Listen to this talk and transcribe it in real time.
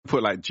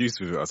put like juice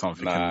with it or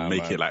something and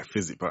make man. it like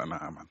fizzy, but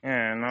nah, man.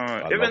 Yeah, no.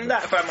 I Even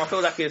that, fam, I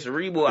feel like it's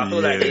Reebok. I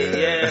feel like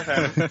it's,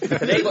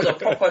 fam. They got the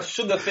proper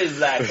sugar fizz,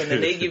 like, and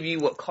then they give you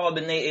what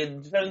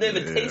carbonated. They don't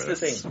even taste the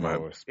same.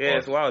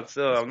 It's wild.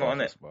 So I'm not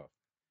on it.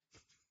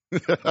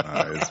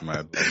 It's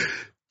mad.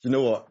 You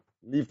know what?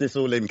 Leave this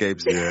all in,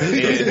 Gabes.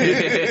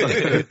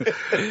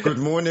 Good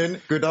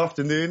morning, good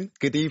afternoon,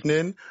 good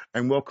evening,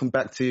 and welcome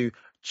back to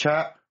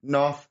Chat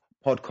Nuff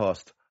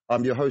Podcast.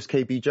 I'm your host,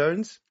 KB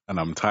Jones. And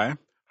I'm Ty.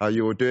 How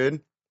you all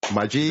doing?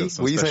 My G, Got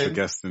some what you special saying?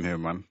 guests in here,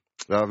 man.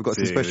 We've got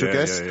some special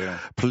guests. Yeah.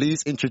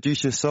 Please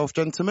introduce yourself,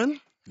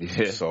 gentlemen.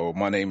 Yeah. So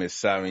my name is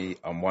Sammy.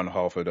 I'm one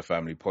half of the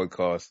Family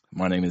Podcast.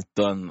 My name is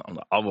Don. I'm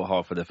the other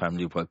half of the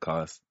Family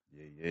Podcast.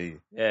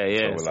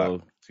 Yeah. So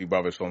like two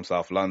brothers from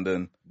South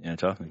London. Yeah,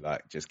 trust me.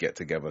 Like just get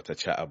together to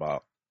chat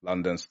about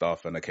London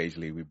stuff, and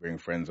occasionally we bring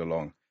friends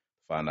along,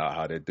 find out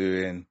how they're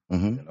doing, you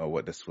know,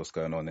 what's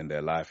going on in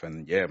their life,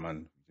 and yeah,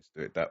 man, just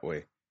do it that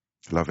way.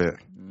 Love it.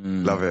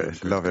 Love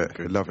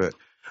it.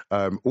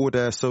 All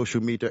their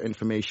social media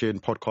information,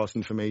 podcast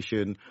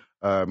information,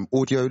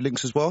 audio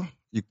links as well.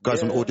 You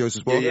guys on audios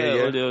as well? Yeah,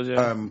 audios,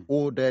 yeah.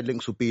 All their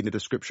links will be in the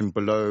description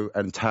below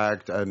and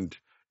tagged. And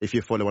if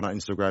you follow on our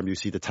Instagram, you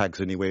see the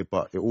tags anyway,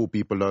 but it will all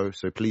be below.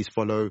 So please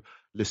follow,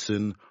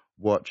 listen,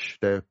 watch.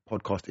 Their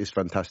podcast is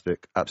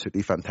fantastic.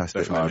 Absolutely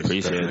fantastic. Definitely, I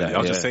appreciate that. I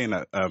was just saying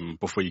that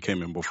before you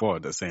came in before,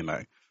 they're saying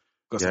like,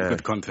 got some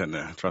good content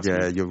there, trust me.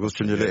 Yeah, you're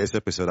watching your latest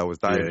episode. I was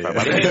dying.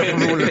 I didn't get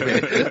through all of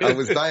it. I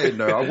was dying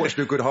though. I watched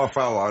a good half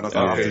hour and I was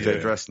like, I have to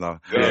get dressed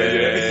now.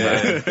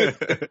 Yeah.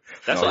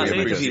 That's what I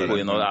say to people,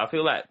 you know. Like, I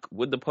feel like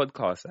with the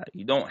podcast, like,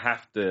 you don't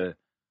have to,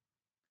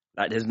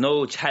 like, there's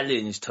no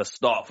challenge to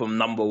start from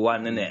number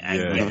one, innit?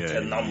 And get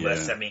to number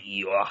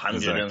 70 or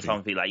 100 and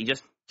something. Like, you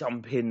just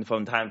jump in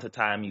from time to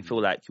time. You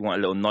feel like you want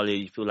a little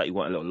knowledge. You feel like you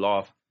want a little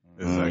laugh.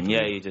 And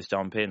you just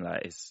jump in.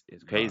 Like, it's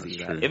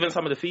crazy. Like, even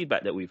some of the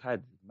feedback that we've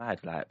had,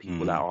 mad. Like,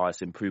 people like, oh,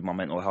 it's improved my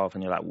mental health.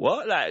 And you're like,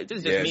 what? Like, this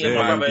is just me and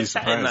my brother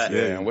chatting. Like,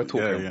 and we're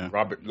talking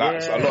rubbish.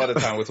 Like, so a lot of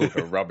the time we're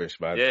talking rubbish,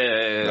 man.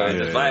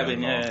 Just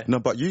vibing, No,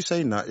 but you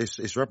saying that,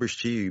 it's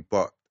rubbish to you,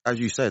 but as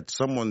you said,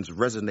 someone's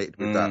resonated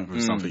with that.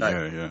 With something,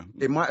 like,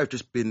 it might have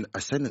just been a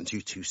sentence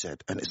you two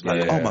said, and it's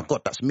like, oh my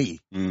God, that's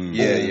me.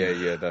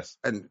 That's...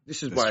 And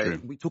this is why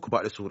we talk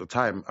about this all the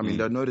time. I mean,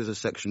 I know there's a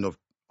section of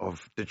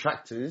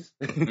detractors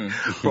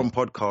from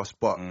podcasts,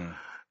 but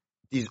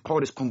these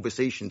hardest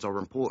conversations are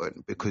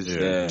important because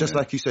just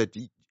like you said,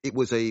 it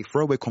was a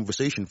throwaway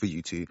conversation for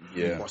you two.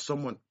 But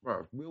someone,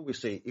 bro, we always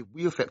say, if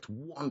we affect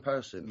one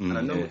person, and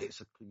I know it's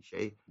a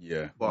cliche,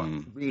 but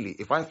really,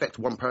 if I affect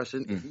one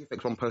person, if he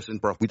affects one person,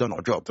 bro, we done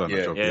our job. Do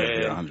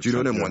you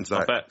know them ones?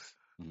 Like,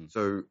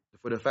 so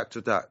for the fact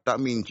of that,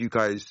 that means you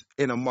guys,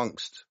 in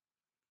amongst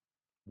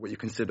what you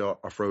consider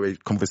a throwaway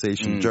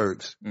conversation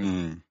jokes,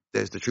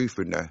 there's the truth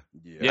in there.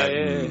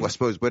 I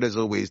suppose where there's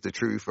always the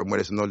truth and where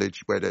there's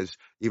knowledge, where there's,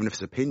 even if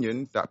it's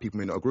opinion that people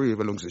may not agree with,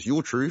 as long as it's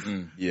your truth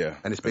and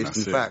it's based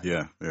in fact,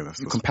 you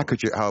can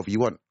package it however you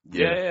want.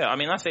 I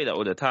mean, I say that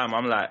all the time.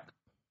 I'm like,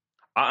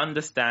 I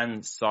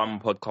understand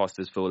some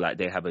podcasters feel like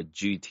they have a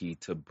duty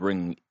to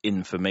bring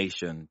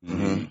information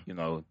to, you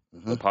know,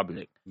 the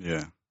public.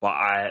 But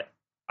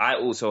I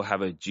also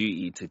have a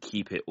duty to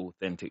keep it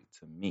authentic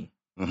to me.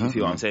 You see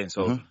what I'm saying?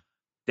 So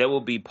there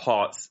will be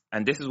parts,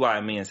 and this is why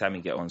me and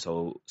Sammy get on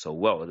so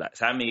well. Like,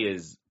 Sammy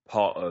is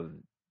part of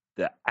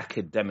the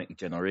academic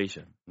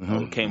generation.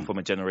 I came from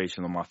a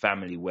generation of my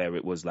family where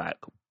it was like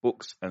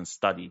books and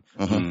study.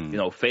 You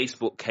know,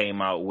 Facebook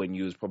came out when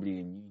you was probably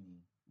in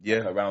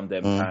uni, around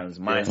them times.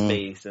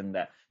 MySpace and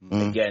that,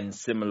 again,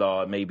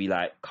 similar, maybe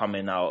like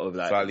coming out of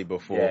like slightly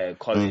before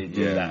college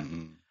and that.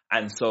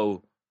 And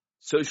so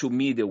social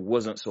media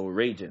wasn't so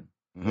raging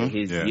in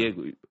his year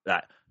group.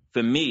 Like,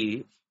 for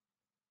me,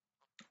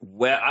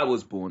 where I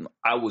was born,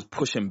 I was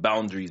pushing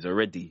boundaries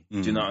already.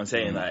 Do you know what I'm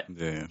saying? Like,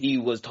 he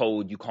was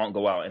told you can't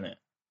go out in it.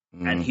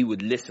 And he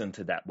would listen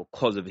to that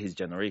because of his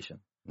generation.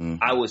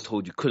 I was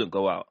told you couldn't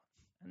go out.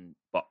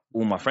 But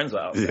all my friends were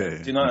outside.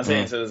 Do you know what I'm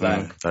saying? So it was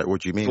like,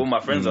 what do you mean? All my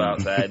friends are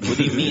outside. What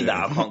do you mean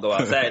that I can't go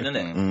outside,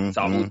 innit?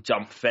 So I would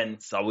jump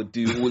fence. I would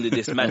do all of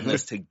this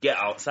madness to get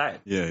outside.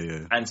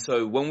 And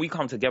so when we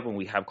come together and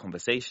we have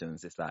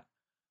conversations, it's like,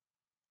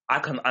 I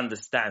can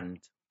understand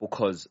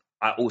because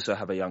I also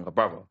have a younger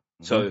brother.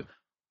 So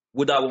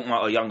would I want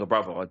my younger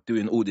brother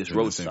doing all this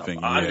road stuff?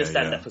 I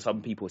understand that for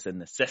some people it's a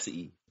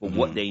necessity for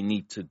what they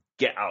need to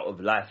get out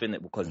of life,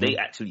 innit? Because they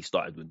actually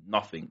started with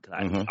nothing.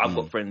 Like, I've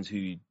got friends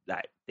who,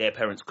 like, their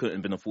parents couldn't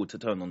even afford to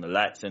turn on the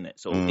lights, innit?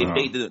 So if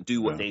they didn't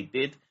do what they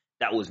did,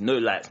 that was no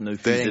lights, no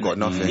food. They ain't got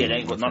nothing. Yeah, they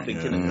ain't got nothing,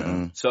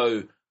 innit?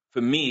 So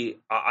for me,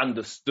 I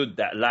understood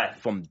that life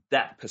from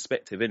that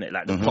perspective, innit?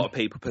 Like the pot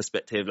paper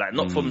perspective, like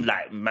not from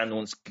like man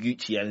wants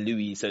Gucci and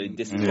Louis, so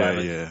this is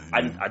why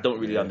I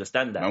don't really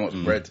understand that. Man wants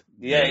bread.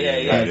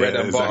 Like bread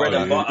and butter. Bread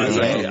and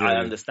butter,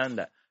 I understand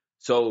that.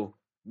 So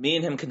me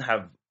and him can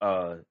have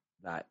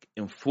like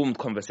informed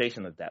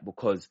conversation of that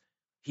because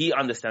he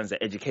understands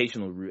the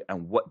educational route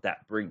and what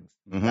that brings.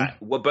 Like,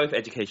 we're both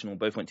educational,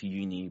 both went to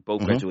uni,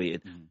 both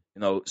graduated,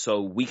 you know,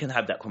 so we can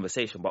have that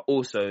conversation. But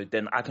also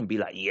then I can be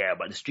like, yeah,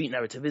 but the street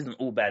narrative isn't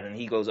all bad. And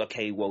he goes,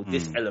 okay, well,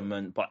 this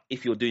element, but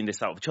if you're doing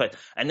this out of choice,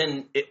 and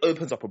then it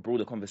opens up a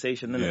broader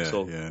conversation, doesn't it?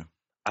 So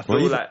I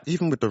feel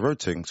even with the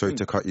road thing, sorry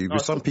to cut you,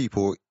 with some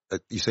people,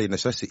 you say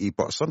necessity,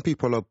 but some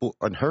people are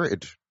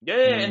inherited.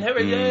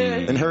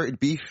 Inherited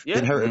beef,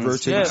 inherited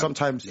roading. Yeah.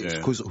 Sometimes it's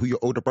because who your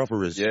older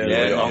brother is. Your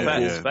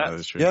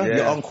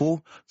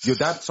uncle, your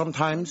dad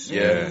sometimes.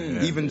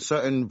 Even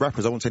certain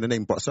rappers, I won't say the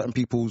name, but certain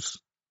people's,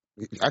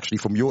 actually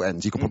from your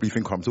end, you can probably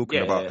think what I'm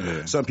talking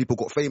about. Certain people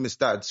got famous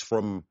dads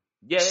from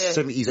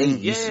 70s,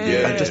 80s,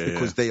 and just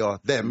because they are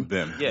them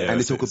and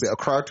they talk a bit of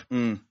crowd.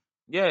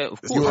 Yeah,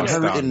 of course. You're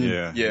inheriting,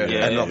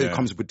 and it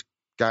comes with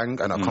gang,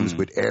 and it comes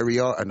with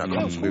area, and that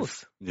comes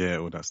with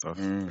all that stuff.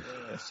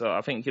 So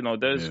I think, you know,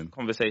 those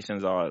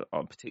conversations are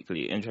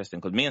particularly interesting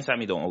because me and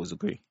Sammy don't always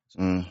agree.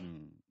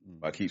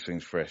 But keep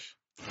things fresh.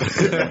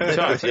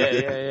 How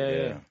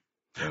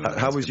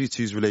was you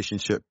two's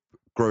relationship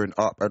growing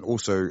up? And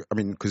also, I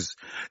mean, because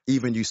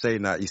even you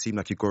saying that, you seem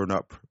like you're growing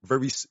up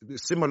very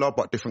similar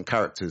but different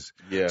characters.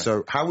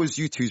 So how was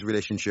you two's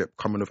relationship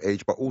coming of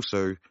age, but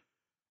also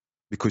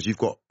because you've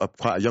got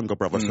quite a younger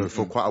brother, so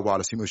for quite a while, I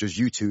assume it was just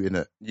you two in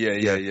it.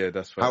 Yeah,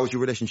 that's right. How was your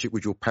relationship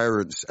with your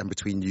parents and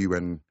between you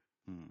and...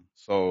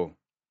 So,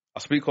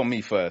 I'll speak on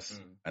me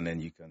first, and then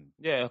you can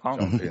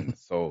jump in.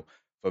 So,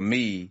 for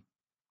me,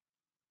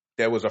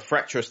 there was a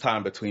fractious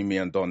time between me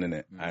and Don in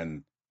it,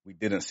 and we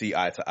didn't see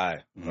eye to eye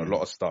on a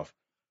lot of stuff.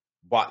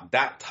 But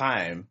that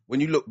time,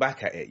 when you look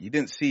back at it, you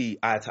didn't see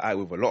eye to eye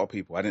with a lot of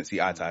people. I didn't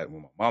see eye to eye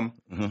with my mum.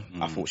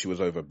 I thought she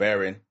was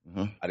overbearing.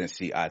 I didn't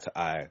see eye to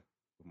eye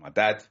with my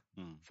dad.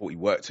 Thought he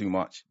worked too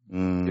much. You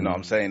know what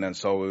I'm saying? And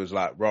so it was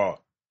like, raw.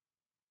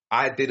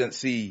 I didn't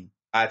see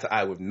eye to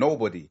eye with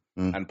nobody.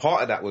 And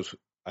part of that was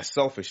a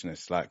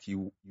selfishness. Like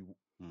you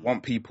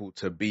want people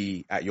to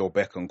be at your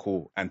beck and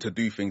call and to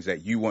do things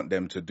that you want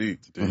them to do.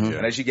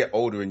 And as you get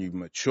older and you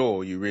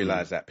mature, you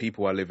realize that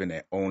people are living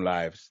their own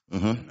lives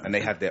and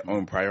they have their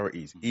own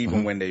priorities,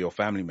 even when they're your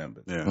family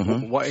members.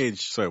 What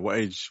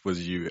age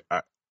was you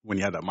at when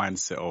you had that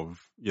mindset of,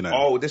 you know?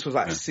 Oh, this was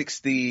like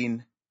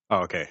 16.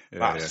 Oh, okay.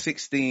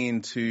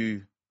 16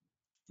 to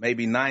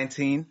maybe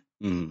 19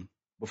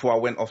 before I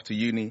went off to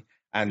uni.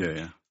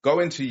 And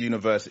going to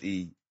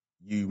university,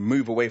 you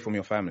move away from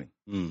your family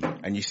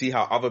and you see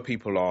how other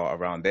people are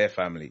around their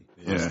family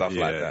and stuff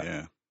like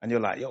that. And you're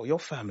like, yo, your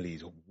family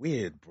is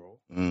weird, bro.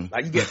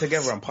 Like, you get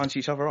together and punch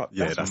each other up.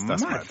 That's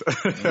mad.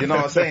 You know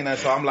what I'm saying? And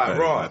so I'm like,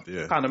 bro,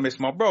 kind of miss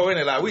my bro,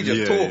 innit? Like, we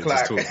just talk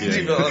like,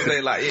 you know what I'm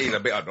saying? Like, he's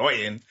a bit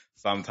annoying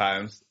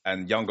sometimes.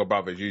 And younger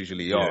brothers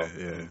usually are.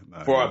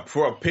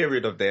 For a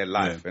period of their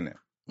life, innit?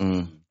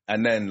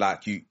 And then,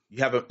 like, you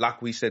have a,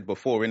 like we said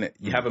before, innit?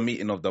 You have a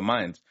meeting of the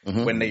minds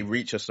when they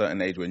reach a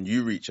certain age, when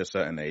you reach a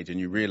certain age, and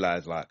you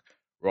realize, like,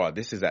 right,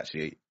 this is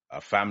actually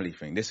a family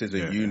thing. This is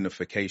a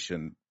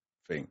unification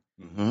thing,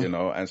 you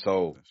know? And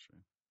so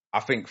I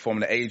think from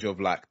the age of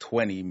like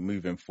 20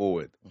 moving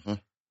forward,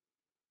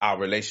 our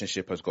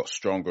relationship has got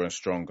stronger and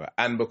stronger.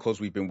 And because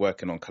we've been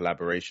working on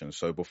collaboration.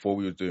 So before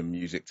we were doing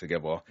music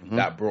together,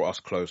 that brought us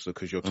closer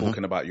because you're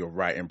talking about your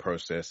writing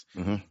process.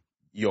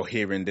 You're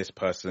hearing this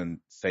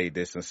person say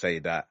this and say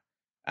that,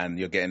 and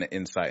you're getting an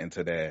insight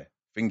into their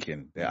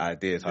thinking, their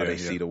ideas, how they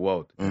see the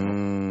world. You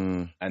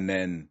know? And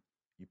then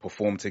you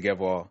perform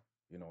together,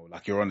 you know,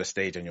 like you're on the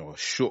stage and you're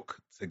shook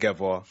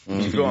together.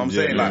 You feel what I'm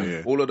saying?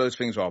 Like all of those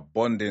things are a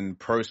bonding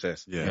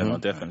process. No,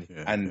 definitely.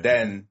 And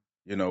then,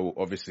 you know,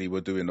 obviously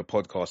we're doing the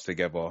podcast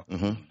together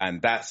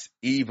and that's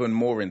even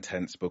more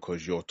intense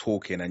because you're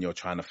talking and you're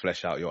trying to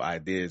flesh out your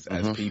ideas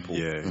as people,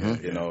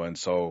 you know, and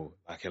so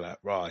like, you're like,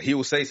 rah, he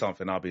will say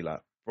something. I'll be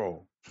like,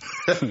 bro,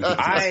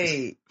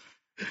 I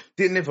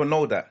didn't even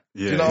know that.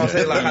 You know what I'm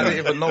saying? Like, I didn't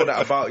even know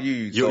that about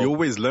you. So. You're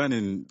always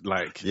learning,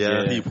 like,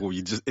 people.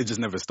 It just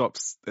never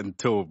stops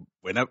until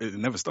whenever. It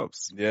never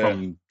stops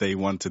from day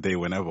one to day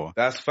whenever.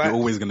 That's fact. You're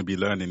always going to be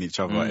learning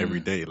each other every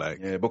day.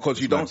 Like, because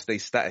you don't stay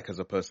static as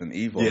a person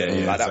either.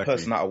 Like that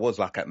person that I was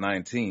like at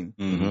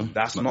 19,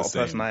 that's not a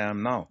person I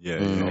am now. You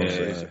know?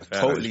 So it's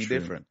totally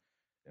different.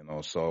 You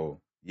know,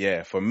 so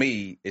for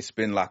me, it's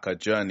been like a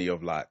journey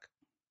of like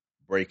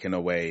breaking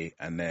away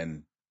and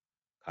then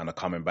kind of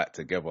coming back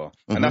together.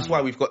 And that's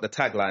why we've got the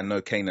tagline,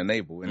 no Cain and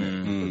Abel,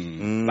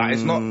 innit? Like,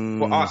 it's not,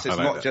 for us, it's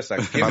not just a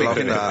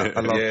gimmick. I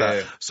love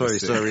that. Sorry.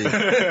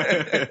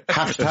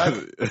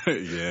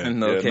 Hashtag?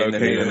 No Cain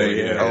and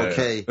Abel.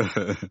 Okay.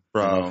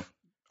 Bro,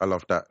 I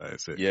love that.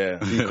 That's it.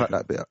 Yeah. You cut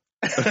that bit up.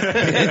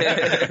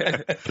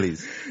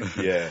 Please.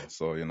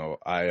 So, you know,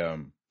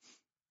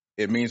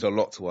 it means a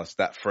lot to us,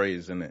 that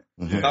phrase, innit?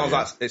 That was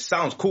like, it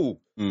sounds cool.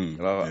 You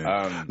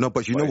know? No,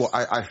 but you know what?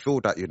 I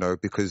feel that, you know,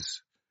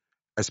 because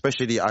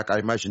especially, I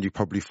imagine you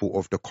probably thought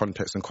of the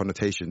context and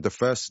connotation. The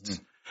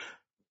first,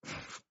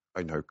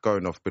 I know,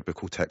 going off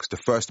biblical text, the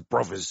first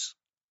brothers,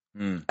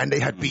 and they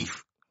had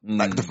beef.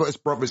 Like the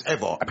first brothers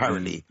ever,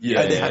 apparently.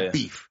 And they had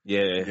beef.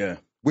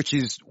 which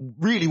is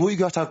really what you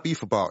guys have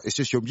beef about. It's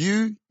just your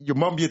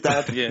mum, your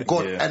dad,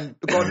 God, and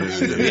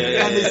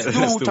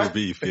it's still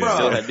beef.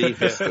 Still had beef.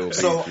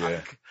 So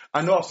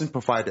I know I've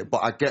simplified it,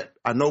 but I get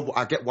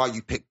why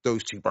you picked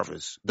those two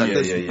brothers.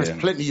 There's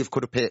plenty you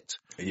could have picked.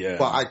 Yeah,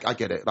 but I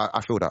get it.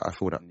 I feel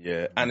that.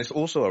 Yeah, and it's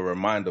also a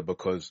reminder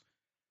because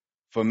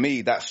for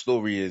me that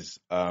story is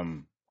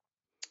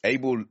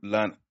Abel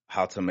learned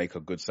how to make a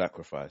good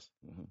sacrifice,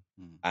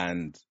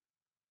 and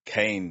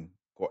Cain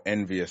got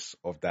envious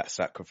of that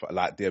sacrifice,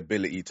 like the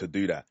ability to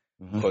do that,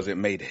 because it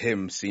made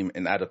him seem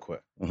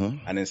inadequate.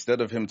 And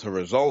instead of him to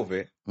resolve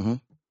it,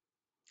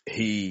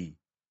 he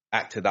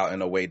acted out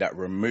in a way that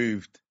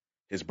removed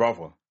his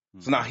brother.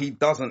 So now he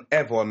doesn't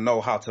ever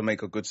know how to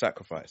make a good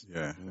sacrifice.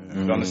 You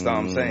understand what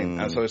I'm saying?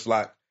 And so it's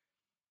like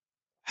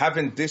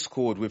having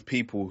discord with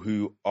people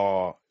who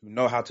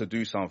know how to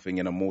do something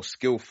in a more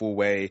skillful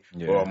way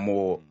or a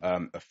more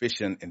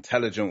efficient,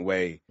 intelligent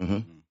way.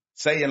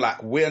 Saying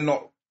like, we're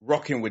not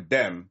rocking with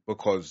them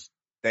because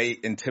they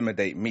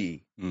intimidate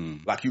me.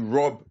 Like you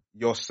rob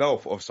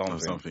yourself of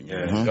something. You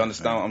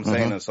understand what I'm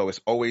saying? And so it's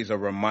always a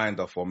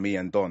reminder for me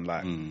and Don,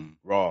 like,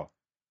 raw,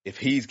 if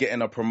he's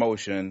getting a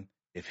promotion,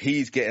 if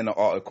he's getting an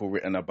article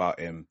written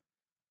about him,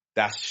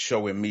 that's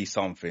showing me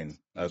something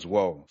as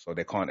well. So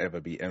they can't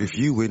ever be envious. If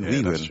you win,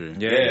 we win. True.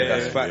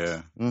 That's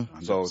facts.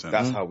 So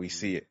that's how we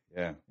see it.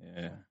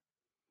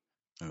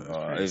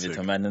 Over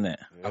to man, innit?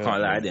 I can't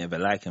lie, I didn't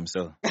even like him,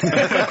 so. Can't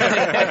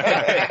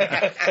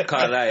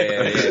lie,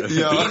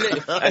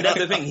 and that's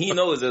the thing, he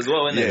knows as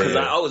well, innit? Because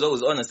like, I was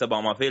always honest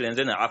about my feelings,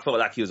 innit? I felt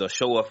like he was a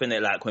show-off,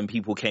 innit? Like when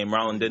people came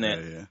round,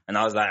 innit? And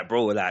I was like,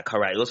 bro, like,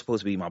 alright, you're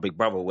supposed to be my big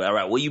brother.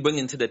 Alright, what are you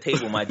bringing to the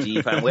table, my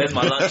G, fam? Where's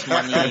my lunch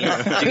money? Do you know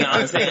what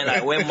I'm saying?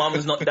 Like, when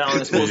mum's not down,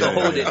 it's supposed to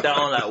hold it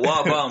down. Like,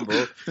 what about,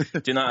 bro?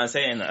 Do you know what I'm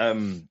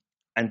saying?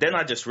 And then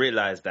I just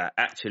realized that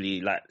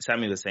actually, like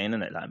Sammy was saying,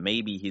 innit, like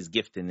maybe his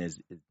gifting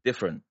is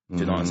different. Do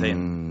you know what I'm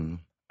saying?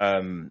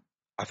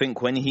 I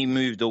think when he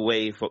moved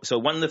away from... So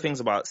one of the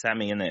things about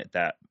Sammy, innit,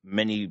 that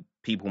many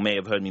people may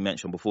have heard me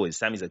mention before is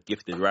Sammy's a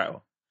gifted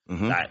writer.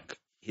 Like,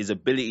 his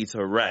ability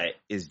to write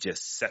is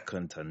just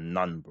second to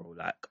none, bro.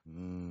 Like,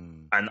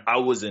 and I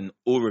was in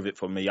awe of it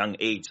from a young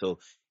age. So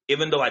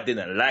even though I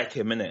didn't like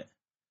him, innit,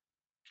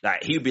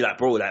 like, he'd be like,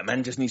 bro, like,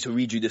 man just needs to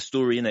read you the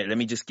story, innit? Let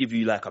me just give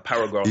you, like, a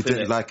paragraph, You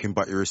didn't like him,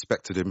 but you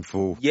respected him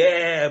for...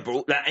 Yeah,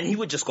 bro. Like, and he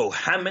would just go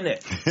ham,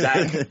 innit?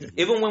 Like,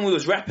 even when we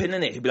was rapping,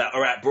 innit, he'd be like,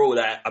 all right, bro,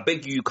 like, I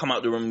beg you come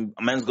out the room.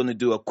 A man's gonna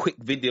do a quick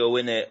video,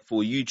 innit,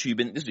 for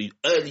YouTube. And this was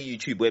early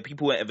YouTube, where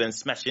people weren't even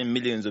smashing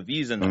millions of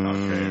views and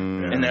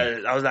And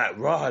I was like,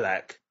 raw,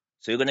 like...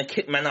 So you're going to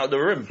kick man out of the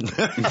room?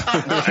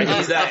 And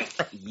he's like,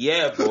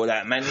 yeah, bro,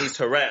 like, man needs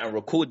to write and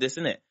record this,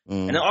 innit?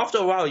 And then after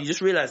a while, you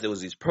just realize there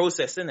was this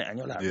process, innit? And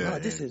you're like, bro,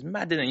 this is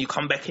mad, innit? And you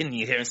come back in and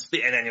you hear him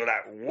spitting and you're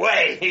like,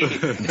 wait.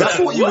 That's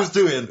like, what you was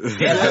doing.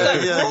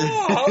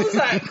 I was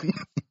like,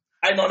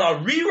 and on a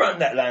rerun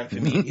that line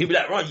for me. He'd be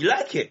like, Ron, you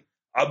like it?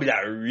 I'll be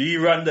like,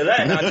 rerun the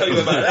line. I'll tell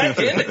you about like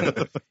it,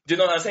 innit? Do you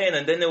know what I'm saying?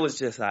 And then it was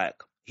just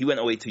like, he went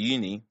away to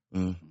uni.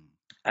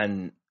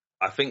 And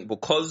I think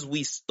because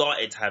we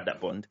started to have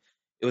that bond,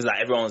 it was like,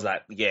 everyone was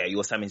like, yeah,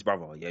 you're Sammy's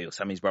brother. Yeah, you're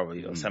Sammy's brother.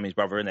 You're Sammy's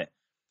brother, innit?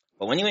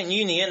 But when you went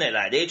uni, innit,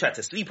 like, they tried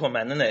to sleep on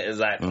man, innit? It was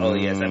like, oh,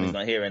 yeah, Sammy's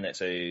not here, innit?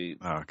 So...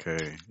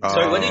 Okay.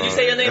 Sorry, what did you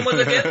say your name was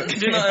again? Do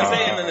you know what I'm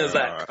saying? And it was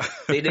like,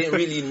 they didn't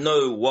really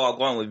know what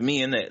going on with me,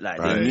 innit? Like,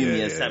 they knew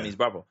me as Sammy's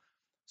brother.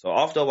 So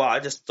after a while, I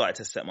just started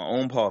to set my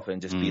own path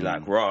and just be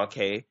like, raw,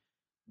 okay,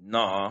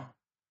 nah,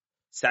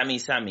 Sammy,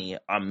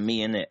 I'm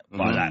me, innit?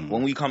 But like,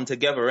 when we come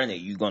together, innit,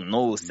 you're gonna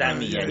know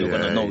Sammy and you're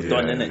gonna know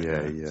Don,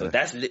 innit? So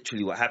that's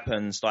literally what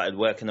happened. Started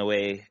working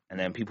away, and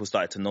then people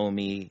started to know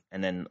me,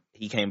 and then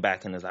he came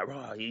back and was like,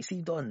 "Bro, you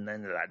see Don?"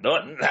 And they're like,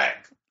 "Don,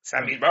 like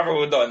Sammy's brother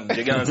with Don." Do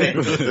you get what I'm saying?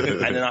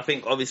 And then I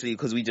think obviously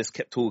because we just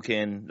kept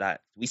talking, like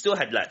we still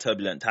had like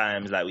turbulent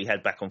times, like we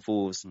had back and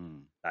forths,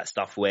 like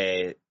stuff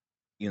where,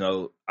 you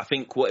know, I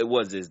think what it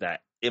was is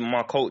that in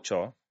my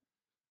culture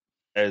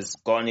as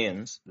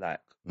Ghanaians, like.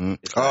 Wow.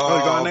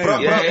 I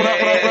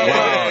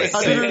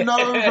didn't know,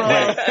 bro.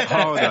 Wait,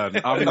 hold on.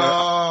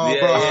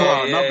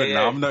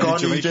 I'm not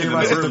Jamaican in the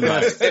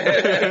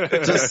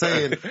room. Just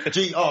saying.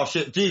 G,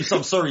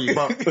 I'm sorry,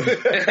 bro.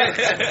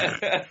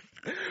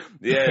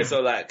 Yeah, so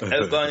like,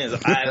 as Ghanaians,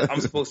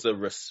 I'm supposed to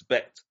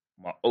respect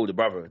my older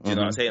brother. Do you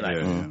know what I'm saying? Like,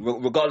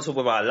 regardless of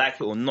whether I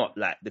like it or not,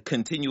 like, the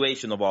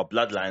continuation of our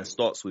bloodline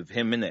starts with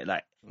him, innit?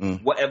 Like,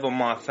 whatever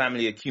my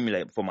family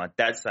accumulate from my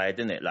dad's side,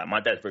 innit? Like, my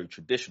dad's very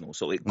traditional,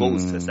 so it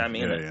goes to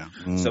Sammy,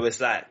 innit? So it's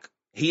like,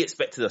 he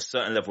expected a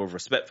certain level of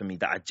respect for me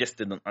that I just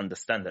didn't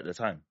understand at the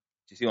time. Do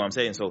you see what I'm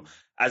saying? So,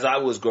 as I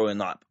was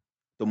growing up,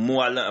 the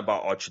more I learned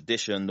about our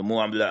tradition, the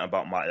more I learned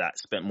about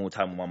spent more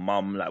time with my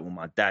mum, like, with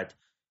my dad,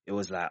 it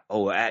was like,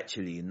 oh,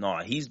 actually,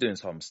 nah, he's doing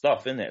some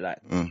stuff, innit? Like,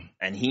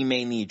 and he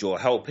may need your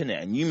help,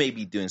 innit? And you may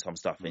be doing some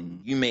stuff,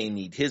 and you may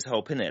need his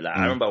help, innit? Like,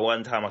 I remember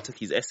one time I took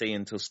his essay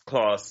into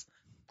class,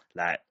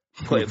 like,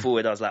 put it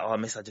forward. I was like, oh,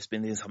 miss, I just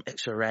been doing some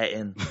extra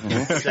writing.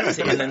 Slapped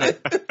it in, innit?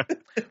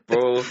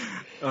 Bro.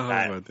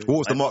 What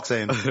was the mark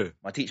saying?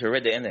 My teacher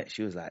read it, innit?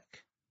 She was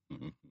like,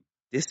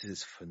 this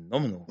is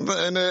phenomenal.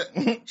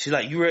 She's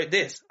like, you wrote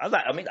this. I was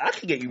like, I mean, I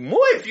can get you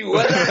more if you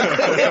want.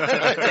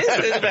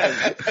 This is,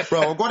 man.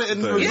 Bro, I got it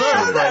in reserve.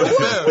 Yeah, like,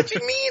 what do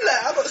you mean?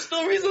 Like, I got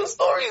stories on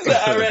stories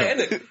that I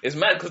read. And it's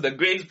mad because the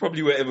grades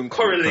probably weren't even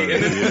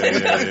correlating.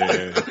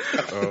 The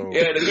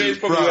grades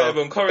probably weren't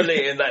even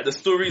correlating. Like, the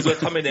stories were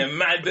coming in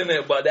mad,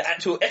 innit? But the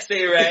actual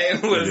essay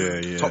writing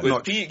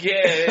was peak.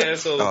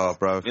 So,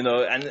 bro. You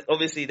know, and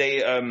obviously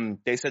they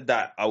said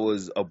that I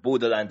was a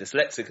borderline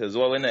dyslexic as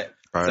well, innit?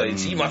 So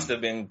she must have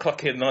been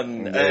clocking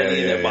on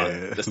early,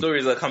 but the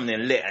stories are coming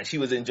in lit, and she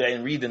was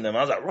enjoying reading them.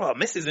 I was like, "Bro,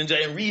 Miss is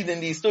enjoying reading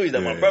these stories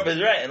that my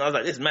brother's writing." I was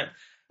like, "This man."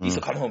 He used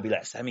to come home and be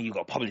like, "Sammy, you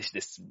got to publish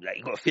this. Like,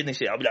 you got to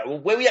finish it." I'll be like, "Well,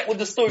 where we at with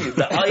the story?"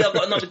 Like, "Oh yeah, I've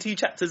got another 2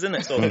 chapters in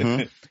it." So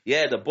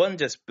the bond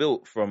just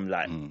built from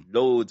like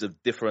loads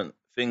of different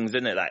things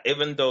in it. Like,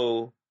 even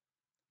though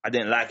I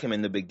didn't like him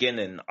in the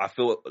beginning, I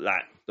felt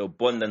like the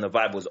bond and the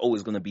vibe was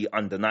always going to be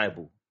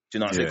undeniable. Do you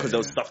know what I'm saying? Because there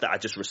was stuff that I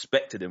just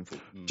respected him for.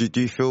 Do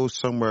you feel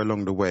somewhere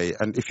along the way,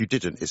 and if you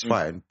didn't, it's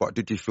fine, but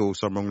did you feel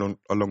somewhere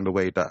along the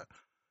way that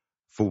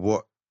for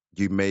what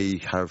you may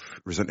have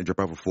resented your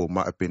brother for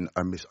might have been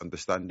a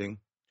misunderstanding?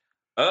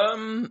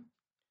 Yeah,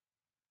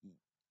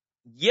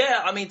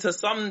 I mean, to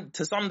some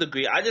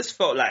degree, I just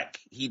felt like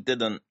he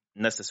didn't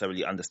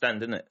necessarily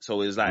understand, innit?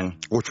 So it was like...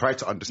 Or try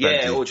to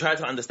understand. Or try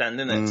to understand,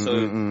 innit?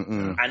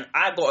 And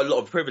I got a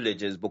lot of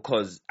privileges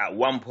because at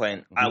one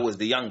point I was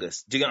the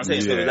youngest. Do you get what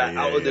I'm saying? So like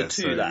out of the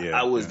two,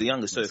 I was the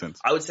youngest. So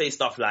I would say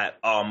stuff like,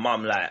 "Oh,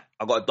 mum, like,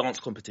 I got a dance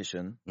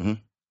competition.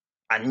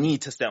 I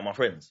need to stay at my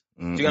friends."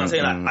 Do you get what I'm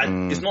saying? Like,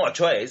 it's not a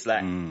choice.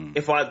 Like,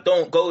 if I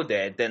don't go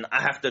there, then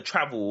I have to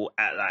travel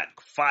at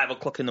like 5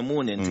 o'clock in the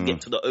morning to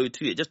get to the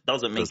O2. It just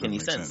doesn't make any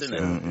sense,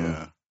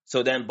 innit?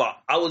 So then,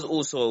 but I was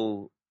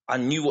also... I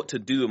knew what to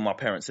do with my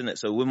parents, innit?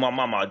 So with my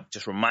mum, I'd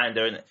just remind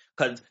her, innit?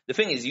 Because the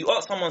thing is, you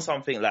ask someone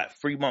something like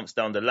 3 months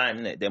down the line,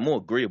 innit? They're more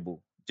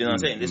agreeable. Do you know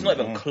what I'm saying? It's not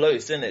even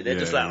close, innit? They're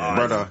just like,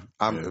 brother,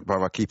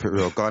 keep it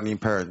real.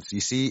 Ghanaian parents,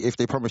 you see, if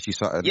they promise you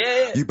something,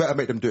 you better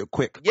make them do it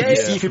quick. Yeah, you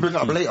see, if you bring it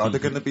up later, they're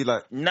going to be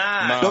like,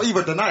 nah. Don't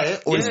even deny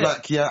it, or it's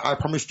like, I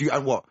promised you,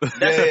 and what?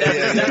 That's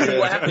exactly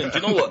what happened. Do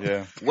you know what?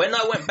 When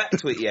I went back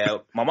to it,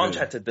 my mum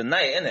tried to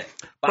deny it, innit?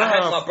 But I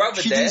had my brother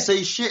there. She didn't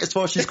say shit as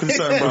far as she's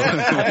concerned, bro. I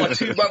had my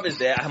 2 brothers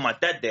there, I had my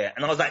dad there,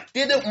 and I was like,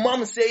 "Didn't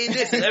mum say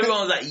this?" And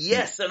everyone was like,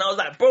 "Yes." And I was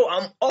like, "Bro,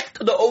 I'm off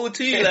to the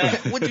O2.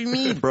 Like, what do you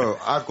mean?" Bro,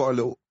 I've got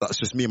that's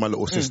just me and my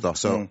little sister.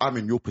 So I'm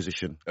in your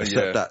position,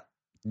 except that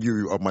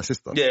you are my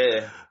sister.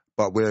 Yeah.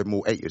 But we're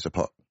more 8 years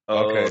apart.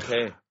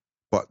 Okay.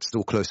 But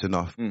still close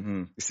enough.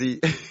 See,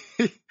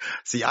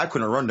 I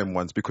couldn't run them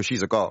ones because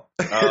she's a girl.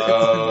 Do you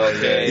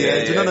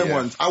know them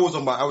ones? I was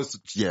on my own.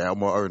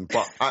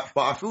 But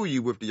I feel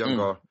you with the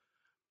younger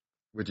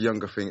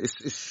thing.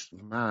 It's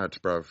mad,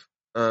 bruv.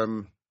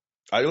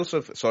 I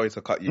also, sorry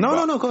to cut you.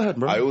 No, go ahead,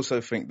 bro. I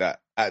also think that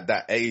at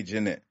that age,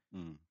 innit,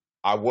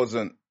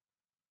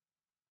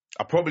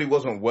 I probably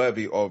wasn't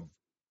worthy of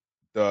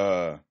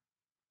the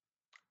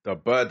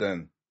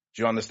burden.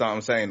 Do you understand what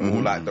I'm saying?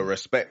 Or like the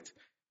respect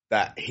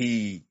that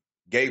he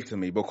gave to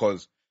me,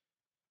 because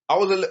I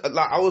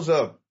was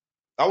a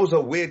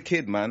weird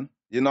kid, man.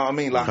 You know what I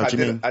mean? Like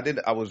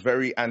I was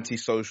very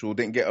antisocial,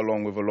 didn't get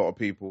along with a lot of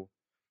people.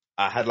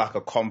 I had like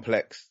a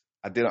complex.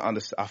 I didn't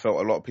understand. I felt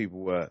a lot of people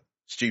were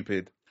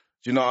stupid.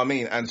 Do you know what I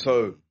mean? And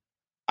so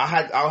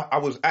I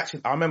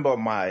remember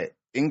my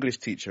English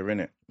teacher,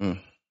 innit?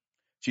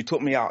 She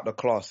took me out the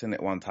class,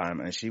 innit, one time,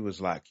 and she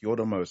was like, "You're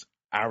the most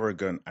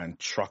arrogant and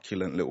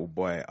truculent little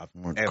boy I've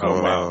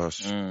ever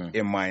met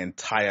in my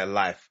entire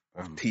life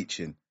of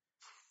teaching,"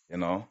 you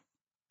know?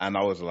 And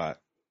I was like...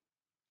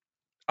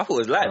 I thought it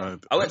was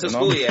live. I went to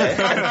school, Do you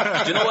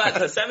know why?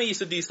 Because Sammy used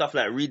to do stuff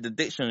like read the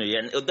dictionary,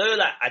 and although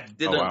like I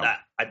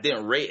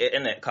didn't rate it,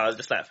 innit? Because I was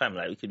just like, fam,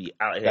 like we could be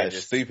out here. That's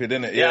just stupid,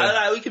 innit? Yeah,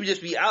 like we could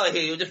just be out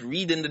here, you're just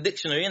reading the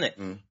dictionary,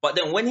 innit? But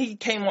then when he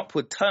came up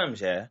with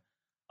terms, I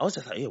was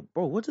just like, yo,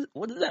 bro, what does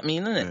that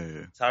mean, innit?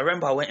 Yeah. So I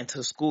remember I went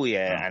into school,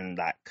 and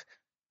like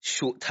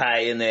short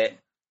tie, innit?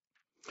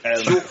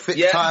 Short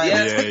fit tie.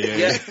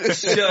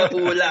 Shirt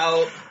all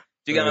out.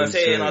 Do you get what I'm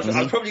saying? I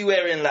was probably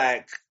wearing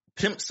like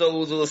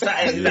plimsolls or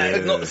something,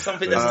 like not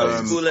something that's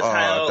not school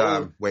attire.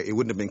 Damn. Wait, it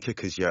wouldn't have been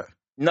kickers yet.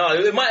 No,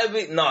 it might have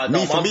been,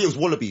 for me it was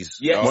wallabies.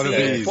 Yeah,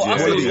 wallabies. For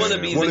us it was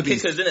wallabies and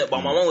kickers, innit?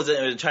 But my mum wasn't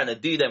even trying to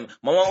do them.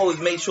 My mum always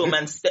made sure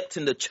man stepped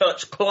in the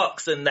church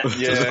clocks and that.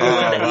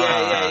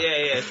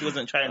 Yeah. She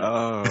wasn't trying to.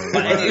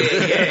 But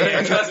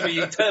anyway, trust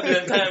me,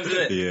 turbulent times,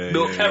 innit?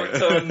 Built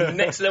character on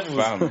next level.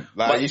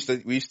 Like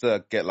we used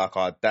to get like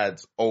our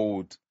dad's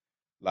old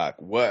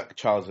like work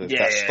trousers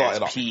that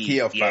started up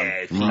here,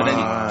 fam.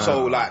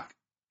 So like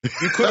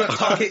you couldn't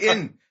tuck it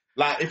in.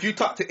 Like, if you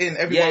tucked it in,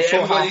 everyone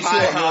saw how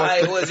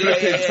high it was.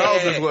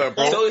 Trousers were,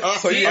 bro.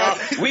 So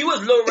we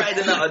was low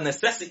riding out of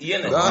necessity,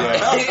 innit?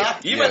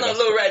 You went on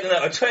low riding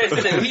out of choice,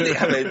 innit? We didn't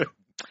have it.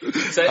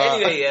 So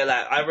anyway,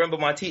 like, I remember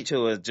my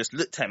teacher was just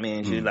looked at me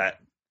and she was like,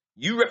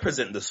 "You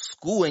represent the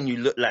school and you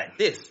look like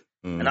this."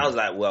 And I was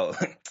like, well,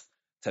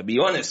 to be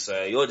honest,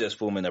 sir, you're just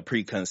forming a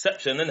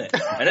preconception, innit?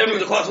 And everyone in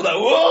the class was like,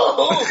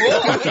 whoa,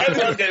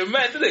 everyone's getting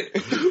mad,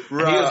 innit?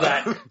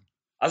 Right.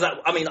 I was like,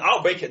 I mean,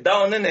 I'll break it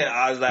down, innit?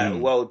 I was like,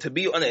 well, to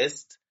be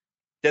honest,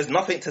 there's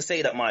nothing to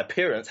say that my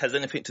appearance has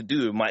anything to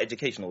do with my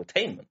educational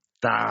attainment.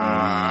 Tell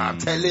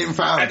him,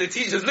 fam. And the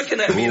teacher's looking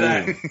at me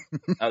like,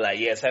 I'm like,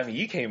 yeah, Sammy,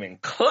 you came in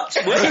clutch.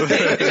 What are you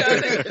saying? You know what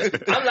I'm saying?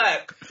 I'm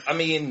like, I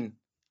mean,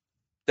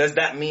 does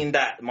that mean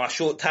that my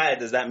short tie,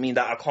 does that mean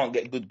that I can't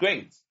get good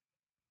grades?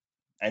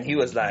 And he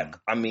was like,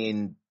 I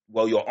mean,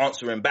 well, you're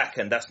answering back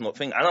and that's not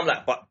thing. And I'm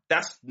like, but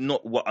that's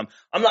not what I'm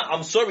like,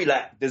 I'm sorry,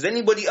 like, does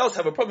anybody else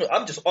have a problem?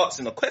 I'm just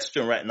asking a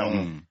question right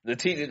now. The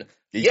teacher,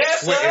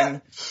 yes, sir.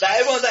 Like,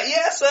 everyone's like,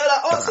 yes, sir,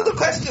 like, answer the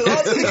question,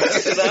 answer the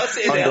question. Like, I'm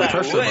sitting there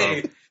like,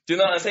 wait. Do you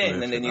know what I'm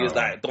saying? And then he was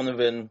like,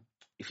 Donovan,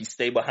 if you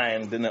stay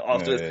behind, then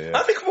afterwards,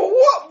 I'm thinking, well,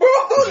 what, bro?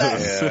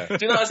 Like, do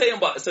you know what I'm saying?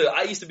 But so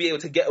I used to be able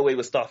to get away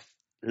with stuff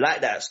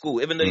like that at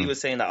school, even though he was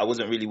saying that I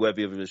wasn't really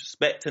worthy of his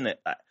respect in it.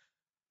 Like,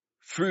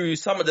 through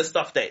some of the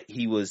stuff that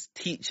he was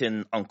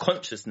teaching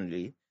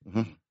unconsciously,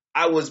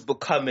 I was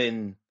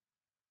becoming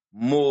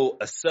more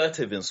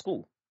assertive in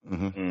school.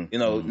 You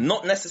know,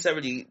 not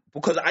necessarily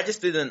because I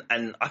just didn't,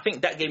 and I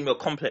think that gave me a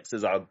complex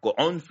as I got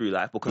on through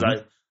life because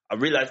I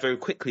realized very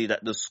quickly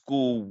that the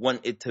school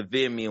wanted to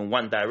veer me in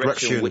one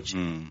direction, which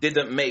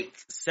didn't make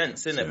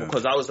sense in it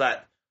because I was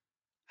like,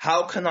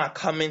 how can I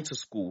come into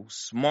school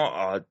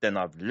smarter than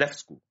I've left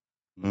school?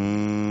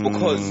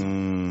 Because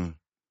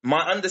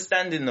my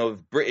understanding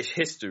of British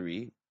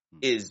history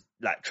is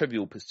like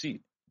Trivial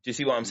Pursuit. Do you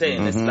see what I'm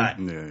saying? It's like,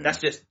 that's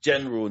just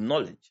general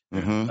knowledge.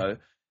 You know?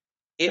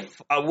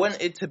 If I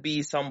wanted to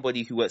be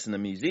somebody who works in a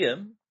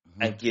museum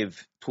and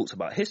give talks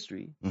about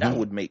history, that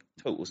would make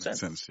total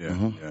sense.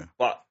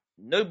 But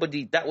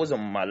nobody, that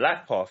wasn't my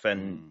life path.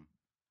 And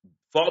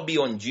far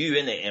beyond you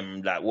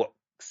in like what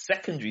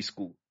secondary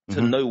school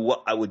to know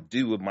what I would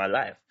do with my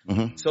life.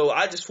 So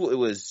I just thought it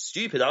was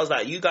stupid. I was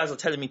like, you guys are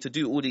telling me to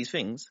do all these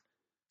things.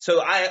 So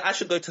I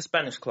should go to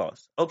Spanish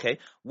class. Okay.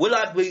 Will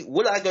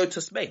I go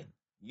to Spain?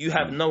 You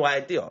have no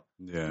idea.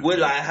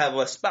 Will I have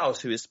a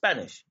spouse who is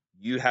Spanish?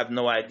 You have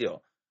no idea.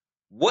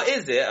 What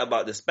is it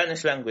about the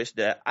Spanish language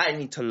that I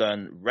need to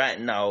learn right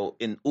now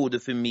in order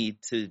for me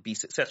to be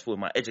successful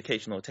in my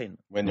educational attainment?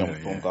 When you're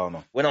from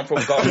Ghana. When I'm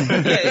from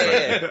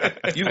Ghana.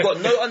 You've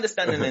got no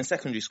understanding in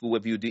secondary school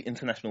whether you do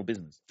international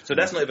business. So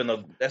that's not even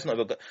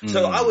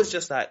So I was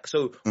just like,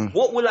 so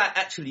what will I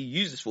actually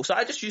use this for? So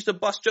I just used to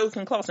bust joke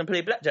in class and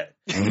play blackjack.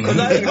 Because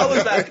I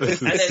was like,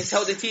 and then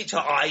tell the teacher,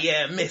 oh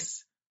yeah,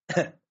 miss.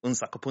 Un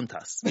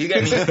sacapuntas. You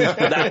get me?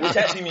 Like, which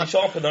actually means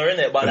sharpener,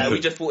 innit? But like, we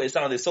just thought it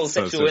sounded so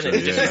sexual,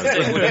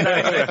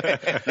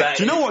 innit? Like,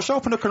 do you know what?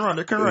 Sharpener can run.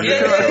 It can run.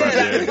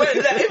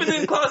 Like, even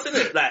in class,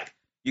 innit? Like,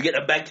 you get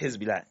the bag kids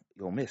be like,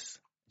 yo, miss.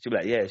 She'll be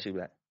like, yeah. She'll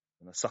be like,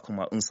 suck on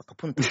my un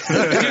sacapuntas. You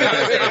know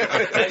what I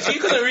mean? And she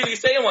couldn't really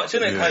say much,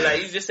 innit? Cause like,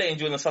 he's just saying,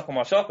 do you want to suck on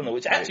my sharpener?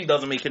 Which actually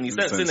doesn't make any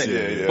sense,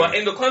 innit? But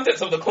in the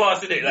context of the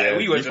class, innit? Like,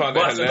 we were just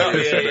busting up.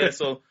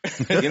 So,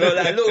 you know,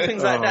 like little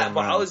things like that.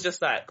 But I was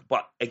just like,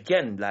 but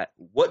again, like,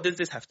 what does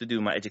this have to do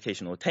with my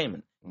educational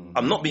attainment?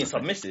 I'm not being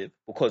submissive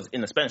because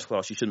in a Spanish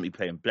class, you shouldn't be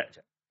playing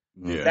blackjack.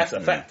 That's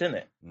a fact,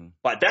 innit?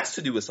 But that's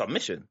to do with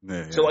submission.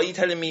 So are you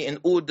telling me in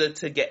order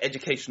to get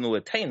educational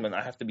attainment,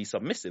 I have to be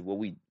submissive? Well,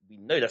 we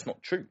know that's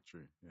not true. Do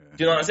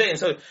you know what I'm saying?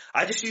 So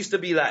I just used to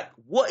be like,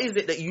 what is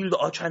it that you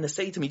lot are trying to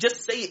say to me?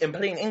 Just say it in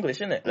plain English,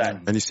 innit? Like,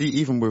 and you see,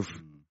 even with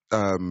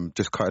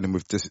just cutting in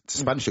with this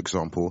Spanish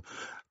example,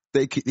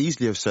 they could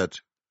easily have said,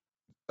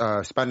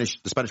 the Spanish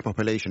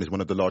population is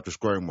one of the largest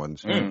growing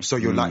ones. So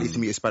you're likely to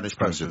meet a Spanish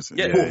person.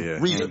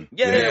 Reason.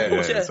 Of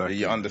course, exactly.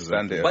 You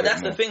understand it. But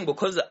that's the thing,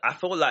 because I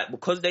feel like,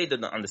 because they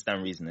didn't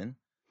understand reasoning,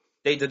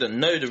 they didn't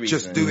know the reasoning.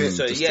 Just do it.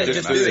 So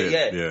just do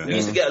it. We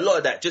used to get a lot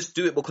of that. Just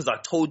do it because I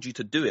told you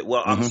to do it.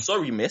 Well, I'm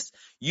sorry, miss.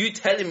 You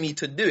telling me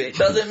to do it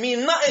doesn't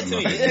mean nothing to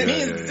me. It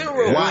means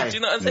zero. Why? Do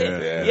you know what I'm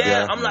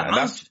saying? I'm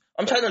like,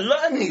 I'm trying to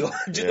learn you.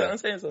 Do you know what I'm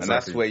saying? So and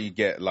that's where you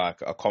get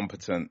like a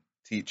competent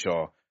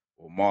teacher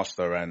or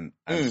master and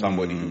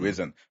somebody who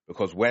isn't,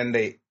 because when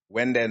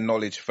their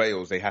knowledge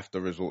fails, they have to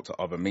resort to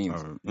other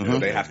means.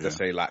 They have to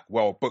say like,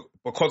 well, but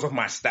because of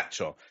my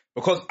stature,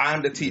 because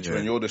I'm the teacher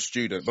and you're the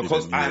student,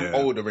 because I'm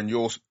older and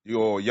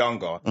you're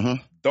younger,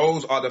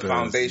 those are the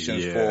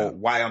foundations for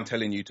why I'm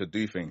telling you to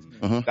do things.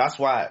 That's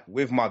why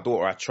with my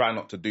daughter, I try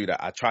not to do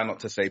that. I try not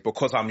to say,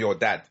 because I'm your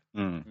dad.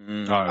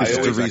 This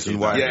is the reason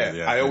why.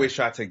 I always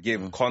try to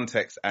give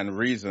context and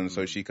reason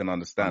so she can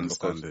understand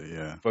because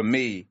for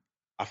me,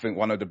 I think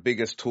one of the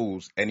biggest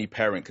tools any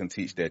parent can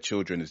teach their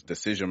children is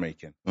decision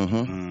making.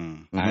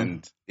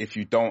 And if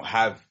you don't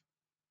have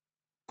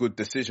good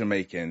decision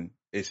making,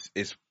 it's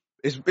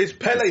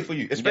Pele for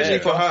you, especially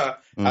for her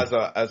as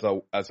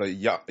a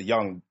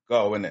young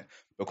girl, isn't it?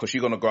 Because she's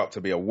gonna grow up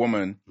to be a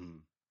woman,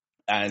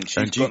 and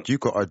you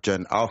got a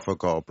Gen Alpha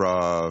girl,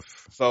 bruv.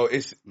 So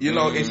it's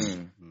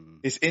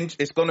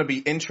it's gonna be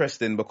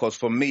interesting because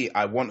for me,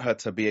 I want her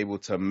to be able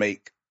to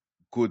make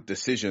good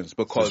decisions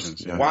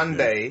because one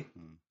day.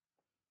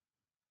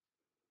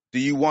 Do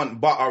you want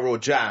butter or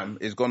jam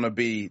is going to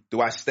be, do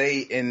I stay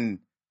in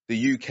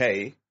the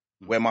UK,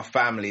 where my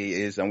family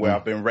is and where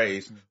I've been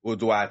raised, or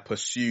do I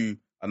pursue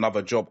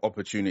another job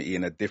opportunity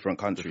in a different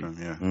country?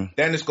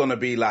 Then it's going to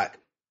be like,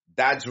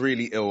 dad's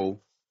really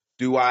ill.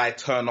 Do I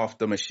turn off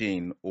the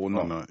machine or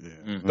not?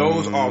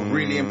 Those are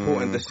really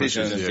important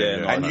decisions.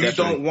 And you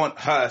don't want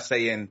her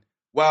saying,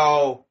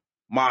 well,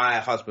 my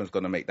husband's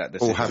going to make that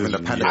decision. Or having a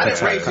panic I attack.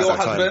 didn't raise your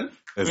husband.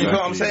 Exactly. You know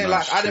what I'm saying?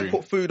 Like, I didn't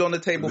put food on the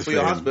table for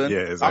your husband.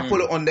 I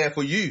put it on there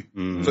for you.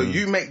 So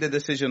you make the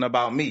decision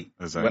about me.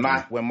 When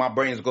my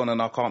brain's gone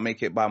and I can't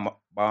make it by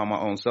my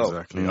own self.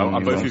 Exactly.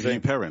 Are both of you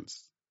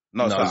parents?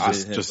 No, so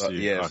just you.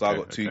 Yeah, so I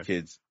got two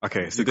kids.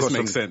 Okay, so this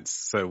makes sense.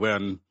 So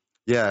when...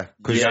 Yeah,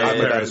 because I'm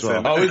a dad as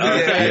well. Oh, is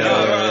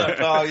it?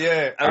 Oh,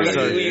 yeah.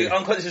 We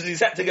unconsciously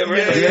sat together.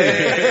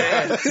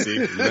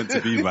 See, meant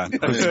to be, man.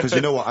 Because you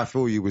know what, I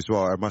feel you as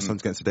well. My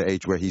son's getting to the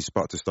age where he's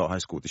about to start high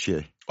school this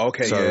year.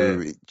 Okay,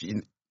 so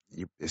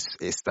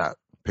it's that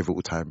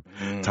pivotal time.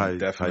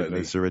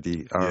 Definitely.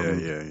 Already.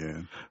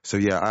 So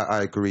yeah,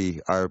 I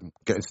agree.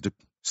 Getting to the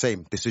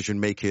same decision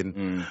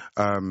making.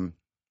 I'm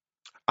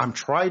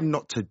trying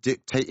not to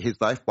dictate his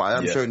life, but I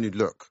am showing you,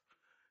 look,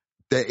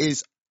 there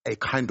is a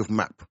kind of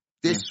map.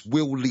 This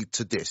will lead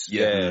to this.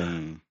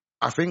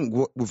 I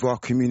think with our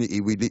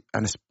community, we've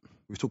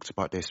talked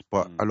about this,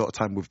 but a lot of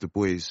time with the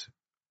boys,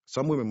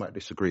 some women might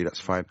disagree. That's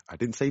fine. I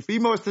didn't say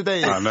females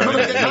today. I'm not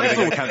going to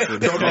get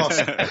cancelled. Don't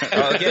ask.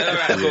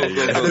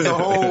 There's a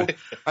whole...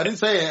 I didn't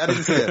say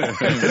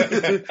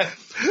it.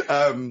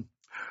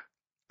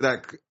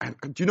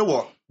 Do you know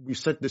what? We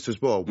said this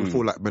as well. We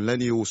feel like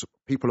millennials,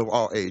 people of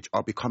our age,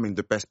 are becoming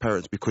the best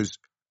parents because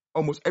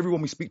almost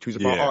everyone we speak to is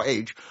about our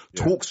age,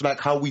 talks like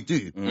how we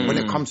do when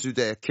it comes to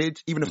their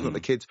kids, even if it's not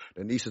the kids,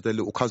 their nieces, their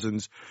little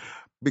cousins.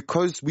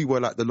 Because we were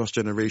like the lost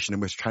generation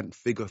and we're trying to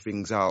figure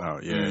things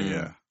out. Do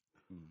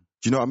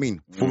you know what I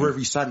mean? For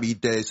every Sammy,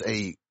 there's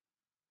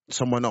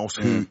someone else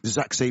who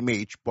exact same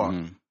age, but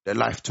their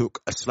life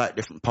took a slight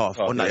different path.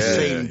 On that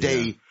same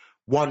day,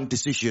 one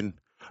decision.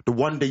 The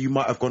one day you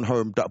might have gone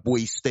home, that boy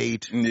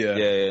stayed. You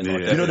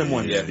know them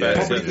ones?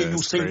 Probably in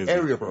your same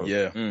area, bro.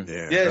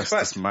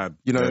 That's mad.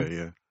 You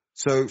know?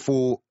 So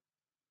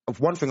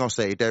one thing I'll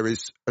say, there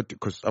is,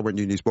 because I went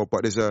uni as well,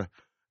 but there's a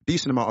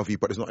decent amount of you,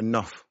 but there's not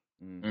enough.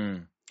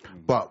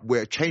 But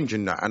we're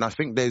changing that. And I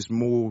think there's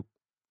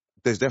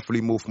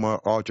definitely more from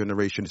our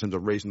generation in terms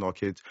of raising our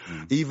kids.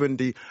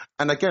 And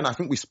again, I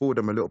think we spoiled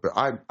them a little bit.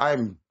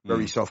 I'm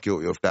very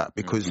self-guilty of that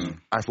because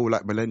I feel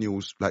like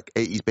millennials, like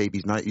 80s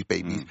babies, 90s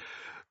babies,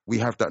 we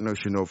have that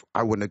notion of,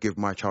 I want to give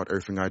my child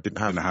everything I didn't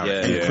have,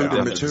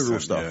 including material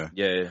stuff.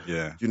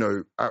 You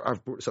know,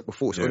 I've brought this up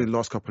before. It's only the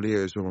last couple of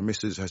years when my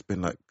missus has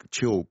been like,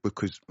 chill,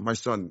 because my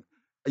son,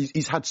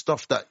 he's had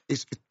stuff that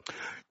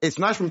it's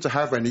nice for him to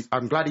have, and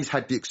I'm glad he's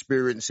had the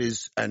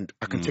experiences, and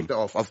I can take that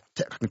off. I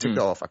can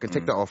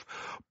take that off.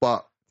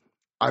 But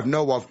I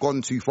know I've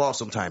gone too far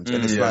sometimes,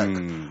 and it's like,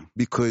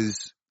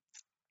 because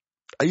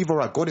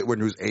either I got it when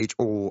he was age,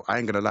 or I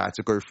ain't gonna lie,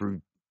 to go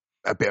through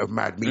a bit of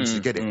mad means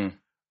to get it.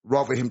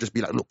 Rather him just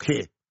be like, look,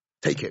 here,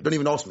 take it. Don't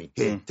even ask me.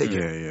 Here, take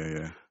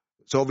it.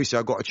 So obviously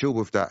I got to chill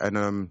with that,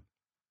 and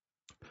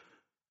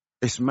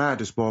it's mad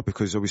as well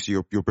because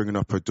obviously you're bringing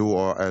up a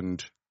daughter,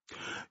 and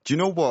do you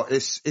know what?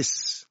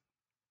 It's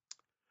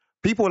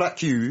people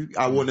like you.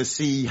 I want to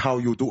see how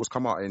your daughters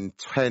come out in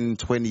 10,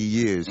 20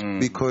 years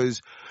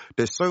because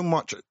there's so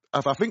much.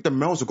 I think the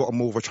males have got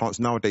more of a chance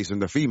nowadays than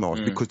the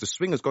females because the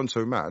swing has gone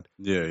so mad.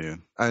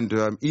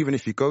 And even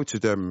if you go to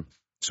them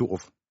sort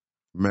of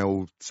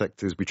male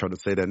sectors, we try to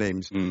say their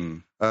names,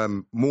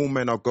 more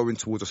men are going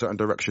towards a certain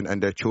direction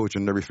and their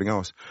children and everything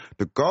else.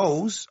 The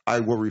girls, I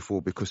worry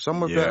for because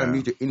some of their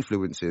immediate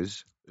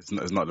influences, it's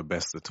not the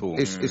best at all.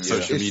 It's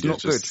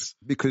not good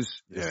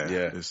because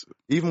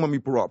even when we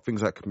brought up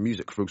things like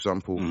music, for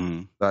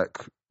example, like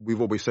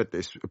we've always said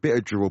this, a bit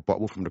of drill, but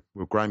we're from the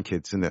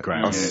grandkids, isn't it?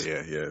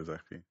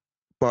 Exactly.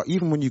 But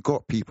even when you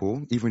got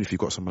people, even if you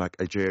got someone like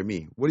a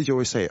JME, what did you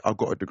always say? I've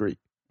got a degree.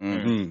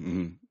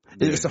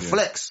 It's a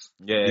flex.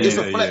 It's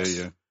a flex.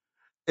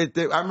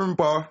 I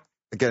remember,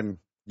 again,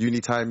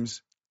 uni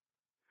times,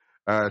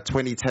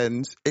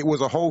 2010s, it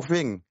was a whole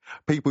thing.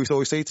 People used to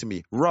always say to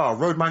me,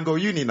 roadman go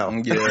uni now.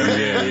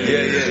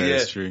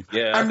 It's true.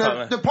 And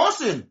they're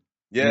passing.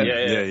 Do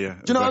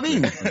you know what I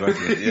mean?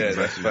 Exactly.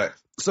 That's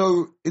fact.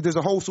 So there's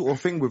a whole sort of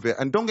thing with it.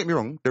 And don't get me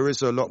wrong, there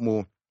is a lot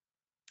more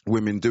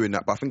women doing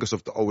that, but I think it's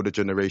of the older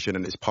generation,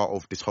 and it's part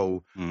of this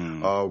whole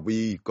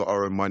we got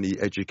our own money,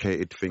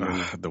 educated thing.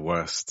 The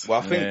worst.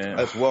 Well, I think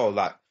as well,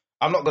 like,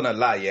 I'm not gonna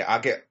lie, I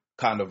get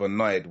kind of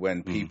annoyed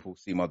when people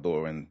see my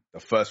daughter and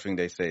the first thing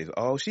they say is,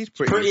 "Oh, she's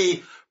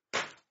pretty."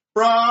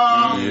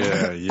 Bruh.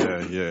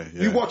 Yeah.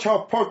 You watch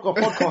our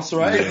podcast,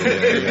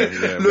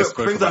 right? Look,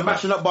 things are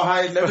matching up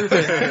behind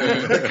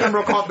everything. The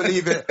camera can't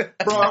believe it.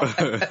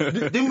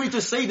 Bruh. Didn't we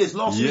just say this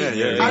last week?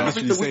 I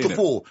think the week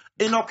before.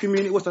 In our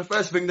community, what's the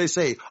first thing they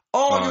say?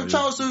 Oh, your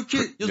child's so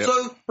cute. You're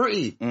so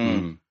pretty.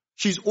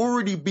 She's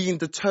already being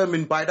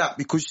determined by that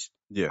because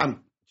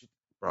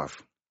bruv.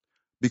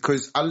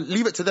 Because I'll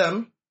leave it to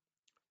them.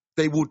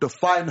 they will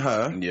define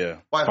her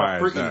by her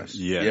prettiness.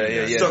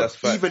 So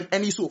that's even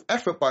any sort of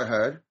effort by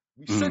her,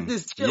 we said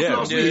this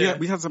last week. Yeah,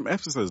 we had some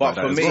episodes like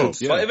that as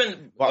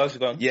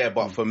well.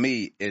 But for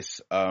me,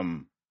 it's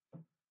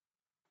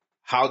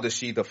how does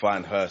she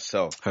define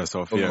herself?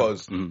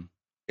 Because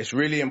it's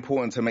really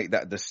important to make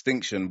that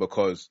distinction,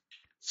 because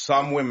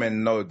some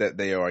women know that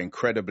they are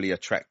incredibly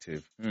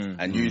attractive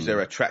and use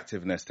their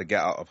attractiveness to get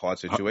out of hard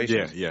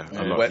situations.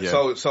 A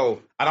lot,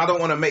 So, and I don't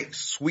want to make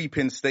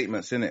sweeping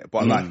statements in it,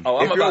 but like,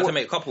 I'm about to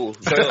make a couple.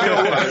 So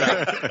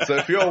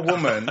if you're a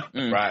woman,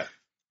 right,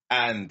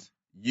 and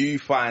you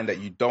find that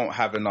you don't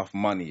have enough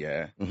money,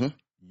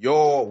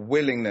 your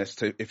willingness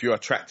to, if you're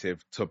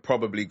attractive, to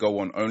probably go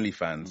on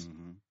OnlyFans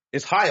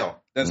is higher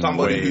than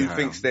somebody who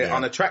thinks they're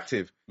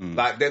unattractive.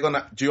 Like, they're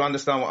gonna, do you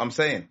understand what I'm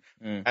saying?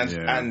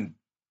 And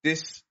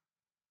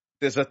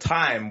there's a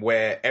time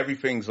where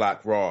everything's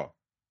like raw.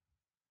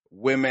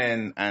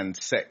 Women and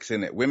sex,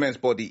 innit? Women's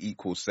body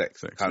equals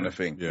sex kind of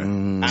thing.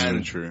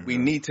 And we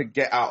need to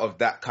get out of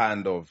that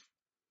kind of,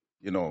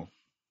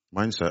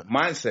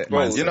 mindset.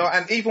 Bro,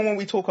 and even when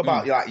we talk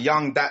about like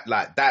young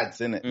dads,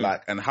 innit?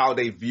 Like, and how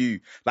they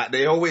view, like,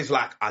 they always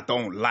like, I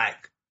don't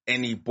like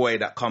any boy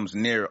that comes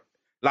near,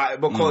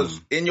 like, because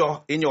in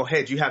your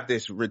head you have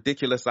this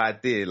ridiculous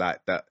idea,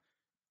 like, that,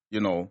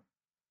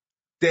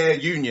 their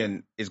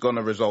union is going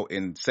to result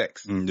in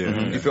sex. You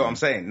feel what I'm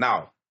saying?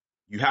 Now,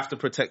 you have to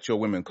protect your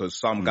women, because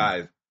some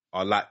guys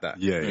are like that.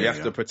 You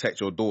have to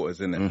protect your daughters,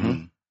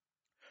 innit?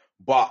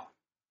 But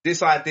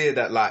this idea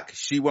that, like,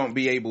 she won't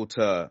be able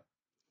to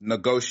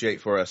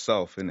negotiate for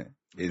herself, innit?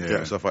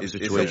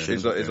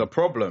 Is a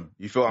problem.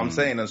 You feel what I'm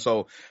saying? And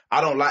so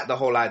I don't like the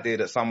whole idea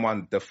that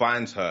someone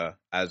defines her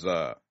as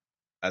a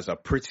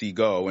pretty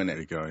girl,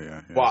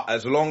 innit? But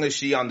as long as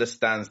she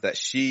understands that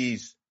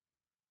she's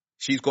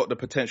got the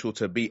potential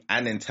to be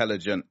an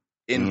intelligent,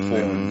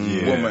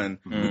 informed woman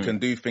who can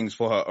do things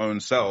for her own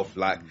self,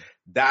 like,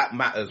 that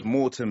matters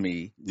more to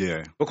me.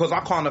 Because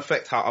I can't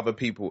affect how other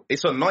people,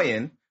 it's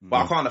annoying,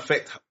 but I can't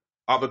affect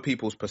other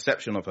people's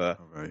perception of her.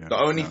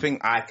 The only thing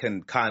I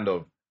can kind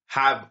of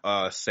have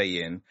a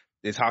say in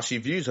is how she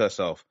views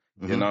herself,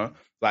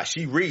 Like,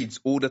 she reads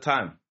all the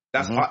time.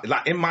 That's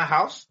like, in my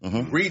house,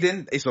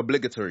 reading is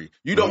obligatory.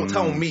 You don't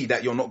tell me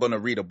that you're not going to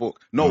read a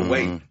book. No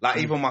way. Like,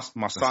 even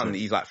my son,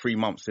 he's like 3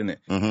 months in it.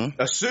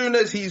 As soon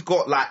as he's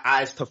got like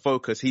eyes to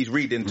focus, he's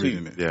reading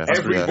too.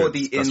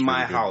 Everybody in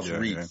my house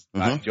reads.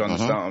 Like, do you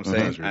understand what I'm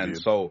saying?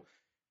 And so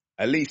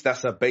at least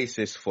that's a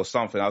basis for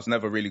something. I was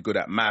never really good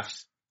at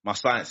maths. My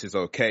science is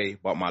okay,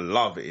 but my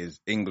love is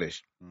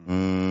English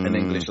and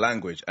English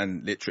language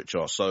and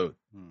literature. So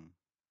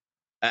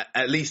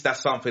at least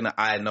that's something that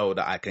I know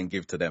that I can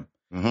give to them.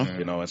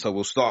 And so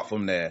we'll start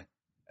from there,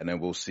 and then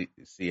we'll see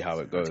how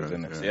it goes.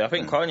 I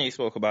think Kanye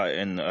spoke about it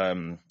in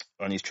on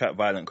his track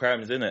 "Violent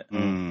Crimes,"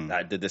 innit?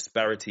 Like, the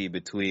disparity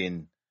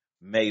between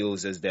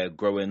males as they're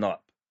growing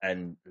up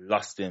and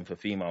lusting for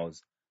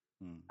females,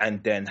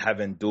 and then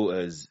having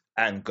daughters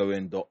and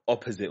going the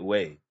opposite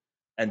way,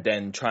 and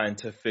then trying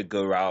to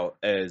figure out,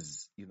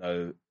 as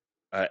an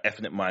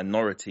ethnic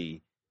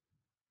minority,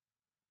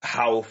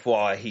 how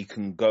far he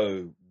can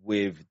go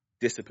with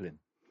discipline.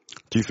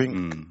 Do you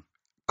think?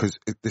 Because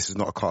this is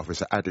not a cut-off,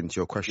 it's an add into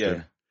your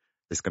question.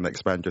 It's going to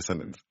expand your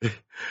sentence.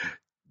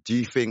 Do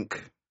you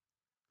think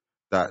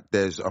that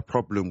there's a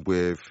problem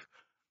with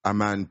a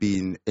man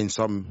being, in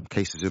some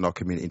cases in our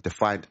community,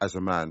 defined as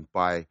a man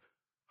by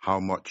how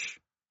much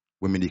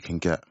women he can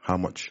get, how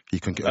much he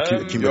can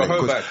accumulate?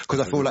 Because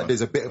I feel like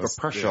there's a bit of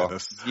a pressure.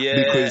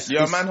 Because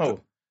you're a manhole.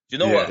 Do you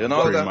know what?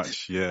 Very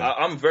much,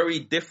 I'm very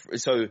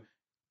different. So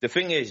the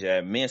thing is,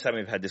 me and Sammy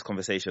have had this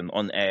conversation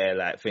on air,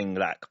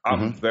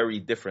 I'm very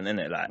different,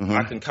 innit? Like,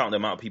 I can count the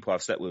amount of people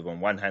I've slept with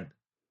on one hand.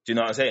 Do you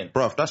know what I'm saying?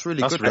 Bruv, that's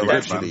really good, though,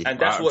 actually. And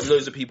that's what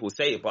loads of people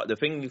say. But the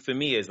thing for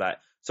me is, like,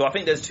 so I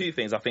think there's two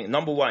things. I think,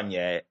 number one,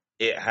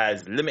 it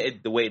has limited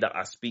the way that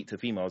I speak to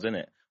females,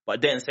 innit? But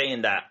then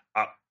saying that,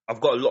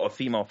 I've got a lot of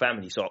female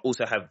family, so I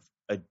also have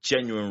a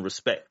genuine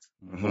respect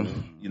for, do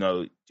you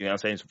know what I'm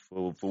saying,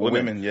 for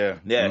women.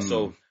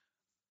 So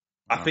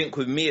I think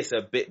with me it's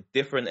a bit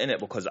different, innit?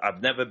 Because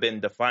I've never been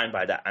defined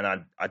by that, and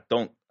I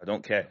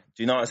don't care.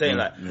 Do you know what I'm saying?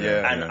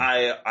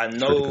 I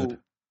know.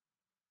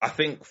 I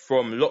think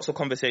from lots of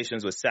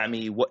conversations with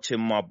Sammy,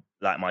 watching my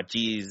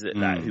G's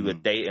who were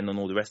dating and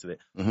all the rest of it,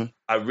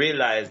 I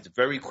realized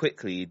very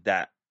quickly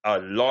that a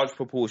large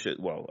proportion.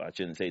 Well, I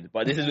shouldn't say this,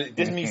 but this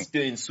is me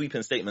doing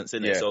sweeping statements,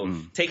 innit? So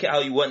take it how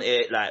you want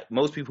it. Like,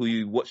 most people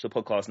who watch the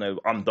podcast know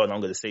I'm done.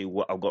 I'm going to say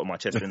what I've got on my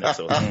chest, innit?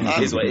 So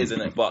it is what it is,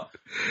 innit? But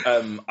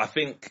I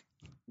think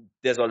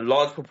there's a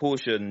large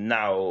proportion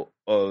now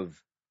of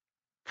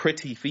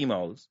pretty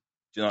females,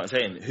 do you know what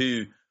I'm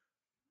saying,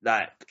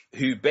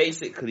 who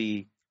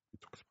basically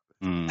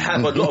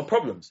have a lot of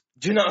problems.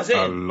 Do you know what I'm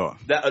saying?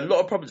 A lot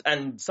of problems.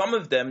 And some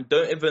of them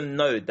don't even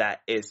know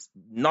that it's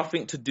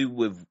nothing to do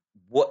with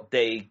what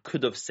they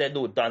could have said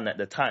or done at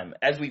the time.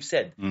 As we've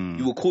said,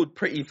 you were called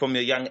pretty from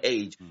your young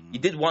age. You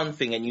did one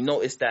thing and you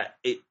noticed that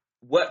it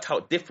worked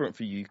out different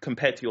for you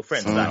compared to your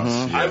friends.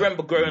 Like, I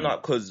remember growing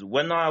up, because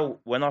when I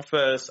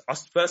first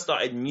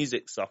started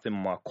music stuff in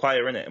my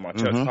choir, in my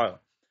church choir,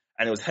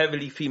 and it was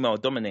heavily female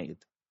dominated.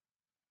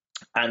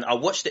 And I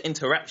watched the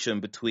interaction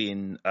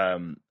between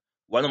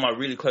one of my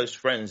really close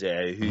friends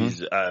here,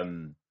 who's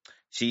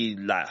she,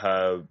 like,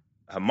 her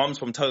mum's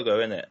from Togo,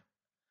 innit?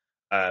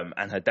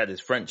 And her dad is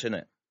French,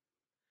 innit?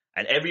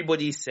 And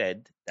everybody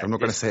said that I'm not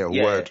going to say a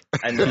word.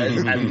 And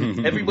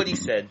everybody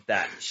said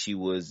that she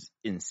was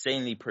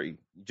insanely pretty.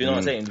 Do you know what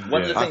I'm saying?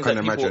 One of the things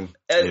that people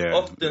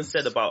often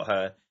said about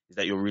her is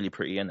that you're really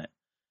pretty, innit?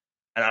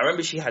 And I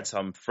remember she had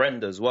some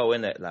friend as well,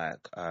 innit?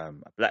 Like a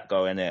black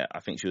girl, innit? I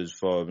think she was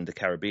from the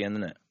Caribbean,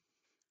 innit?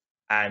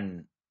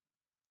 And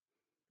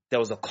there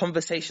was a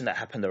conversation that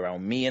happened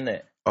around me,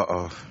 innit?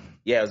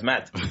 Yeah, it was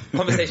mad.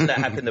 Conversation that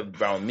happened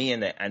around me,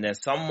 innit? And then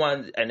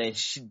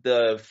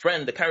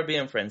the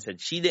Caribbean friend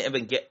said she didn't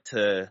even get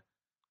to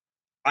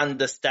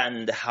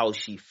understand how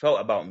she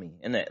felt about me,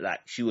 innit?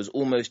 Like, she was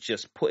almost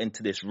just put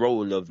into this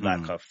role of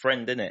like a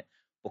friend, innit?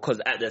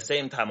 Because at the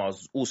same time, I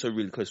was also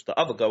really close to the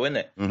other girl,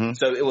 innit?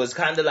 So it was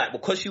kind of like,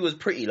 because she was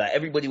pretty, like,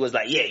 everybody was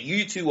like, yeah,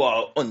 you two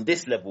are on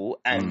this level.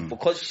 And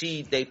because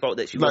they felt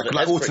that she was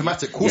like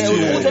automatic. Yeah,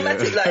 it was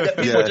automatic. Like, that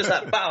people just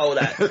like bow.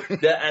 Like,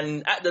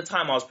 and at the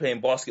time, I was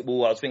playing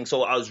basketball. I was thinking,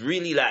 so I was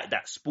really like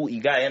that sporty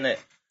guy, innit?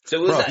 So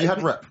it was like, you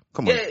had rep.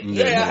 Come on.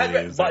 Yeah, I had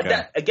rep. But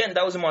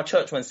that was in my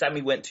church when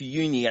Sammy went to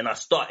uni, and I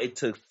started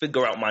to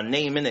figure out my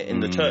name in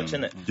the church,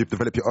 innit? You've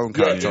developed your own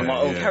character. Yeah, my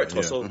own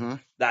character. So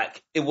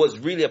like, it was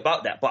really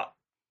about that. But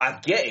I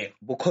get it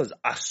because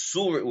I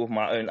saw it with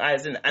my own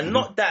eyes, innit? And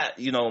not that,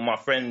 my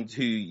friend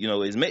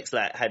who, is mixed,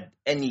 like, had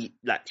any,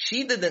 like,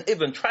 she didn't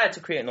even try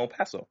to create no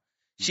paso.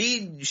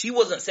 She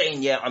wasn't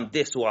saying, yeah, I'm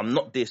this or I'm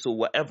not this or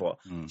whatever.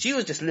 She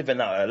was just living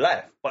out her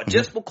life. But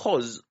just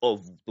because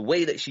of the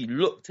way that she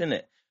looked,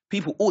 innit,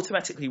 people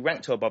automatically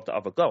ranked her above the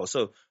other girl.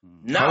 So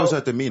now, how was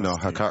her demeanor,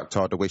 her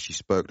character, the way she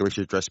spoke, the way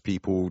she addressed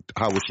people?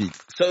 How was she?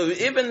 So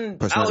even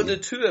out of the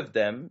two of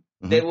them,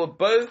 they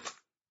both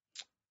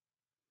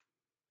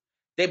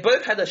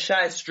had a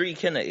shy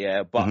streak in it,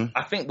 yeah. But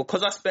I think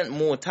because I spent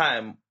more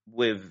time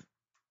with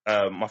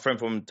my friend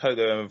from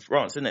Togo and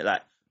France, innit,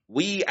 like,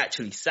 we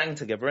actually sang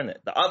together,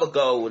 innit? The other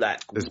girl,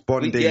 like, there's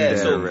bonding there.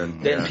 So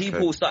then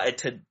people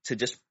started to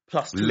just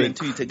plus two and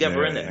two together,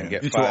 innit? And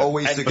get five.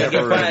 Always and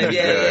together. Get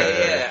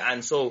yeah.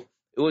 And so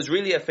it was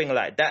really a thing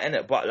like that,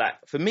 innit? But like,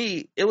 for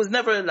me, it was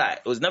never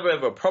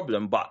ever a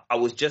problem, but I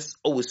was just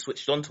always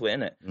switched onto it,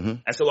 innit?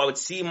 And so I would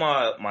see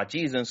my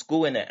G's in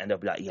school, innit? And they'd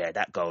be like, yeah,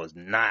 that girl's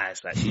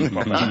nice. Like, she's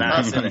proper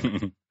nice,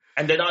 innit?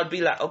 And then I'd be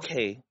like,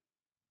 okay,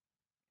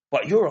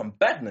 but you're on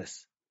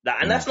badness. Like,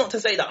 and that's not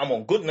to say that I'm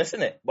on goodness,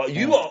 innit? But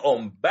you are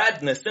on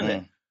badness,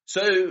 innit?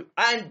 So,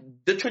 and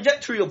the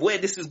trajectory of where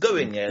this is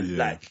going,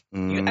 like,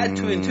 you add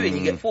 2 and 2 and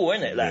you get 4,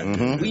 innit?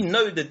 Like, we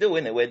know the deal,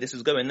 innit, where this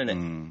is going,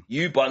 innit?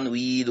 You bun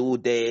weed all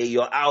day,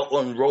 you're out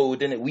on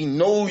road, innit? We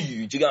know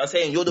you, do you get what I'm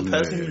saying? You're the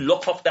person who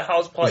lock off the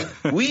house party.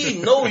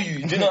 We know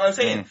you, do you know what I'm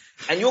saying?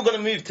 And you're going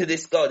to move to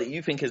this girl that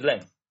you think is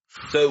lame.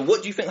 So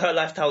what do you think her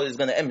lifestyle is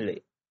going to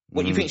emulate?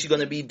 What do you think she's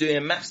going to be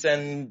doing maths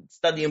and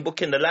studying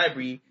book in the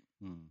library?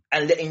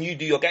 And letting you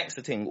do your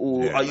gangster thing?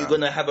 Or are you going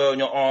to have her on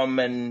your arm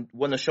and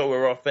want to show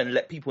her off and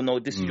let people know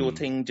this is your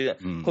thing?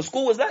 Because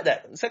school was like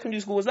that.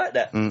 Secondary school was like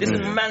that. This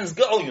is man's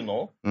girl, This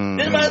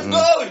man's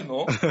girl, You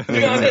know what I'm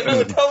saying? I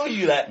would tell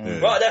you, like,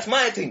 right, that's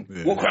my thing.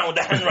 Walk around with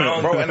the hand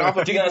round. Bro, and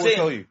other people will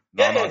tell you.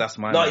 No, that's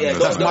my man.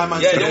 That's my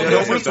man's thing.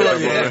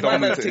 That's my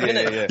man's thing,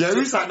 innit? Yeah,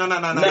 who's like, no.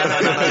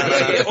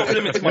 Off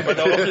limits, my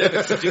brother, off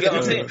limits. Do you get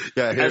what I'm saying?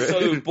 And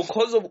so,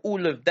 because of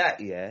all of that,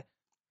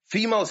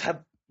 females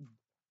have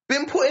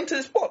been put into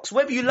this box,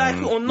 whether you like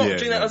it or not.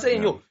 Do you know what I'm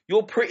saying?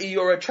 You're pretty,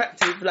 you're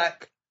attractive,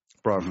 like,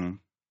 bro.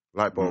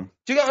 Light bulb.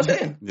 Do you know what I'm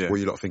saying? What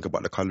you lot think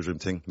about the colourism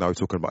thing? Now we're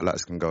talking about light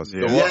skin girls.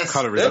 The what?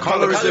 Colourism. The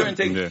colourism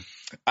thing.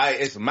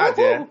 It's mad,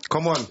 yeah.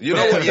 Come on. You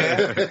know what,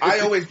 yeah? I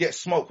always get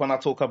smoked when I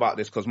talk about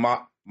this because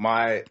my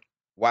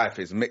wife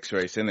is mixed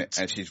race, innit?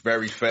 And she's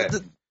very fair.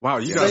 Wow,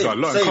 you guys got a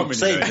lot in common.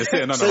 You're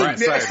sitting on the right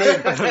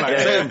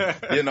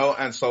side. You know,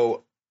 and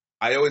so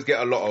I always get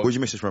a lot of... Where'd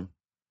you miss this from?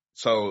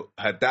 So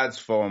her dad's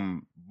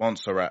from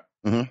Montserrat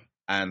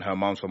and her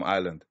mom's from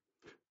Ireland.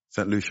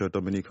 St. Lucia,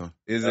 Dominica.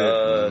 Is it?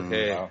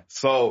 Okay. Wow.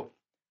 So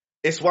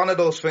it's one of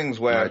those things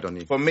where,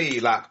 for me,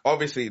 like,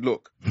 obviously,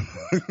 look,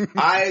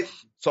 I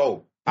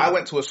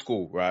went to a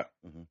school, right?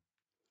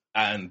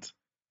 And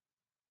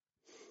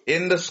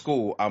in the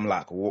school, I'm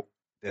like,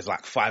 there's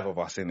like 5 of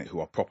us in it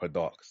who are proper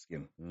dark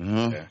skin.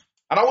 Yeah.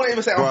 And I wouldn't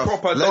even say I'm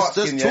proper dark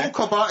skin. Let's just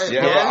talk about it.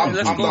 Yeah,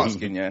 I'm dark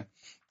skin, yeah.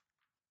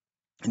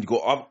 And you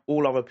got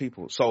all other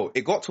people. So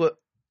it got to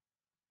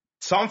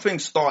something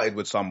started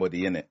with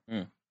somebody in it.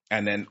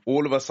 And then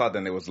all of a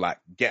sudden it was like,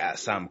 get at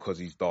Sam because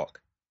he's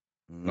dark.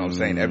 You know what I'm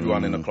saying?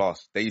 Everyone in the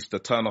class, they used to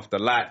turn off the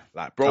light.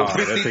 Like, bro,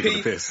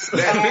 50p.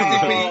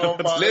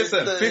 50p.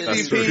 Listen,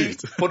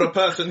 50p for the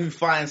person who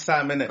finds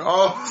Sam in it.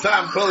 Oh,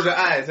 Sam, close your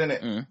eyes,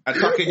 innit? And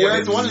tuck in your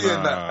lips.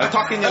 And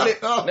tuck in your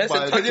lips.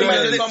 Can you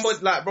imagine somebody,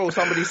 like, bro,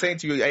 somebody saying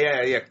to you,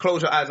 yeah,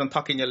 close your eyes and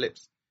tuck in your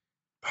lips.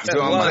 You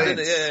know what I'm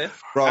saying? Yeah.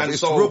 Bro, and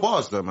it's real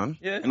bars though, man.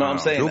 Yeah. You know what I'm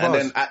saying? And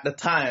then at the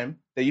time,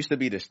 there used to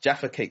be this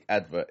Jaffa Cake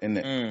advert,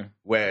 innit?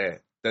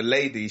 Where the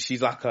lady,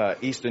 she's like a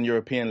Eastern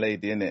European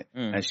lady, innit?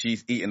 And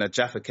she's eating a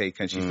Jaffa Cake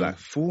and she's like,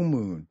 full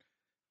moon.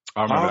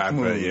 I remember half that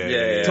moon,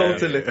 advert,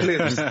 total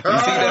eclipse. You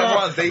see them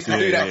ones? They used to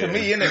do that to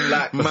me,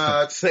 innit?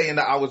 Like, saying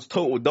that I was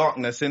total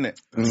darkness, innit?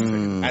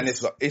 And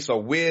it's a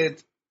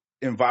weird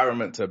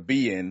environment to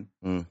be in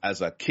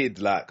as a kid,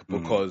 like,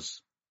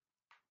 because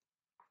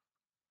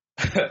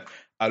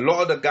a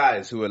lot of the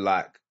guys who were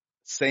like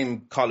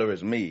same color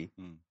as me,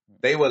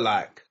 they were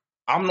like,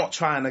 I'm not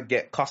trying to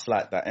get cussed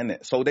like that,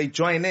 innit? So they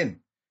join in.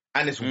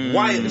 And it's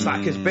wild. It's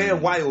like, it's bare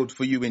wild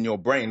for you in your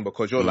brain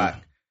because you're like,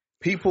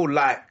 people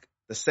like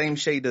the same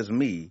shade as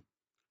me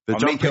are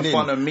making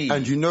fun of me.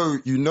 And you know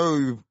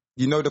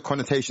the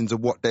connotations of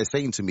what they're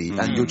saying to me,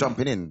 and you're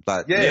jumping in.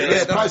 Like,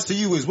 it applies to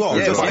you as well.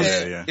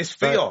 It's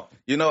fear,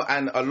 you know,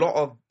 and a lot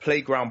of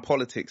playground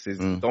politics is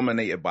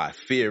dominated by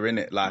fear,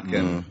 innit? Like,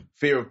 and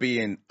fear of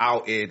being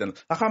outed. And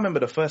like, I remember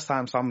the first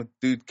time some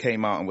dude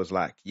came out and was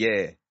like,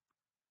 yeah,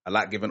 I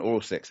like giving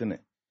oral sex, innit?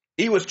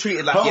 He was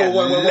treated like,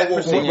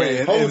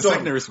 in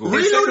secondary school.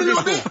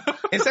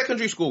 In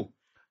secondary school.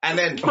 And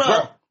then,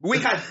 we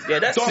had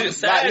that's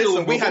dons, like,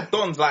 listen, we had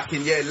dons like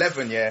in year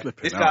 11,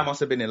 This guy must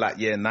have been in like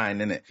year 9,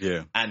 innit?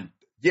 Yeah. And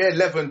year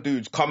 11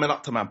 dudes coming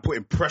up to man,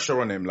 putting pressure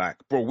on him, like,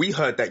 bro, we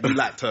heard that you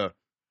like to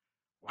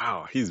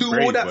he's do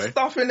brave, all that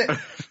stuff, innit?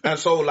 And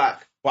so, like,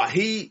 but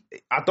I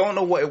don't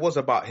know what it was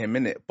about him,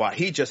 innit? But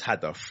he just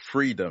had the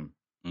freedom.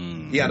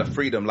 He had a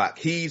freedom. Like,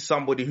 he's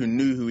somebody who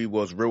knew who he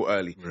was real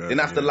early. Didn't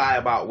have to lie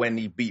about when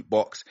he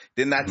beatboxed.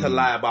 Didn't have to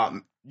lie about...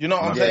 You know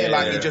what I'm saying?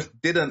 Like, he just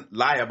didn't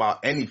lie about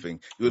anything.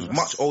 He was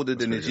much older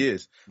than his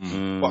years.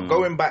 But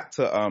going back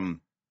to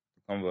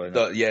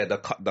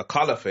the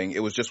color thing,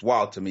 it was just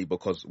wild to me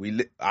because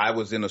I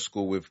was in a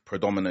school with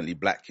predominantly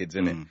black kids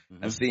in it,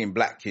 and seeing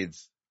black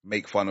kids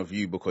make fun of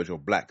you because you're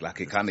black, like,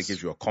 it kind of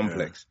gives you a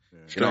complex.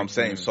 You know what I'm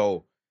saying?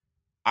 So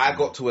I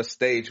got to a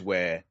stage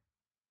where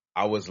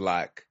I was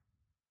like,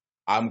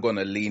 I'm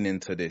gonna lean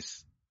into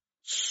this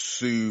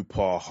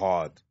super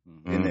hard,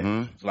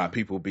 innit? So, like,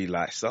 people be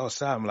like, so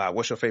Sam, like,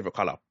 what's your favorite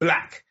color?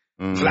 Black.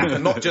 Black,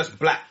 and not just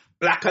black.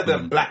 Blacker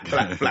than black,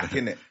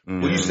 innit?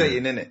 What you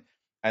saying, innit?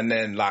 And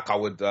then, like, I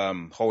would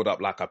hold up,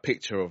 like, a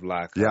picture of,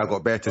 like... I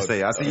got better to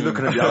say. I see you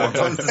looking at me, I got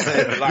tons to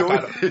say. Like,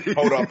 I'd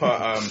hold up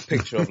a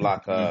picture of,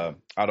 like, I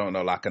don't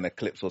know, like an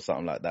eclipse or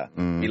something like that.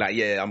 Be like,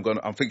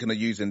 I'm thinking of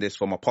using this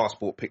for my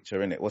passport picture,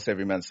 innit? What's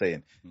every man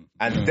saying?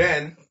 And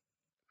then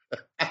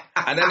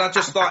I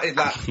just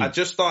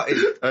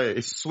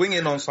started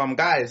swinging on some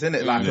guys,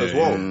 innit? Like, as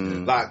well.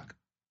 Like,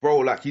 bro,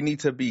 like, you need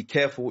to be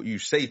careful what you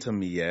say to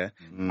me, I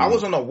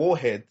wasn't a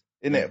warhead,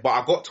 innit? But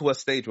I got to a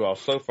stage where I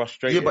was so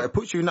frustrated. Yeah, but it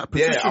puts you in that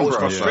position, I was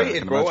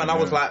frustrated, bro. And I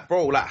was like,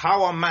 bro, like,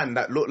 how a man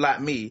that look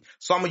like me,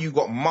 some of you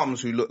got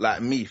mums who look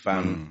like me,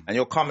 fam, and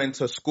you're coming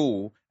to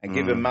school and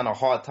giving man a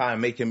hard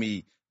time, making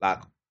me, like,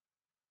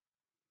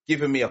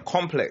 giving me a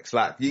complex.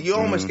 Like, you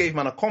almost gave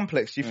man a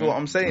complex. You feel what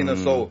I'm saying? And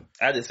so,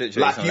 like,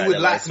 you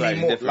would like me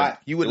more. Like,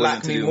 you would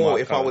like me more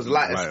if I was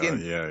lighter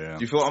skinned. Yeah.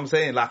 Do you feel what I'm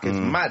saying? Like, it's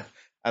mad.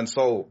 And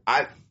so,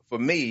 for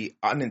me,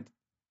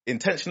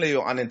 intentionally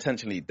or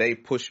unintentionally, they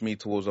pushed me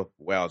towards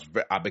where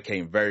I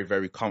became very,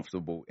 very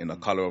comfortable in the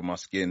color of my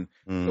skin,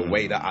 the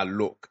way that I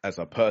look as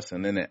a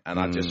person, innit? And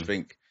I just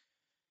think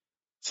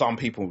some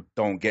people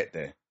don't get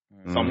there.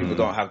 Some people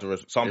don't have people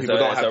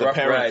don't have the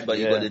parents. Ride, but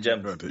you got the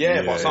gem.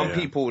 But some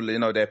people, you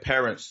know, their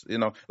parents, you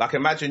know, like,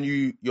 imagine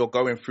you're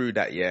going through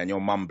that, and your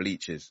mum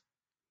bleaches.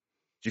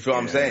 Do you feel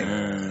what I'm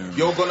saying?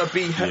 You're gonna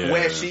be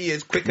where she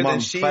is quicker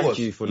than she was. Thank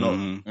you for not.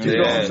 Do you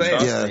know what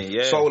I'm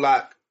saying? So,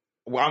 like,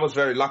 I was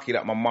very lucky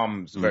that my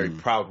mum's a very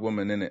proud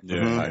woman, innit?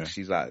 Like,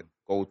 she's like,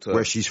 go to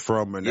where she's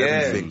from and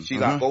everything. She's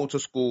like, go to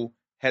school,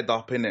 head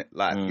up, innit?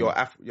 Like,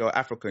 you're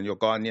African, you're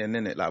Ghanaian,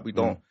 innit? Like, we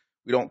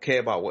don't care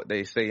about what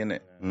they say,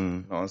 innit? You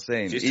know what I'm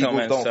saying?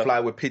 Eagles don't fly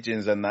with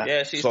pigeons and that.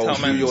 Yeah, she's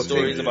telling man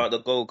stories about the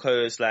Gold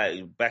Coast,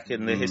 like, back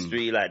in the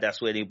history, like,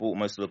 that's where they brought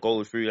most of the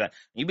gold through. Like,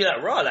 you'd be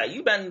like, raw, like,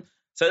 you been...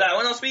 So, like,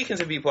 when I'm speaking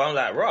to people, I'm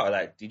like, raw,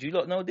 like, did you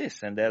not know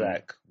this? And they're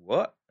like,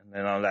 what? And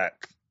then I'm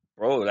like,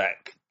 bro,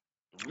 like...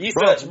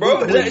 Research,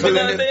 bro.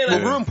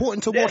 We're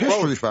important to world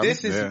history,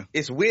 fam.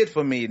 It's weird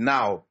for me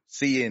now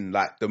seeing,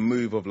 like, the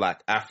move of, like,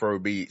 Afro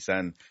beats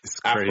and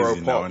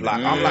Afro pop.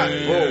 Like, I'm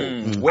like,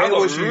 bro, where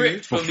was you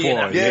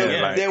before?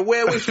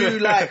 Where was you,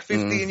 like,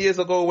 15 years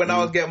ago when I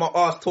was getting my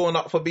ass torn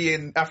up for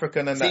being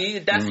African and that? See,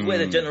 that's where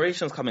the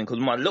generations come in, because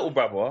my little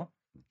brother,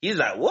 he's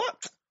like, what?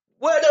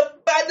 We're the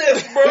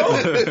baddest, bro.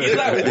 He's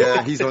like, what?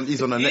 Yeah, he's on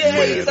the next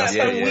wave. He's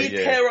like, we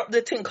tear up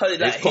the thing.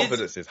 Like, his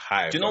confidence is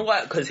high. Do you know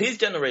what? Because his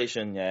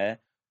generation,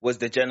 was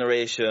the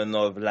generation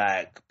of,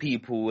 like,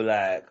 people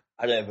like,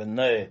 I don't even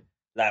know,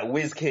 like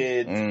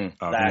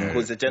WizKid,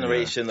 was the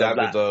generation of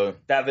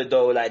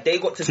Davido, like, they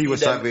got to see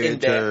them in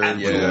their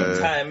actual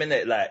time,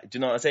 innit? Like, do you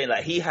know what I'm saying?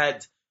 Like, he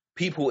had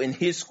people in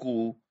his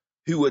school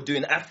who were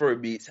doing Afro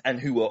beats and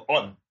who were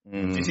on. Do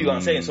you see what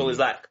I'm saying? So it's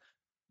like,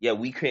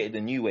 we created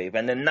a new wave.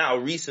 And then now,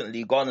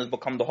 recently, Ghana's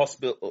become the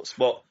hospital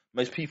spot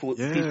most peaceful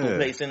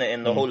place in it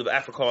in the whole of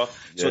Africa.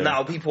 So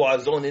now people are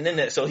zoning in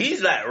it. So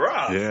he's like,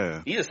 rah.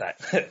 Yeah. He's just like,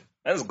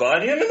 that's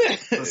Ghanaian, isn't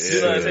it?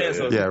 You know what I'm saying?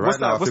 So, yeah, right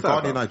now, if you're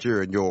Ghanaian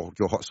Nigerian, you're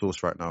hot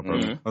sauce right now, bro.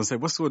 I was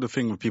saying, what's sort of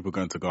thing with people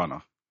going to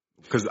Ghana?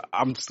 Because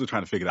I'm still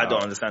trying to figure that out. I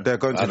don't understand. They're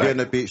going to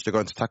Vienna Beach. They're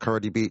going to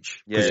Takoradi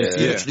Beach. Because you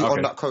see, literally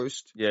on that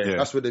coast,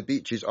 that's where the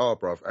beaches are,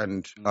 bruv.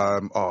 And,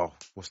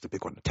 what's the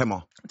big one?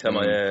 Tema,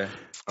 yeah.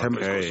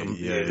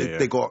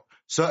 They got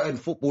certain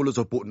footballers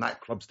have bought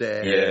nightclubs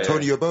there. Yeah.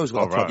 Tony Yobo's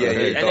got a club.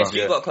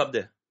 NSG got a club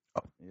there.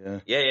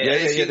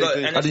 NSG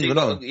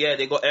got,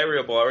 they got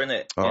area bar in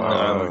it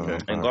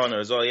in Ghana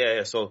as well.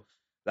 Yeah. So,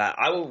 like,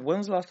 when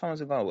was the last time I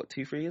was in Ghana? What,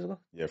 2-3 years ago?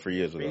 Yeah, 3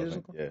 years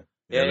ago. Yeah.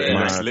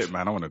 It's lit,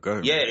 man. I want to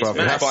go. Yeah, it's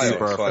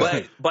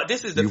mad. But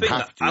this is the thing.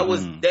 I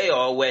was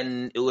there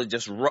when it was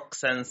just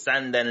rocks and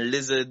sand and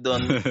lizard. Do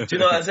you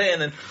know what I'm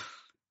saying? And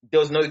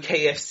there was no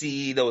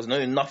KFC. There was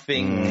no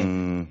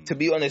nothing. To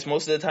be honest,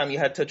 most of the time you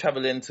had to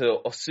travel into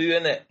Osu,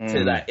 innit?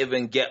 To like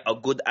even get a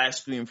good ice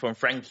cream from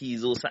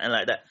Frankie's or something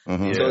like that. So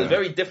it was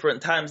very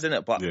different times,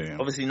 innit? But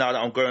obviously now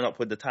that I'm growing up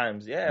with the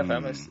times,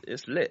 fam,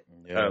 it's lit.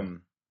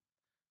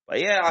 But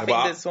I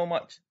think there's so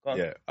much.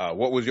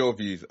 What was your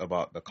views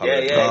about the colour?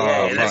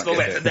 Let's go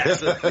back to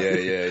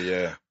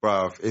that.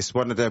 Bruv, it's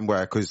one of them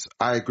where, because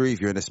I agree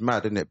with you, and it's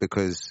mad, isn't it?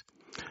 Because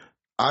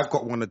I've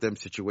got one of them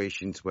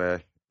situations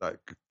where, like,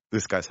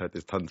 this guy's had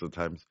this tons of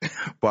times,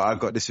 but I've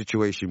got this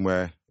situation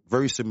where,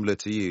 very similar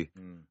to you,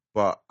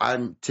 but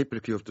I'm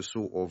typically of the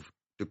sort of,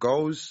 the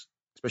girls,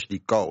 especially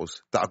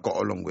girls, that I got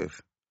along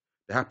with,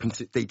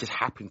 they just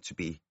happen to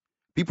be,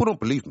 people don't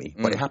believe me,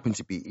 but they happen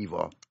to be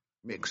either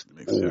mixed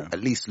or at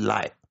least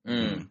light.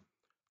 The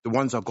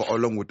ones I got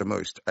along with the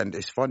most. And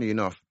it's funny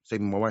enough,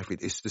 same with my wife,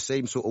 it's the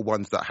same sort of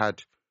ones that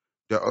had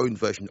their own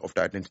version of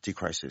the identity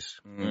crisis.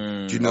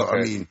 Do you know what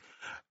I mean?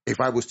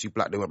 If I was too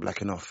black, they weren't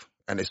black enough.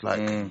 And it's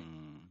like,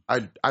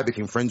 I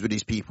became friends with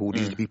these people.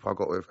 These are the people I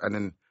got with. And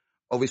then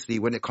obviously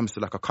when it comes to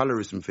like a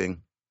colorism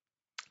thing,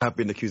 I've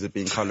been accused of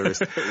being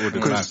colorist. Every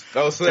week,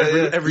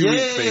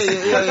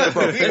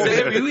 bro.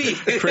 Every week.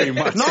 Pretty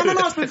much. No,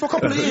 it's been for a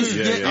couple of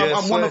years.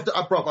 I'm one of the,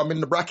 bruv, I'm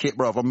in the bracket,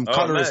 bruv. I'm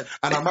colorist.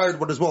 And I'm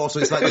married one as well, so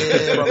it's like,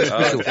 bruv, it's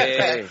special.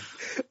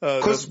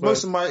 Because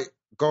most of my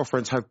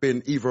girlfriends have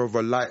been either of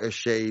a lighter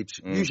shade,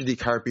 usually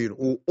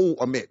Caribbean, or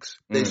a mix.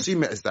 They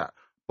assume it as that.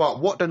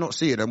 But what they're not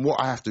seeing, and what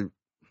I have to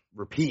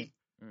repeat,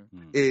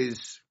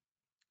 is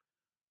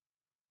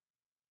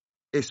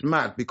it's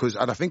mad because,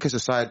 and I think as a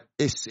side,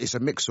 it's a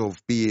mix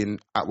of being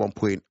at one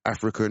point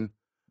African,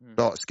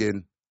 dark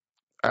skin,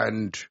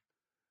 and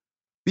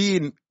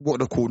being what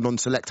they call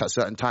non-select at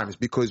certain times.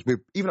 Because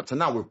even up to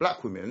now with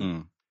black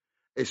women,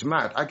 it's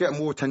mad. I get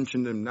more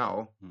attention than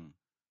now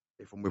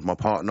if I'm with my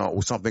partner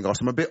or something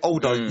else. I'm a bit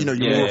older, you know,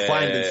 you're more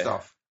refined and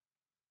stuff.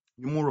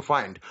 You're more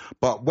refined.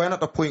 But when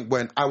at the point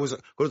when there was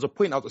a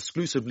point I was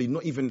exclusively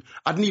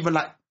I didn't even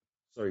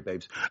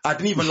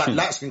like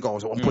light-skinned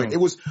girls at one point. It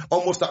was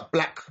almost like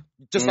black,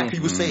 just like he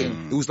was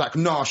saying. It was like,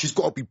 nah, she's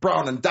got to be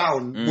brown and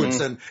downwards,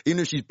 and you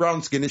know she's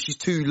brown skin and she's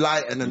too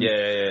light, and then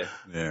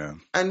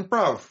And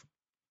bruv,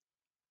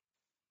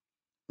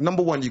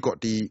 number one, you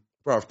got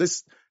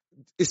this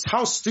is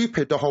how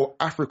stupid the whole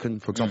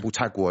African, for example,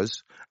 tag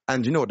was.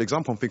 And you know what, the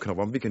example I'm thinking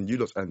of, you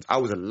lot, and I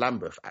was in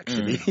Lambeth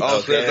actually.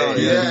 A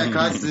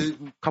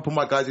couple of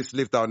my guys used to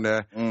live down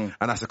there, and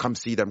I used to come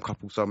see them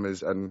couple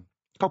summers and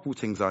couple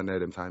things down there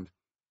them times.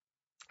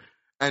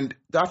 And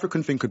the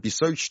African thing could be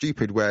so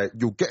stupid where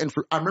you're getting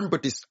through. I'm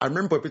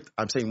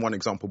saying one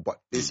example, but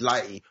this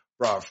lighty,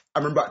 bruv. I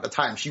remember at the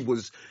time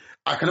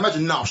I can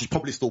imagine now she's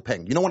probably still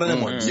paying. You know one of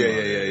them ones?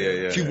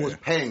 Yeah. She was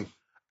paying.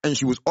 And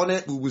she was on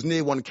it. We was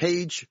near one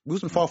cage. We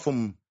wasn't far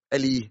from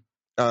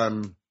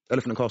Elephant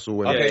and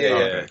Castle.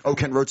 Old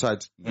Kent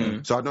roadside.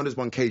 So I know there's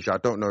one cage. I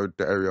don't know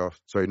the area.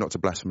 Sorry, not to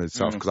blaspheme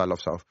South, because I love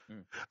South.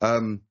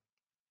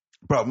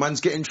 Bro,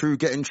 man's getting through.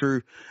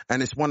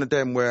 And it's one of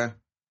them where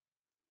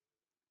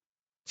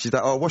she's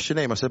like, oh, what's your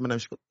name? I said, my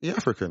name's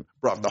African.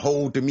 Bro, the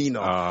whole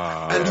demeanor.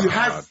 And you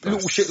have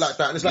little shit like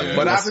that. And it's like,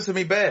 but that happened to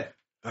me bare.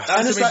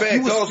 And it's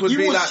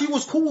like, she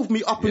was cool with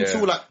me up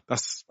until like,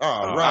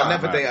 I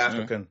never date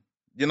African.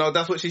 You know,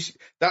 that's what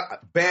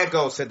that bear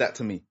girl said that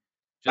to me.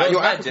 Like,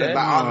 you're African, like,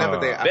 I'll never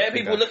date African. Bear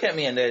people look at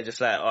me and they're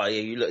just like, oh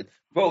yeah, you look,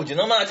 bro, do you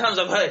know how many times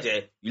I've heard,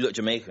 you look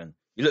Jamaican.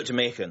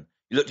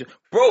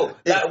 Bro,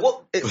 like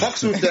what? It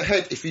fucks with their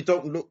head if you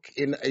don't look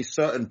in a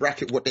certain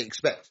bracket what they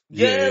expect.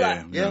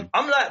 I'm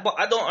like, but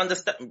I don't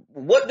understand.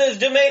 What does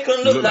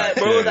Jamaican look like,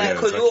 bro?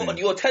 Because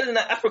you're telling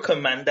that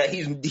African man that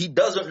he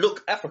doesn't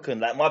look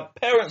African. Like, my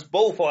parents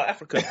both are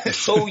African.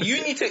 So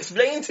you need to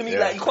explain to me,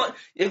 like, you can't,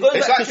 it goes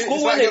back to school,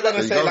 innit? You're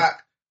gonna say, like,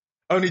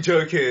 only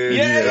joking.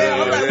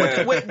 I'm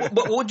like, wait,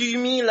 but what do you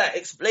mean? Like,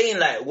 explain.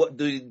 Like, what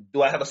do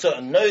I have a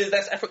certain nose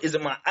that's African? Is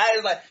it my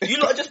eyes? Like, you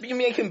lot just be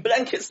making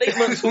blanket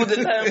statements all the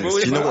time, bro.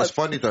 You know what's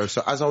funny though?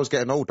 So as I was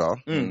getting older,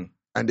 and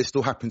this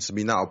still happens to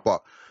me now,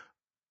 but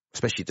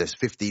especially there's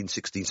 15,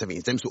 16,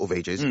 17, them sort of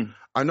ages,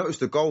 I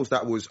noticed the girls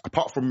that was,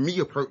 apart from me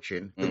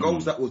approaching, the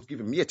girls that was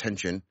giving me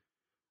attention,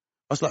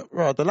 I was like,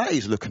 bro, the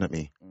lady's looking at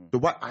me.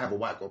 I have a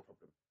white girl problem.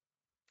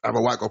 I have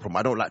a white girl problem.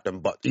 I don't like them,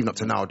 but even up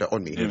to now, they're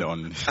on me. Yeah, they're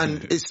on.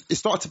 And it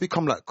started to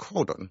become like,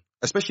 hold on.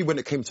 Especially when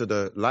it came to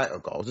the lighter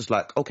girls. It's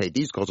like, okay,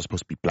 these girls are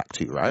supposed to be black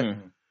too, right?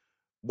 Mm.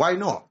 Why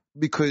not?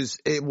 Because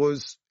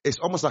it's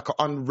almost like an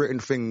unwritten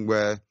thing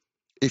where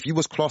if you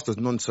was classed as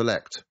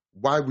non-select,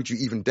 why would you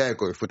even dare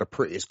go for the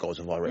prettiest girls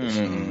of our race?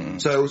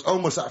 Mm. So it was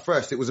almost at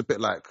first, it was a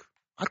bit like,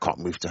 I can't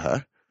move to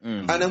her.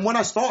 Mm. And then when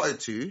I started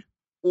to,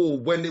 or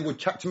when they would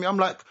chat to me, I'm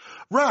like,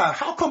 right,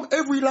 how come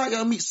every lighter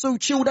I meet so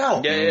chilled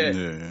out?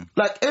 Yeah.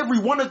 Like every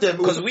one of them.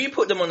 Because we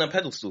put them on a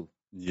pedestal.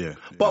 Yeah.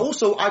 But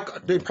also,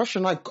 the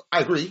impression I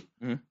agree.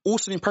 Mm-hmm.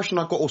 Also, the impression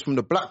I got was from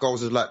the black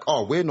girls is like,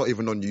 oh, we're not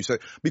even on you. So,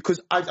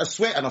 because I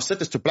swear, and I've said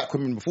this to black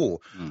women before,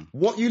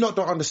 what you lot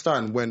don't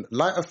understand when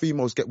lighter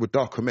females get with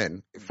darker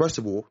men, first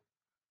of all,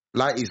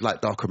 lighties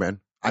like darker men.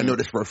 I know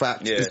this for a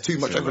fact. Yeah. There's too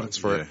much evidence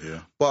for it. Yeah.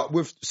 But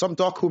with some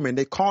dark women,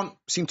 they can't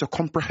seem to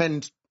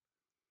comprehend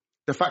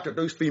the fact that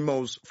those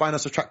females find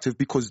us attractive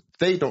because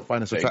they don't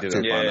find us attractive.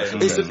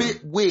 It's a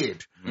bit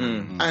weird.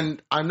 Mm-hmm.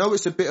 And I know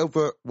it's a bit of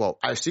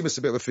I assume it's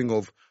a bit of a thing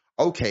of,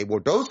 okay,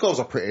 well, those girls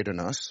are prettier than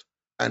us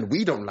and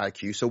we don't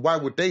like you, so why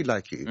would they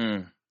like you?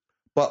 Mm.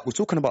 But we're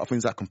talking about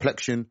things like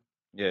complexion,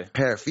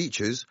 hair,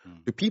 features.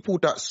 The people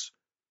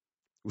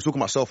we're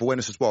talking about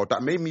self-awareness as well,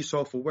 that made me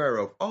self-aware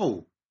of,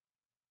 oh,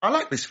 I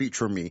like this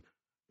feature of me.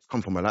 It's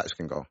come from a light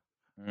skin girl.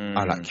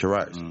 I like your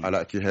eyes. I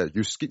like your hair.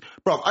 Your skin.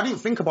 Bro, I didn't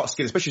think about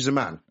skin, especially as a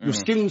man. Your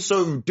skin's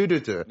so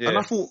da-da-da. Yeah. And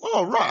I thought,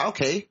 oh, right,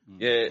 okay.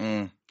 Yeah.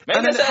 Man,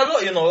 they say a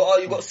lot, you know, oh,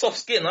 you got soft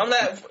skin. I'm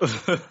like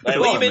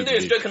what you been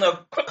doing? Stroking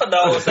a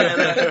crocodile or something?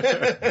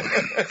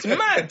 It's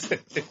mad.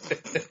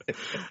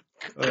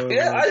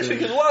 I just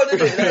think it's wild,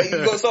 isn't it? Like,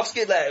 you got soft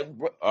skin,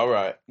 like, all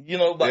right. You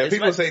know, but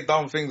people say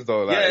dumb things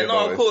though. Like,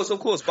 of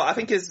course. But I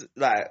think it's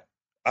like,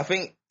 I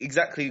think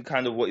exactly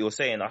kind of what you're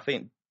saying. I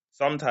think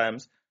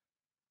sometimes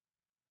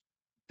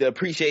the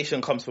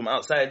appreciation comes from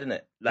outside,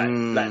 innit?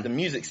 Like the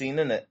music scene,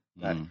 innit?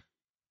 Like,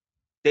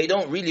 they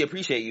don't really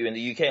appreciate you in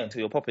the UK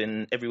until you're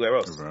popping everywhere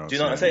else. Do you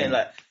know what I'm saying?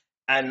 Like,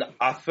 and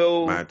I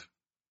feel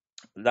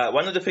like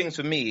one of the things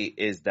for me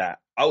is that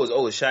I was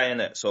always shy,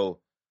 innit? So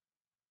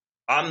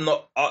I'm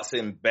not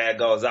asking bare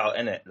girls out,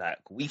 innit? Like,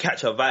 we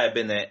catch a vibe,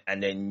 innit?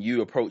 And then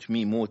you approach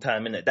me more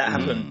time, innit? That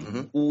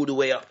happened all the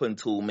way up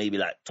until maybe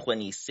like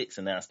 26,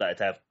 and then I started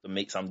to have to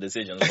make some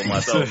decisions for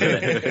myself,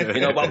 innit?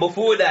 You know, but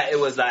before that, it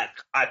was like,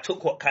 I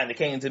took what kind of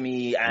came to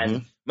me,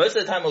 and most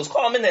of the time it was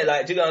calm, innit?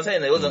 Like, do you know what I'm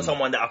saying? It wasn't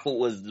someone that I thought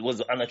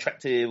was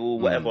unattractive or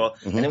whatever,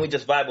 and then we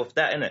just vibe off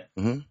that, innit?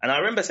 And I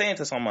remember saying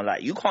to someone,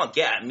 like, you can't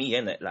get at me,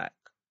 innit? Like,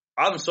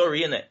 I'm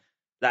sorry, innit?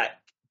 Like,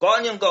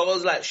 Ghanaian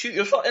girls, like, shoot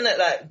your shot, innit?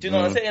 Like, do you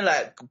know what I'm saying?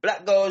 Like,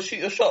 black girls, shoot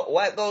your shot.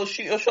 White girls,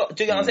 shoot your shot.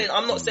 Do you know what I'm saying?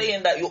 I'm not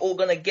saying that you're all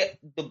gonna get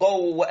the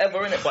goal or whatever,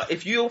 innit? But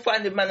if you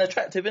find a man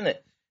attractive, innit?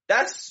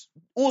 That's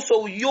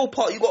also your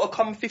part. You gotta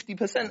come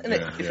 50%,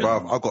 innit?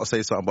 Bro, I've got to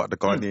say something about the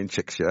Ghanaian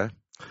chicks, yeah?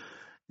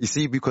 You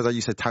see, because you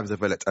said times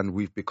developed and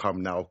we've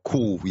become now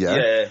cool,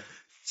 yeah?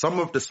 Some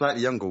of the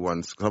slightly younger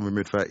ones, because I'm in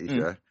mid-30s,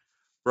 yeah?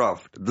 Bruv,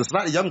 the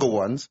slightly younger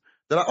ones,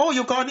 they're like, oh,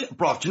 you're Ghanaian.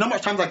 Bruv, do you know how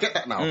much times I get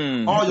that now?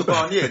 Oh, you're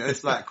Ghanaian. And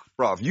it's like,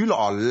 bruv, you lot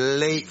are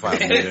late, fam.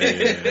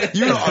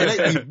 You lot are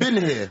late. We've been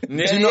here. Do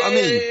you know what I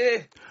mean?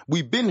 Yeah.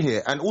 We've been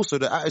here. And also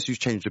the attitude's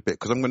changed a bit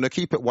because I'm going to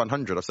keep it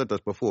 100. I've said this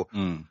before.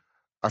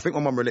 I think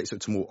my mum relates it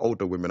to more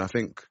older women. I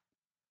think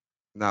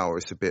now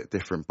it's a bit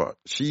different. But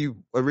she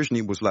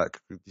originally was like,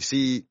 you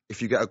see,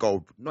 if you get a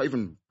girl, not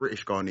even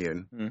British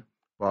Ghanaian,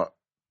 but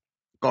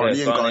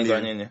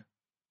Ghanaian. Yeah.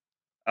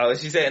 Oh,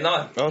 she saying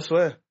no? I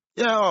swear.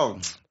 Yeah,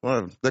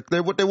 well,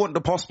 they want the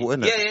passport,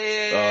 innit?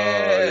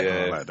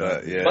 Yeah. Like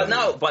that, yeah. But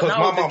now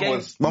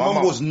my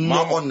mum was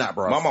not on that,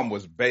 bro. My mum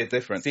was very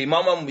different. See,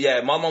 my mum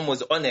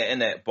was on it,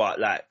 innit? But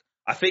like,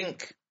 I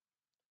think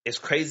it's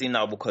crazy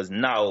now because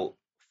now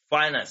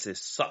finance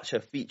is such a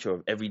feature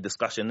of every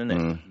discussion,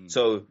 innit?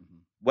 So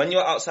when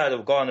you're outside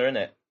of Ghana,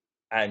 innit,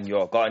 and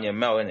you're a Ghanaian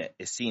male, innit,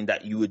 it's seen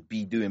that you would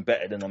be doing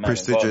better than a man in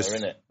Ghana,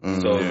 innit?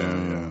 So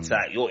it's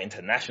like, you're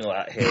international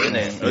out here,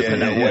 innit? Open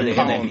that wallet,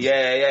 innit?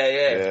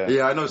 Yeah.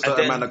 Yeah, I know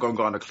certain men are going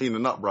to Ghana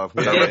cleaning up, bro.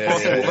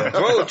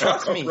 Bro,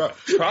 trust me.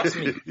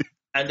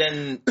 And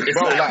then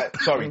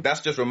it's sorry,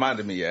 that's just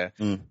reminded me, yeah?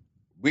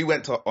 We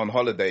went on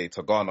holiday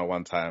to Ghana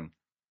one time,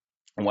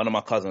 and one of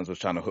my cousins was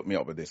trying to hook me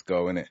up with this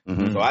girl, innit?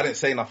 So I didn't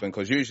say nothing,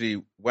 because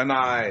usually when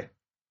I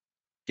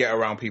get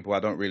around people I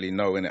don't really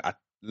know, innit, I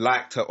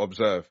like to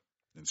observe.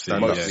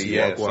 Mostly,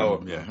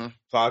 So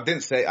I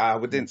didn't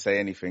say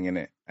anything in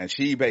it, and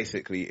she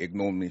basically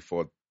ignored me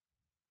for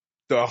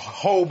the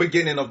whole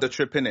beginning of the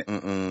trip in it.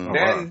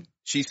 Then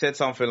she said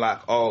something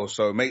like, "Oh,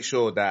 so make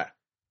sure that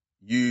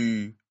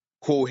you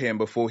call him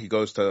before he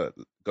goes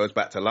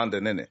back to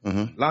London,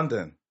 innit?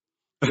 London."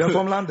 You're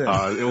from London.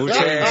 It will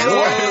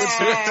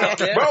change.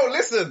 Bro,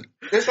 listen.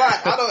 It's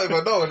like, I don't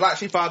even know. It's like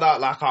she found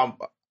out like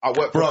I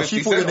work for 50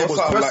 she thought your name was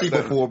Percy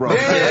like before, bro. Yeah,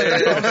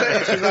 that's what I'm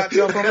saying. She's like,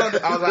 you're from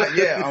London. I was like,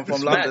 yeah, I'm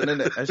from London,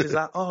 innit? And she's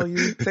like, oh,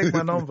 you take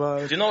my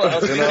number. Do you know what I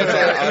was saying?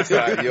 I was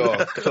like, you're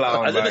a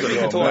clown. I was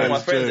speaking to one of my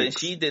friends, and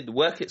she did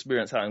work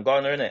experience out in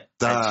Ghana, innit?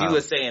 And she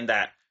was saying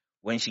that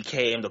when she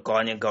came, the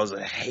Ghanaian girls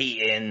were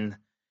hating.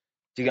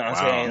 Do you get what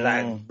I'm saying?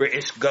 Like,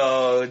 British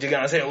girl. Do you get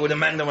what I'm saying? All the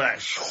men, them were like,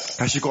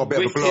 and she got a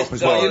bit of a glow up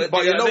as well.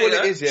 But you know what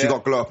it is, yeah? She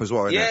got glow up as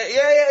well, innit?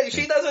 Yeah.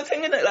 She does her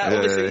thing, innit? Like,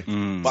 obviously.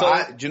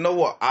 But do you know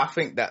what? I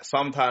think that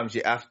sometimes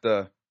you have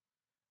to,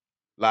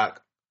 like,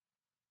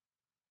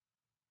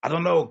 I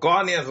don't know,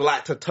 Ghanaians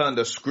like to turn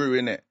the screw,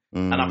 innit?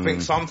 And I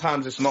think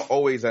sometimes it's not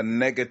always a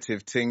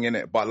negative thing,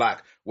 innit? But like,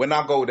 when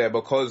I go there,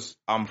 because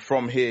I'm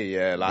from here,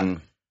 yeah, like,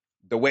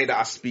 the way that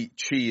I speak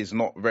Tree is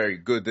not very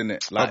good,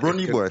 innit? Like,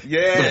 Ronnie boy.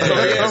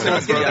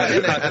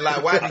 Innit? And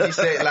like, why did you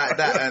say it like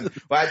that? And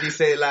why did you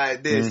say it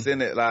like this,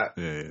 innit? Like,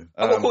 I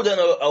got called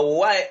a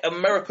white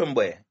American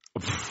boy.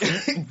 Bro, you know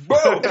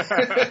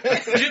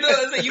what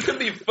I'm saying? You can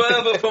be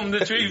further from the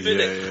truth,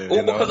 innit?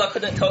 All because I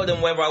couldn't tell them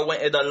whether I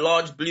wanted a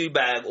large blue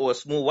bag or a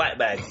small white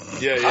bag. I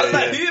was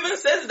like, who even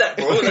says that,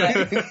 bro?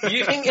 Like,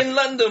 you think in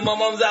London my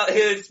mum's out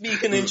here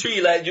speaking in Tree,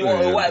 like, do you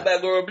want a white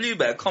bag or a blue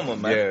bag? Come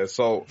on, man. Yeah,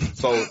 so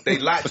they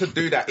like to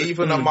do that,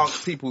 even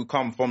amongst people who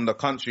come from the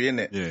country,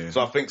 innit?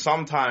 So I think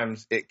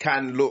sometimes it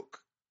can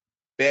look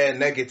bare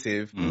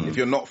negative if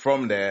you're not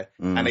from there,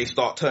 and they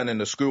start turning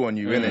the screw on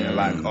you, innit? And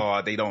like,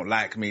 oh, they don't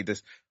like me,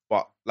 this.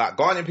 But like,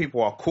 Ghanaian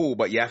people are cool,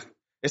 but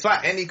it's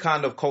like any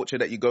kind of culture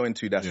that you go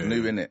into that's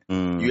new, innit?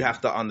 You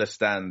have to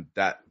understand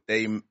that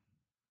they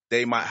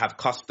might have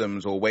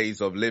customs or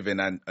ways of living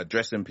and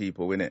addressing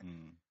people, innit?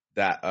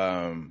 That,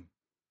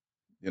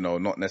 you know,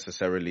 not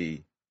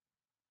necessarily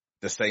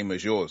the same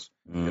as yours.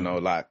 You know,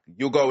 like,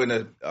 you'll go in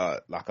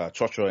like a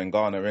chocho in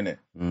Ghana, innit?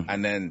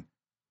 And then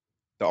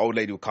the old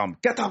lady will come,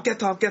 get up. You know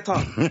what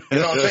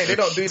I'm saying? They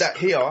don't do that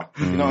here.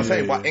 You know what I'm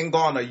saying? But in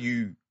Ghana,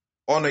 you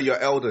honor your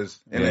elders,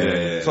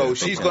 innit? So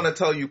she's gonna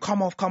tell you,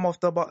 come off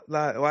the butt.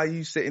 Like, why are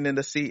you sitting in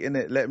the seat,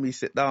 innit? Let me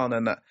sit down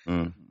and that.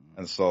 And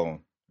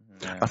so,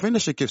 I think they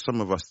should give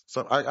some of us.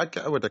 So I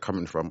get where they're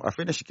coming from. I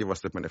think they should give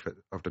us the benefit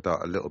of the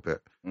doubt a little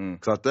bit,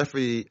 because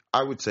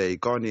I would say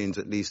Ghanaians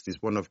at least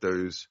is one of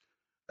those,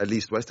 at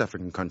least West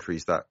African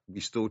countries, that we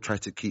still try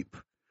to keep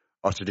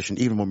our tradition,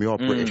 even when we are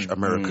British,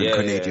 American,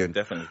 Canadian.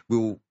 Definitely.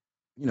 We'll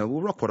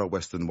rock with our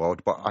Western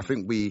world, but I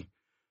think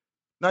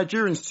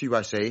Nigerians too,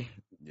 I say.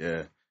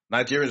 Yeah.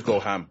 Nigerians go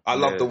ham. I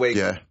love the way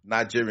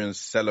Nigerians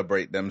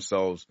celebrate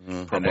themselves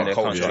from their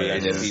culture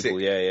and their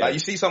people. Like, you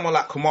see someone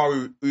like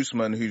Kamaru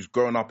Usman, who's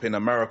grown up in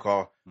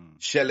America,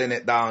 shelling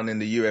it down in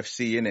the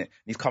UFC, innit?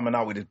 He's coming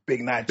out with his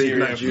big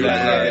Nigerian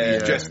flag and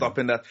he's dressed up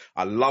in that.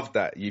 I love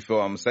that. You feel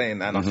what I'm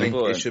saying? And I think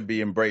it should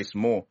be embraced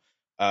more.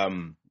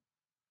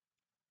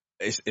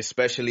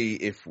 Especially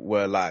if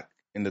we're like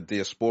in the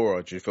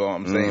diaspora. Do you feel what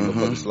I'm saying?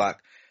 Because it's like,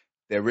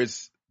 there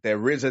is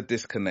a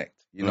disconnect.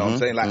 You know what I'm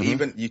saying? Like,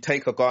 even you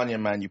take a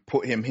Ghanaian man, you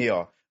put him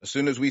here. As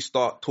soon as we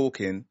start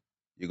talking,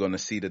 you're going to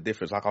see the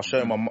difference. Like, I'll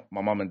show my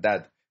mum and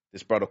dad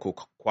this brother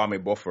called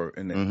Kwame Boffer,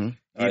 innit?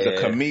 He's a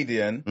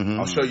comedian.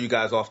 I'll show you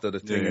guys after the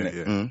thing,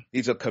 innit?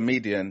 He's a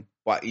comedian,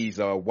 but he's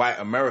a white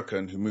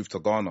American who moved to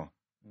Ghana.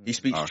 He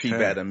speaks Tree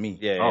better than me.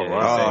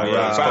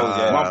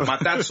 My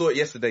dad saw it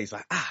yesterday. He's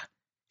like,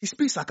 he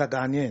speaks like a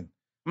Ghanaian.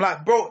 I'm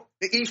like, bro,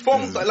 he's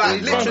from, like,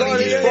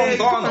 literally, he's from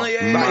Ghana. Like,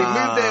 he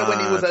moved there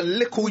when he was a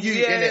little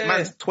youth, innit?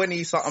 Man's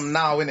 20-something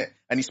now, innit?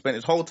 And he spent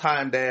his whole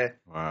time there,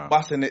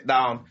 busting it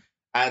down.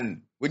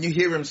 And when you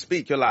hear him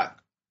speak, you're like,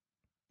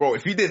 bro,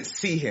 if you didn't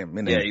see him,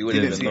 innit? You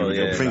wouldn't see him.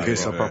 I think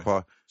it's a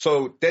proper.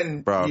 So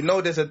then, you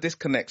know there's a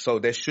disconnect. So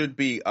there should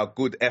be a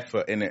good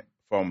effort in it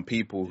from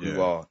people who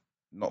are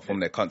not from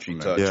their country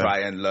to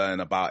try and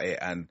learn about it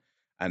and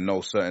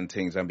know certain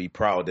things and be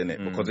proud in it,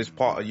 because it's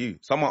part of you.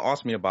 Someone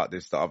asked me about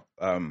this stuff,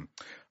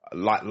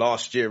 like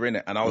last year,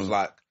 innit? And I was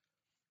like,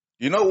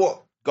 you know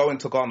what going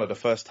to Ghana the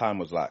first time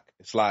was like?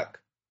 It's like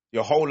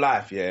your whole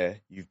life,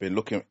 you've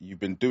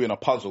been doing a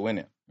puzzle,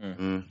 innit?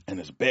 And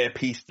there's bare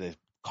piece, there's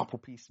a couple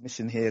piece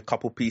missing here,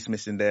 couple piece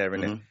missing there,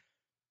 innit?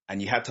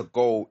 And you had to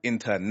go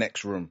into a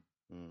next room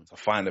to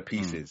find the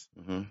pieces.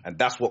 And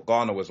that's what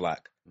Ghana was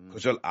like.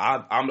 Because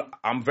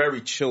I'm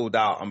very chilled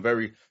out. And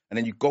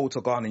then you go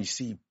to Ghana and you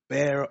see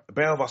bare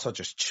of us are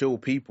just chill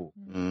people.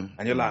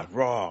 And you're like,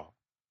 raw,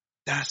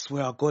 that's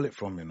where I got it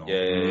from, you know?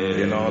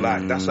 You know,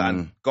 like, that's,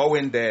 and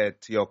going there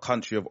to your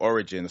country of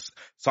origins,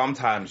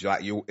 sometimes,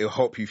 like, it'll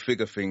help you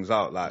figure things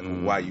out, like,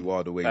 why you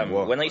are the way you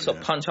are. When I used to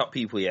punch up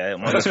people, you're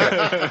not a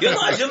Jamaican! You're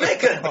not a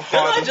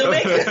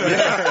Jamaican!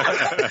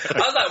 I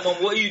was like,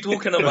 Mom, what are you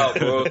talking about,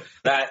 bro?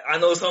 Like, I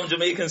know some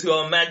Jamaicans who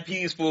are mad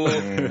peaceful.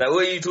 Like,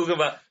 what are you talking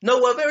about? No,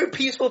 we're very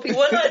peaceful people.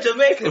 We're not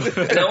Jamaicans.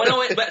 And then when I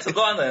went back to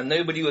Ghana,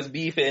 nobody was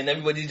beefing.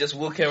 Everybody just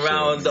walking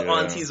around, the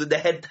aunties with the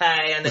head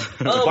tie, and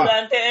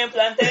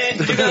plantain. You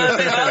know what I'm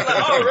saying? I was like,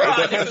 oh,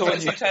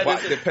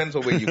 right. It depends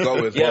on where you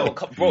go as well. Yeah,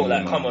 well, bro,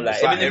 like, come on,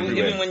 like,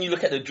 even when you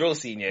look at the drill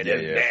scene, they're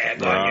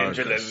Ghanaian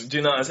drillers. Do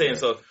you know what I'm saying?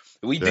 So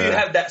we do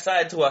have that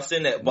side to us,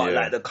 innit? But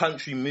like, the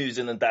country moves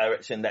in a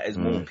direction that is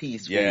more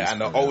peaceful. Yeah, and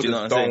the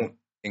oldest don't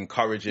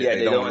encourage it. Yeah,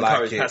 they don't like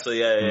encourage hassle.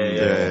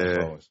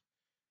 Yeah,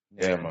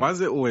 man. Why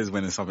is it always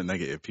when it's something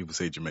negative people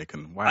say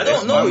Jamaican? Why? I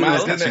don't know.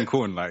 Man's catching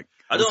corn, like.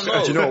 I don't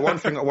know. Do you know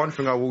what? One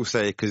thing I will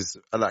say, because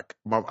like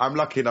I'm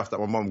lucky enough that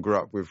my mom grew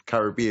up with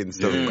Caribbean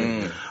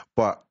stuff,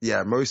 but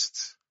yeah,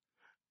 most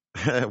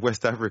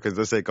West Africans,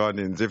 let's say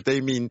Ghanaians, if they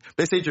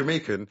say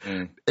Jamaican,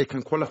 it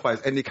can qualify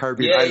as any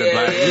Caribbean island.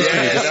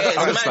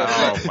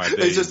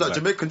 It's just that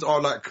Jamaicans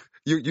are like,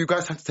 you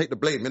guys have to take the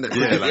blame, innit?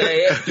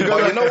 But you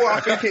know what I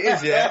think it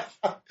is, yeah?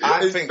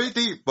 I think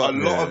a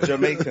lot of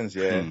Jamaicans,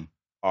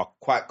 are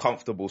quite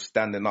comfortable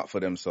standing up for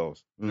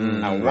themselves.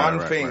 And one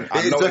thing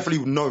it is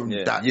definitely known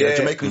that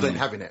Jamaicans ain't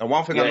having it. And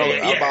one thing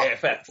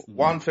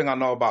I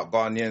know about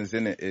Ghanaians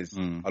in it is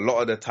a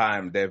lot of the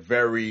time they're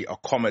very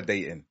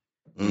accommodating.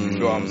 You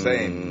know what I'm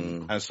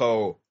saying? And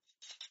so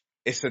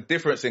it's a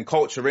difference in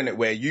culture in it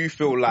where you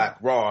feel like,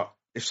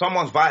 if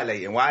someone's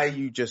violating, why are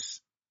you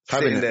just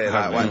sitting there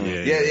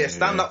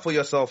stand up for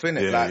yourself in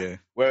it,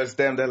 whereas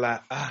them they're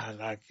like,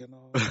 I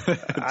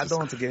don't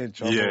want to get in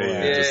trouble.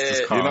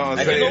 Just calm. You know what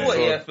I'm saying? You know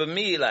what? For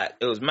me, like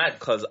it was mad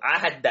because I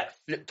had that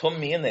flipped on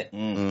me in it.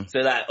 So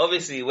like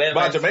obviously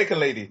by a Jamaican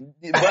lady,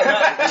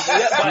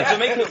 by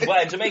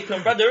a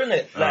Jamaican brother in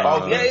it. Like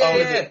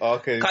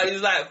okay. Cause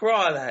he's like,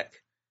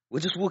 like we're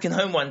just walking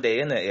home one day,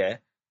 innit? Yeah,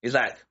 he's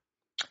like,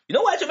 you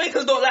know why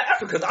Jamaicans don't like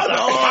Africans? I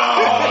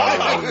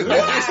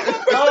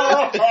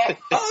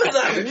was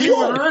like, he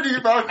was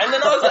ready, man. And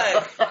then I was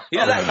like, he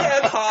was like,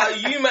 yeah, Carl,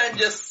 you man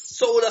just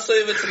sold us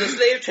over to the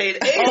slave trade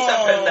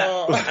ASAP and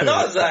that. And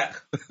I was like,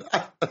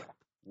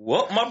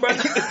 what, my brother?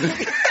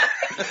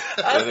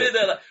 I said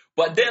that,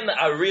 but then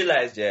I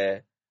realized,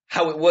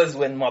 how it was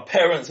when my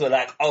parents were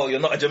like, oh, you're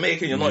not a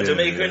Jamaican, you're not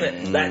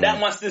Jamaican. Like, that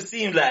must have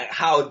seemed like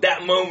how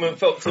that moment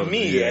felt to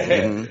me,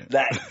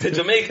 Like, the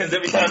Jamaicans,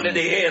 every time that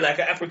they hear, like,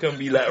 an African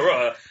be like,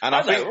 raw. And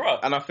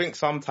I think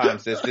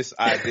sometimes there's this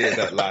idea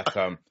that, like,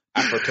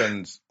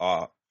 Africans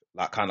are,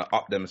 like, kind of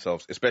up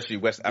themselves, especially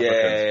West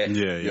Africans.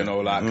 You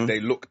know, like, they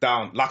look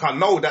down. Like, I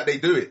know that they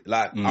do it.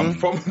 Like, I'm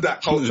from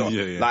that culture.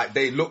 Like,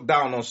 they look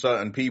down on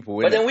certain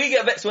people. But then we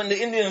get vexed when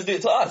the Indians do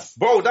it to us.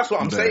 Bro, that's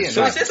what I'm saying.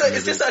 So it's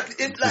just like,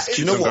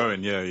 do you know what?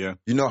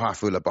 You know how I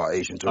feel about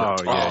Asian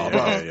tourists.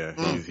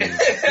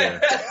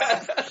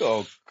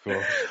 Oh,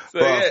 cool. So,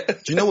 do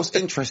you know what's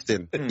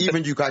interesting?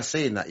 Even you guys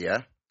saying that,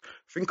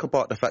 think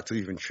about the fact of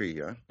even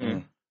tree,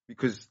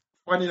 because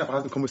funny enough, I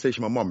had a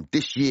conversation with my mum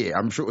this year.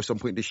 I'm sure it was some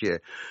point this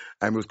year,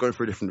 and we was going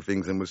through different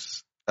things, and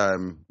was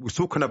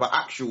talking about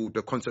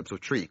the concepts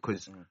of tree,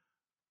 because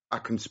I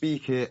can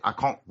speak it, I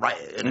can't write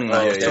it.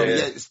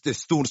 There's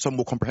still some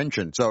more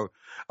comprehension. So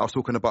I was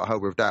talking about her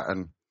with that,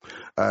 and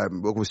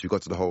obviously we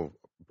got to the whole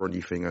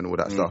Bronny thing and all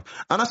that stuff.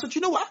 And I said,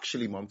 you know what?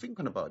 Actually, Mum,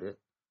 thinking about it,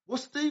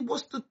 what's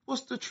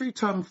the tree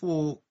term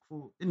for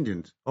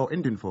Indians or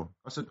Indian for?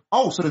 I said,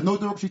 so there's no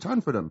derogatory term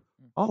for them.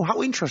 Oh,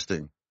 how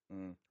interesting.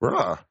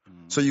 Right.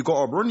 So you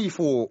got a Bronny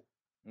for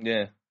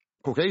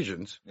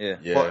Caucasians,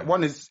 but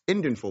one is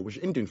Indian for, which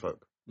is Indian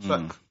folk. It's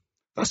like,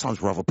 that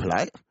sounds rather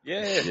polite.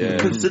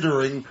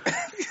 Considering.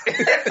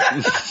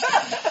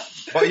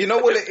 But you know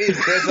what it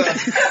is?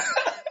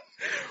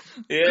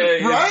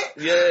 There's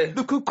right?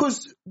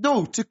 Because,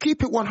 to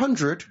keep it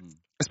 100,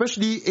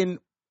 especially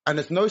and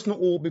it's not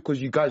all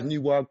because you guys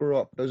knew where I grew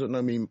up. Doesn't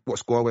know me what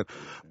school I went.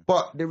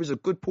 But there is a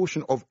good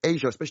portion of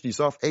Asia, especially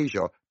South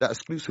Asia, that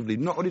exclusively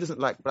not only doesn't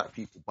like black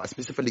people, but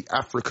specifically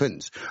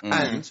Africans.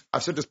 And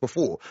I've said this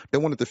before, they're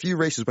one of the few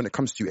races when it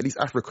comes to at least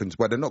Africans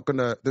where they're not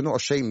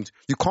ashamed.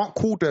 You can't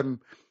call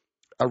them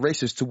a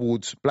racist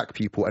towards black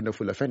people and they'll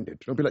feel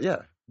offended. They'll be like,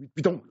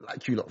 we don't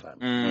like you lot,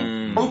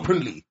 fam.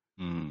 Openly.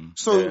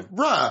 So,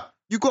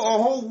 you got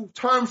a whole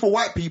term for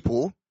white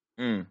people.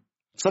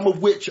 Some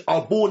of which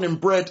are born and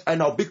bred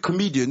and are big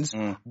comedians,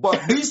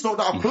 but these lot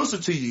that are closer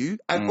to you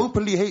and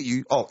openly hate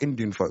you,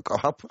 Indian folk.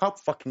 How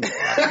fucking... it's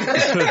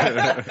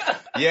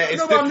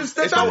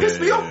understand. That pissed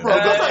me off, bro.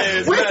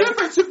 We're the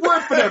offensive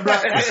word for them.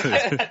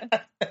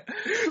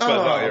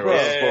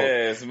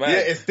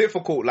 It's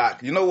difficult.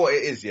 Like, you know what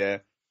it is,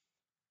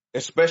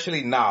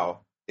 especially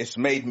now, it's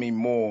made me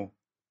more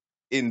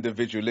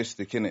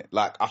individualistic, innit?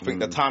 Like, I think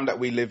the time that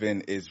we live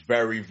in is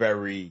very,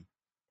 very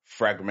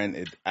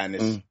fragmented, and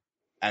it's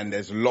and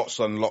there's lots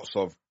and lots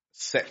of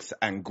sects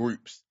and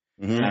groups,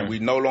 and we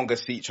no longer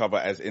see each other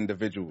as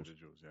individuals. Do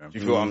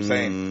you feel what I'm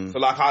saying? So,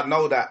 like, I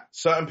know that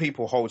certain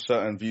people hold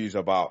certain views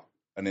about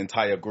an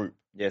entire group,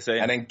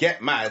 and then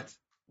get mad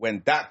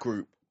when that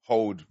group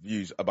hold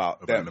views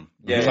about them.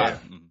 It's like,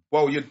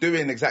 well, you're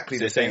doing exactly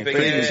the same thing.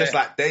 It's just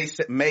like they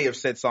may have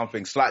said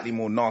something slightly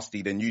more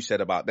nasty than you said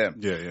about them.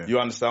 You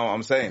understand what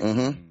I'm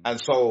saying?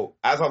 And so,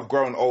 as I've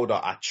grown older,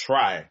 I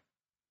try.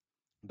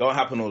 Don't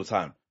happen all the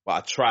time, but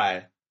I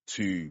try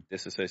to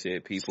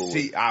disassociate people.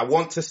 I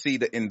want to see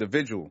the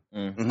individual.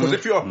 Because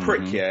if you're a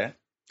prick, it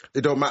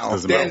don't matter.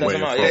 Then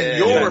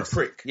you're a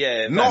prick.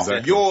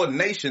 Not your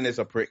nation is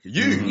a prick.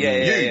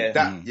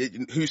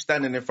 Who's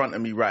standing in front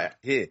of me right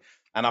here.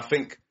 And I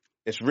think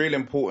it's real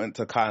important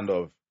to kind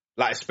of,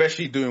 like,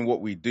 especially doing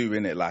what we do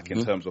in it, like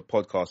in terms of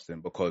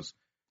podcasting, because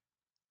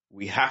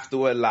we have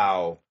to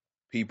allow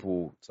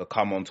people to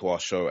come onto our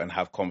show and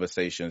have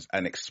conversations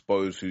and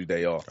expose who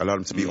they are. Allow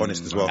them to be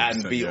honest as well.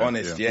 And be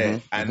honest,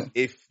 And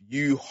if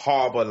you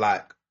harbor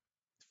like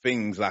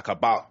things like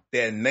about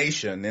their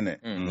nation,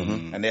 innit?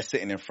 And they're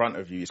sitting in front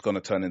of you, it's going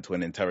to turn into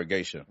an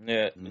interrogation.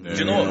 Do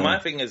you know what? My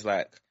thing is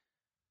like,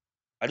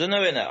 I don't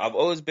know, innit? I've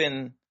always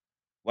been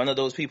one of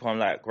those people. I'm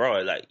like,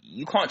 bro, like,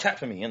 you can't chat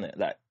for me, innit?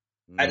 Like,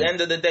 at the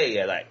end of the day,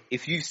 yeah, like,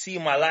 if you see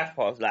my life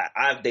path, like,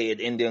 I've dated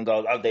Indian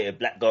girls, I've dated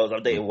black girls,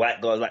 I've dated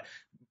white girls. Like,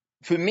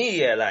 for me,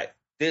 yeah, like,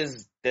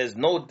 there's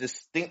no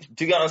distinct.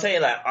 Do you get what I'm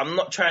saying? Like, I'm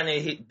not trying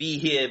to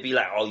be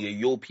like, oh, you're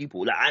your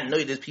people. Like, I know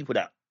there's people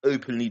that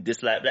openly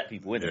dislike black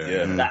people, innit?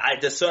 Yeah.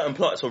 Like, there's certain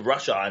parts of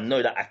Russia I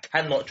know that I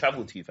cannot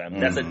travel to, fam.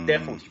 That's a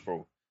death wish,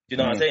 bro. Do you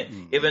know what I'm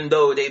saying? Even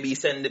though they be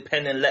sending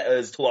pen and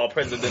letters to our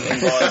president in Ghana,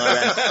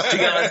 do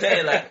you get what I'm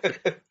saying?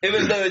 Like,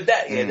 even though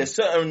that, there's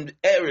certain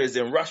areas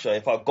in Russia,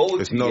 if I go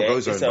to, it's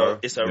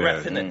a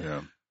rap, innit?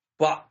 Yeah.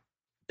 But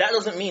that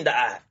doesn't mean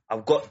that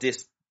I've got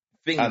this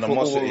thing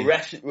animosity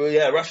for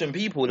all Russian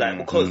people, like,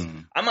 because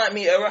I might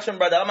meet a Russian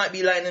brother, I might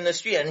be lying in the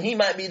street, and he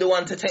might be the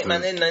one to take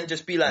man in and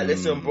just be like,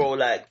 listen, bro,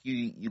 like,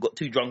 you got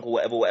too drunk or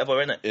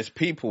whatever, innit? It's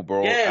people,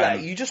 bro. Yeah,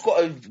 like, you just got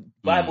to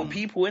vibe with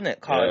people,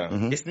 innit? Cause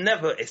it's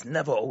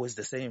never always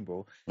the same,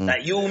 bro.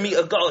 Like, you'll meet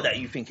a girl that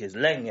you think is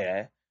leng,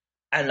 yeah,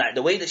 and like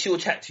the way that she'll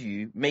chat to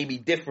you may be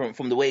different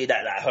from the way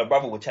that like her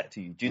brother would chat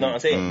to you. Do you know what I'm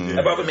saying?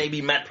 Her brother may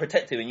be mad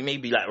protective, and you may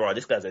be like, "Right,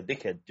 this guy's a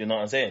dickhead." Do you know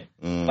what I'm saying?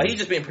 But he's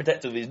just being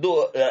protective of his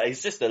daughter,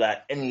 his sister, like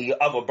any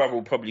other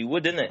brother probably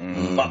would,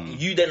 innit? But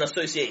you then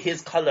associate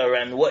his color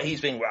and what he's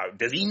thinking. Right,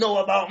 does he know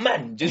about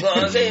man? Do you know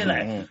what I'm saying?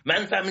 Like,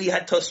 man, family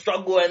had to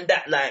struggle and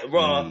that. Like,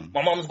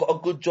 my mom's got a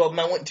good job.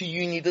 Man went to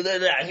uni,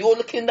 and you're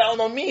looking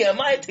down on me and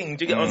my thing.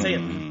 Do you get what I'm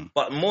saying?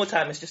 But more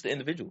time, it's just the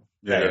individual.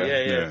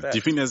 Yeah. Do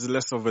you think there's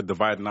less of a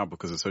divide now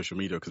because of social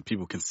media? Because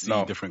people can see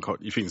different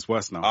cultures. You think it's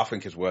worse now? I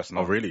think it's worse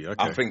now. Oh, really? Okay.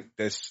 I think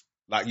there's,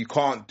 like, you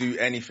can't do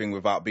anything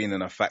without being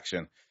in a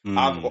faction.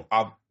 I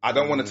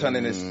don't want to turn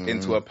this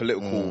into a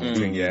political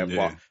thing,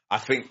 but I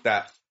think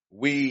that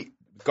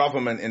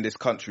government in this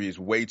country is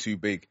way too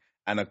big.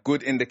 And a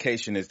good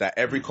indication is that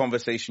every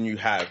conversation you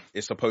have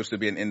is supposed to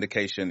be an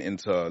indication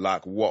into,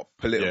 like, what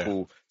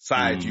political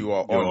side you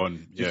are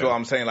on. Do you feel what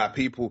I'm saying? Like,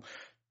 people...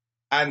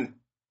 And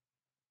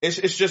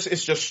it's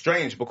just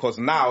strange because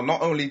now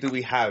not only do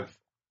we have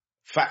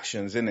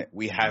factions in it,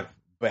 we have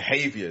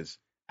behaviors,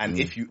 and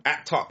if you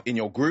act up in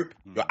your group,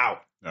 you're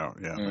out. Oh,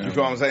 yeah. You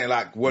feel what I'm saying?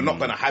 Like, we're not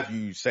gonna have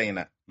you saying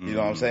that. You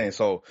know what I'm saying?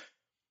 So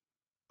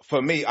for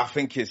me, I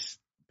think it's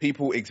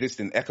people exist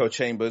in echo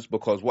chambers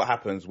because what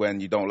happens when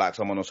you don't like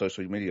someone on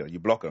social media? You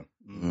block them.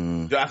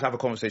 You don't have to have a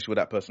conversation with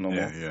that person no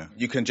more. Yeah.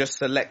 You can just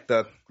select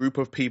the group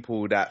of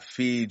people that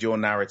feed your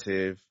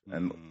narrative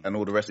and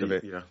all the rest of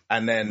it,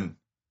 and then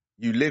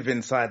you live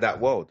inside that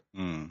world.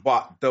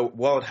 But the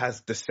world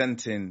has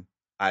dissenting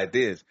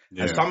ideas.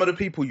 And some of the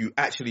people you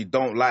actually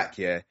don't like,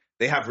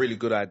 they have really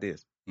good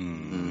ideas.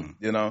 You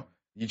know?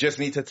 You just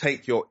need to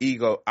take your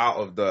ego out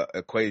of the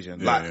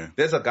equation.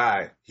 There's a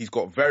guy, he's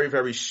got very,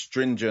 very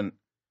stringent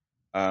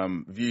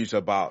views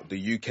about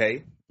the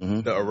UK,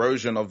 the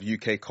erosion of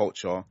UK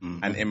culture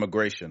and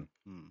immigration.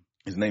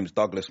 His name's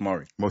Douglas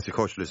Murray.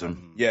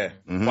 Multiculturalism.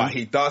 But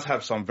he does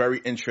have some very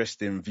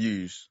interesting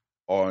views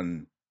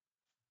on...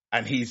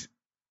 And he's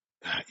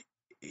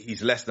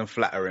less than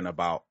flattering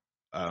about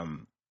how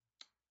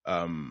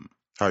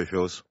he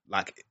feels,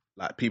 like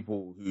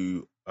people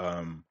who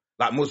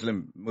like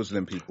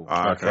Muslim people.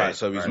 Okay. Right?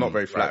 So he's not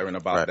very flattering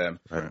about them.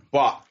 Right.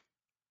 But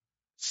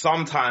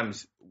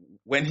sometimes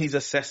when he's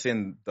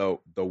assessing the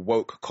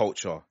woke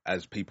culture,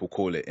 as people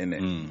call it,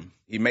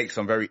 he makes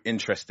some very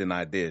interesting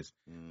ideas.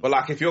 But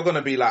like, if you're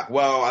gonna be like,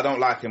 well, I don't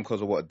like him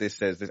because of what this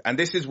says, and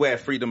this is where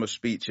freedom of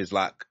speech is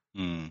like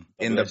in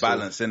the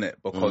balance, innit?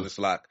 Because it's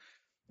like,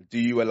 do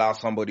you allow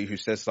somebody who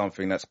says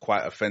something that's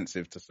quite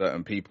offensive to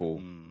certain people,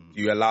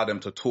 do you allow them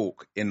to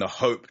talk in the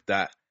hope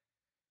that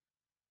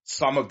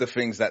some of the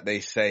things that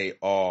they say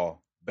are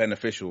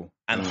beneficial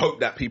and hope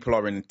that people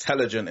are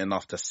intelligent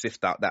enough to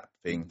sift out that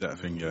thing?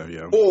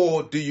 Yeah.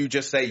 Or do you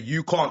just say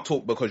you can't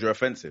talk because you're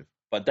offensive?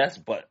 But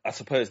I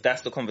suppose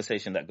that's the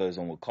conversation that goes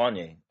on with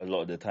Kanye a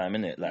lot of the time,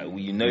 innit? Like,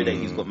 you know that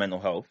he's got mental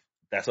health.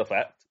 That's a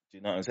fact. Do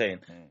you know what I'm saying?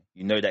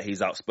 You know that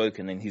he's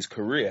outspoken, and his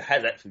career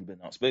has actually been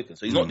outspoken.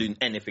 So he's not doing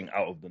anything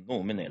out of the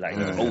norm, innit? Like,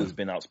 he's always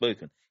been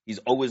outspoken. He's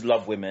always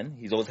loved women.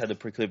 He's always had a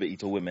proclivity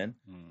to women.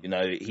 You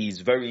know,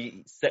 he's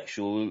very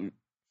sexual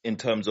in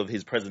terms of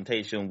his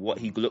presentation, what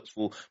he looks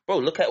for. Bro,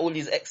 look at all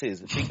these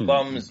exes, big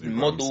bums,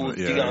 models.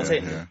 Do you get what I'm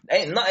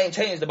saying? Nothing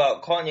changed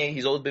about Kanye.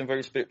 He's always been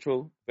very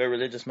spiritual, very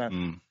religious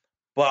man.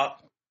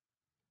 But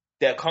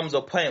there comes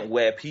a point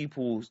where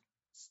people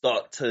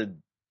start to,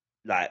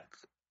 like,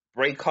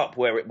 break up,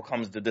 where it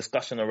becomes the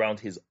discussion around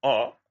his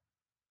art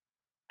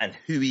and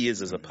who he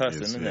is as a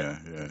person, isn't it?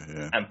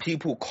 Yeah. And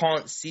people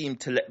can't seem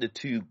to let the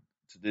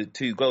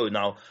two go.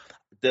 Now,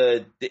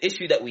 the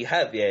issue that we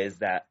have here is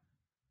that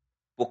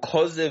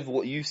because of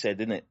what you said,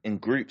 innit, in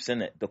groups,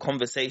 innit, the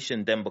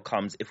conversation then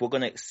becomes, if we're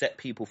going to accept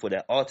people for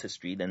their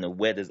artistry, then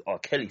where does R.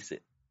 Kelly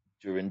sit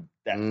during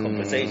that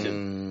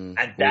conversation?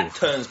 And that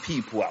turns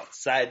people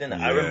outside,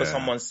 innit? I remember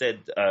someone said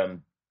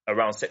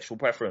around sexual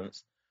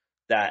preference,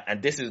 that,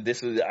 and this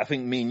is, I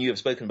think me and you have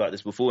spoken about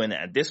this before,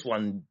 and this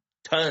one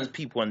turns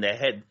people on their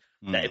head,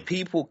 that if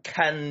people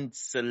can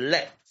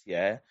select,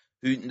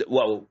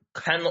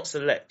 cannot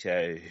select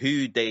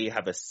who they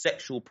have a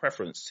sexual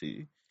preference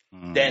to,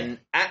 then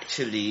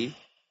actually,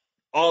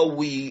 are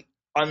we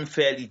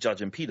unfairly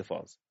judging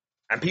paedophiles?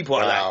 And people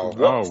are like,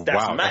 what?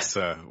 That's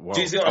mad.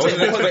 Do you see what I'm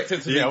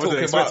saying? I wasn't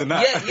expecting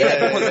that.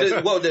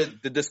 Because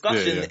the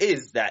discussion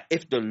is that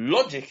if the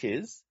logic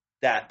is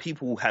that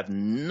people have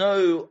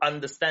no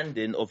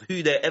understanding of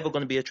who they're ever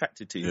going to be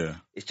attracted to,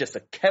 it's just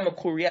a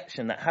chemical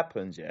reaction that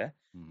happens,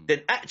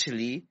 then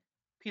actually,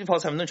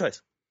 paedophiles have no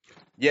choice.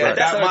 Yeah,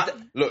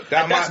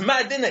 that's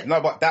mad, isn't it?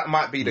 No, but that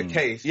might be the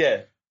case.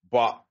 Yeah.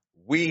 But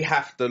we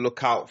have to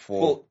look out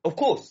for... Well, of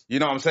course. You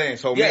know what I'm saying?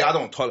 So me, I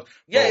don't tolerate...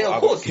 Yeah,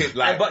 of course. Kids,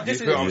 like, but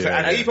this is what I'm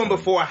saying. And even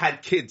before I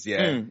had kids,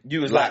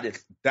 you was like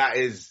this. That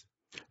is...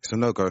 It's a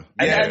no-go.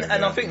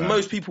 And I think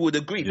most people would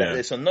agree that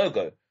it's a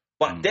no-go.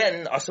 But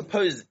then I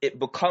suppose it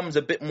becomes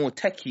a bit more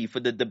techie for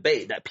the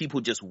debate that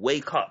people just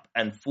wake up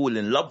and fall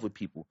in love with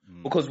people.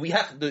 Because we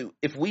have to,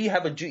 if we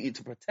have a duty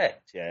to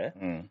protect,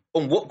 on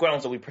what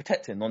grounds are we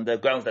protecting? On the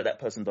grounds that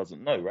person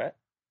doesn't know, right?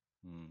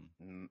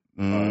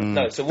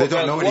 No, so what they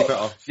don't know any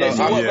better. What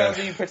grounds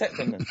are you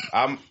protecting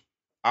then?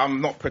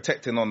 I'm not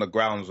protecting on the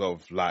grounds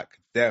of like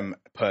them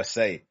per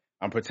se.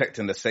 I'm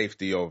protecting the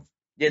safety of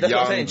that's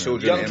what I'm saying.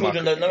 Children young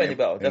children don't know any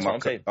better. That's what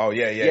I'm saying. Oh,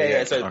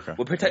 yeah. So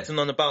we're protecting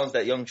on the bounds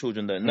that young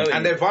children don't know.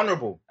 And they're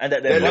vulnerable. And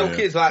that they're little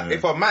kids. Like,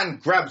 if a man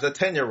grabs a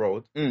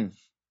 10-year-old,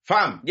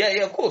 fam.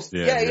 Yeah, of course.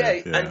 Yeah.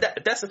 And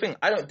that's the thing.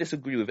 I don't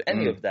disagree with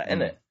any of that,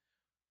 innit?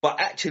 But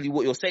actually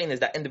what you're saying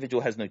is that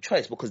individual has no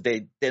choice because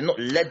they're not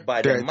led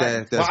by their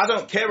mind. But I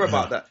don't care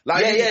about that.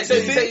 Like,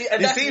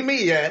 you see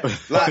me,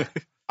 like...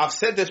 I've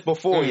said this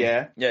before,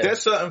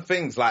 There's certain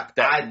things like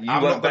that I'm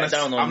not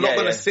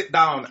gonna sit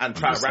down and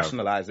try to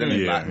rationalize it.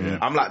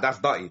 I'm like, that's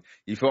dirty.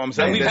 You feel what I'm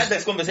saying? And we've had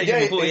this conversation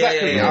before.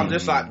 Exactly. I'm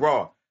just like,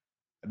 bro,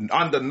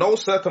 under no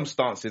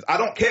circumstances, I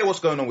don't care what's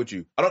going on with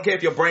you. I don't care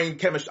if your brain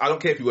chemistry, I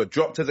don't care if you were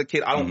dropped as a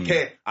kid. I don't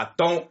care. I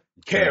don't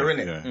care,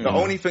 innit? The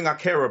only thing I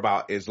care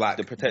about is like,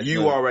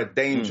 you are a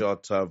danger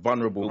to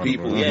vulnerable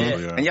people.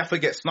 And you have to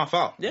get snuff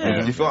out.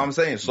 You feel what I'm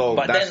saying? So,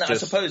 but then I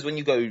suppose when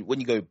you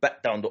go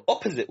back down the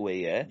opposite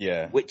way,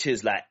 which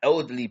is like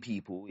elderly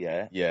people,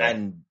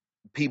 and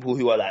people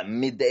who are like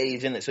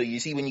mid-age, innit? So you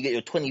see when you get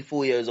your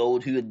 24 years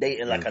old who are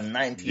dating like a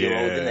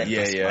 90-year-old,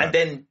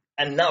 innit?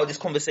 And now this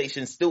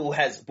conversation still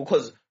has,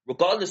 because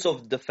regardless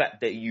of the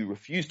fact that you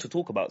refuse to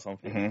talk about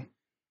something,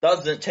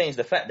 doesn't change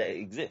the fact that it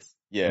exists.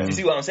 Do you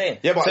see what I'm saying?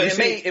 Yeah, but so it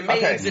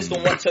may exist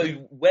on one. So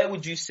where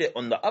would you sit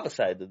on the other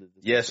side of the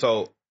discussion? Yeah,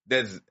 so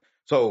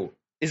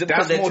is it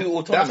because they're too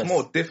autonomous? That's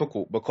more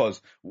difficult because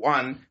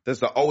one, does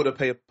the older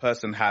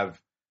person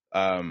have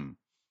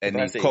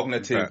any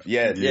cognitive?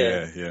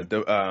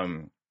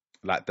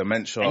 Like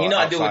dementia, and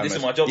I deal with this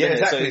in my job.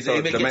 Exactly.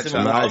 So dementia,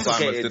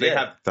 Alzheimer's.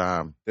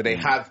 Do they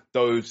have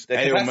those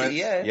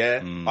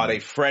ailments? Are they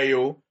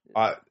frail?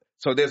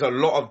 So there's a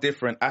lot of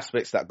different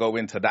aspects that go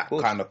into that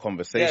kind of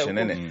conversation,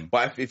 innit?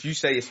 But if you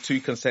say it's two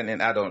consenting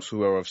adults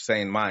who are of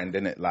sane mind,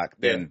 innit? Like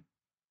then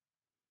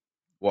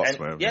what?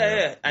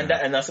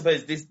 And I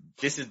suppose this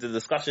is the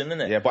discussion,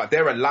 innit? Yeah, but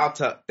they're allowed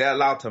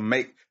to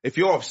make. If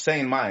you're of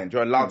sane mind,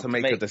 you're allowed to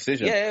make a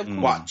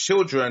decision. But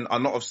children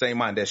are not of sane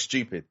mind; they're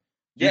stupid.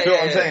 You feel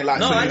what I'm saying? Like,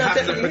 so you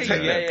have to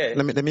protect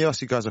them. Let me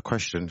ask you guys a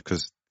question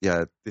because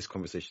this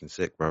conversation's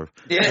sick, bro.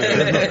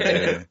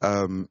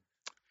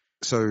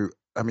 So,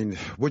 I mean,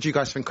 what do you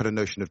guys think of the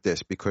notion of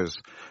this? Because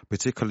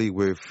particularly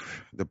with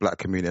the black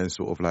community and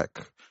sort of like,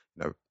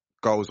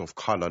 girls of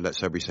color, let's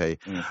say,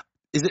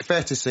 is it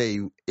fair to say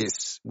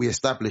we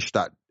established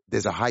that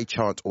there's a high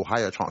chance or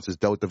higher chances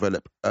they'll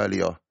develop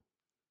earlier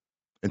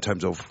in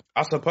terms of?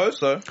 I suppose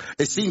so.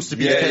 It seems to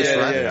be the case,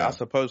 right? Yeah, I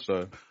suppose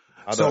so.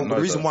 So the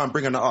reason why I'm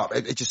bringing that up,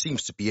 it just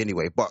seems to be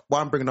anyway, but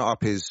why I'm bringing that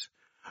up is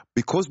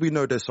because we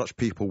know there's such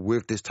people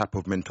with this type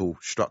of mental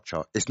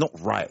structure. It's not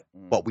right,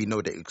 but we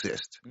know they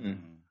exist.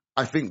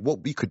 I think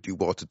what we could do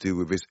well to do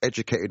with is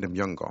educating them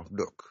younger.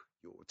 Look,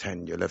 you're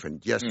 10, you're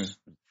 11. Yes,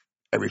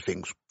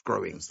 everything's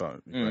growing. It's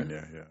true.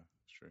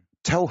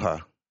 Tell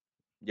her.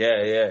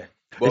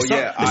 Well,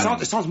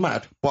 it sounds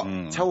mad,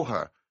 but tell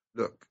her,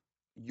 look,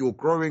 you're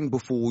growing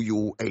before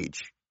your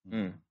age.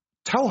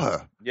 Tell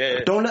her.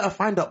 Don't let her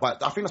find out.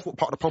 I think that's what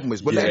part of the problem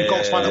is. We're letting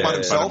girls find out by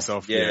themselves.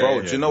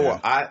 Bro, do you know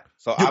what?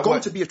 You're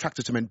going to be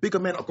attracted to men. Bigger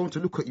men are going to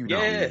look at you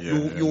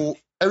now.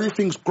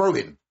 Everything's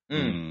growing.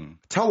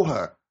 Tell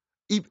her.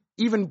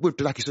 Even with,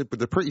 like you said, with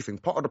the pretty thing,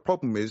 part of the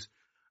problem is,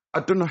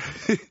 I don't know,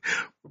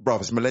 bro,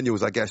 it's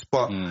millennials, I guess,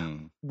 but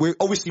we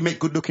obviously make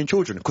good-looking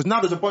children because now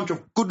there's a bunch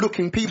of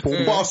good-looking people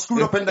who are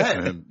screwed up in the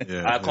head.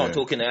 I can't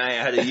talk in it. I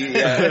ain't had a youth.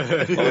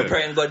 But we're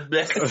praying God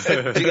bless. Do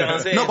you get what I'm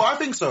saying? No, but I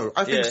think so.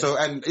 I think so,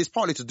 and it's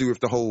partly to do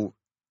with the whole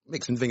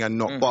mixing thing and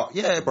not. But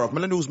bro,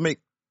 millennials make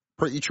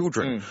pretty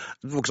children.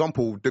 For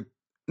example,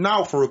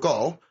 now for a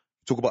girl,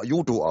 talk about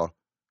your daughter.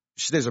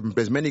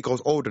 There's many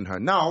girls older than her.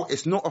 Now,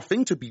 it's not a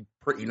thing to be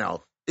pretty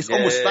now. It's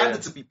almost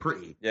standard to be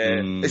pretty.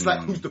 Yeah. It's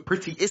like who's the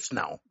prettiest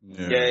now.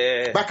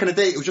 Yeah. Back in the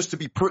day, it was just to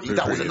be pretty.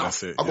 That was pretty,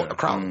 enough. it, I got the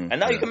crown. And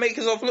now you can make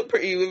yourself look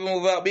pretty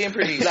without being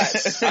pretty.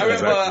 Like I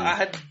remember I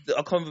had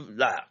a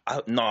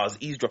I was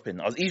eavesdropping.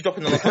 I was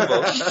eavesdropping on a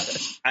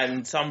convo,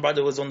 and some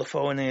brother was on the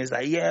phone and he's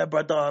like, "Yeah,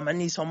 brother, I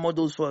need some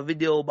models for a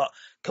video, but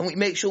can we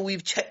make sure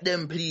we've checked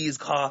them, please,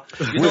 car?"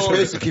 Which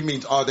basically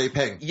means, are they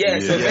paying? Yeah,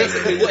 so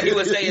basically what he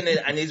was saying is,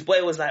 and his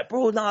boy was like,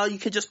 "Bro, nah, you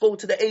could just go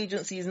to the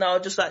agencies now,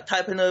 just like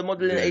type in a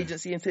modeling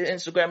agency into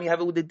Instagram, you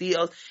have all the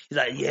details." He's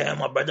like, "Yeah,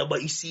 my brother,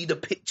 but you see the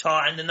picture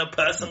and then the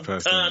person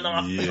turn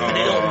up and they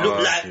don't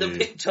look like the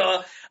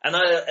picture." And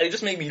it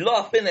just made me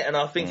laugh, innit? And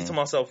I was thinking to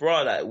myself,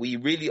 right, like, we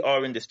really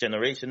are in this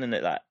generation,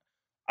 innit? Like,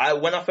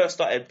 when I first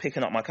started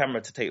picking up my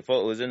camera to take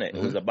photos, innit, it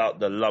was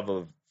about the love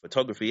of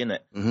photography,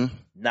 innit?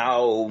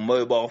 Now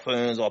mobile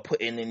phones are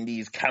putting in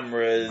these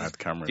cameras. Mad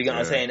cameras, do you get what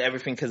I'm saying?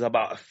 Everything is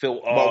about a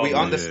filter. But we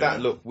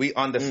understand. Look, we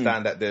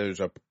understand that there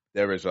is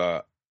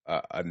a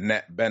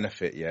net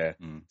benefit,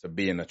 to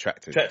being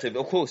attractive. Attractive,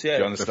 of course, yeah.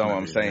 Do you understand what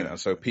I'm saying? And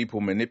so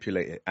people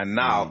manipulate it. And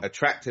now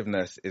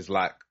attractiveness is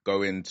like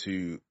going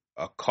to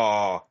a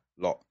car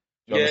lot.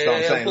 Do you understand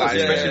what I'm saying? Like,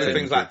 especially with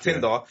things like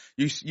Tinder,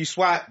 you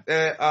swipe,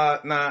 next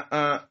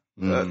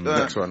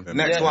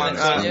one.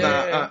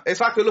 It's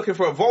like you're looking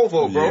for a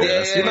Volvo, bro.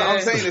 You know what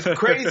I'm saying? It's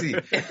crazy.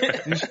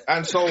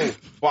 And so,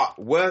 but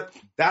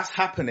that's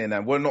happening,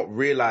 and we're not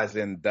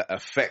realizing the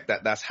effect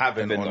that's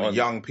having on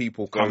young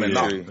people coming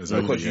up.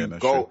 Because you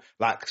go,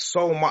 like,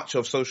 so much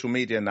of social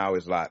media now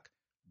is like,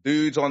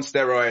 dudes on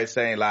steroids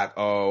saying like,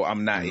 "Oh,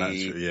 I'm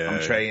natty, I'm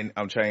training,"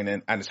 and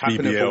it's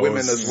happening for women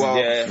as well.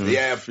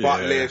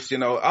 Butt lifts, you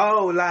know.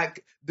 Oh,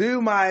 like,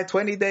 do my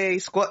 20-day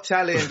squat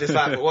challenge. It's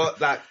like,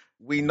 what, like,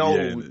 we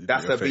know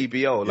that's a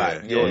BBO.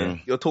 Like,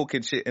 you're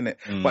talking shit, innit?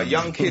 But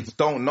young kids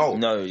don't know.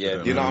 You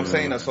know what I'm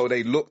saying? And so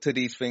they look to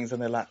these things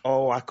and they're like,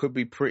 "Oh, I could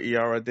be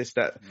prettier or this,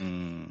 that."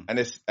 And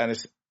it's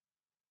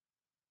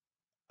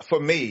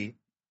for me,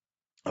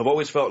 I've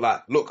always felt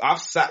like, look,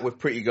 I've sat with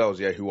pretty girls,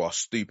 who are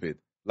stupid.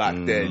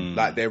 Like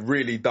they're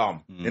really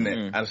dumb, innit?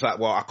 And it's like,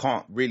 well, I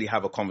can't really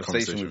have a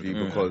conversation with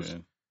you because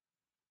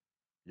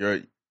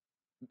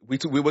we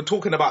were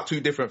talking about two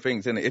different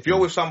things, innit? If you're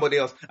with somebody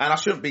else, and I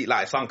shouldn't be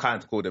like, it's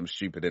unkind to call them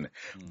stupid, innit?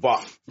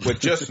 But we're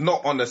just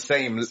not on the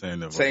same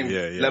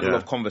level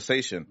of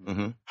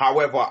conversation.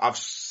 However, I've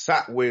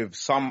sat with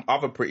some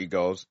other pretty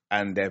girls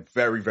and they're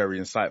very, very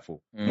insightful,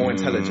 more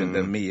intelligent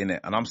than me,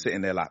 innit? And I'm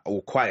sitting there like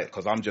all quiet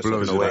because I'm just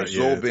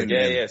absorbing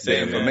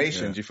the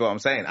information. Do you feel what I'm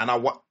saying? And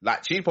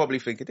she's probably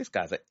thinking, this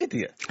guy's an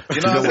idiot.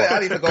 You know what I'm saying? I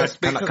need to go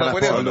speak to her. Can I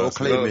put a little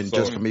claim in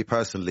just for me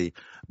personally?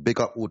 Big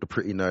up all the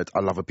pretty nerds. I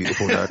love a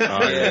beautiful nerd.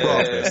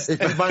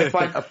 If you might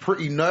find a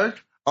pretty nerd,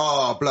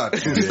 blood.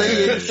 She'll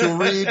say it, she'll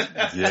read.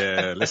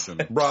 Yeah,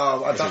 listen.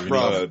 Bro,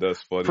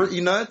 that's funny.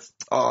 Pretty nerds?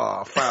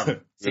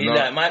 Fam. See,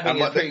 like, my thing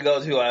is pretty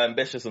girls who are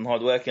ambitious and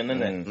hardworking,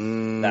 isn't it?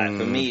 Like,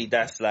 for me,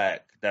 that's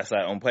like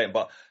on point.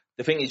 But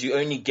the thing is, you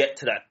only get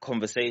to that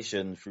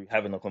conversation through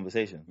having a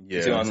conversation.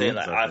 You see what I'm saying?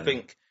 Like, I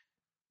think,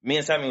 me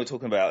and Sammy were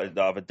talking about it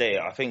the other day,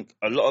 I think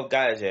a lot of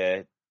guys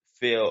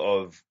fear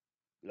of,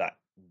 like,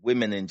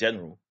 women in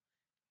general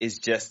is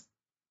just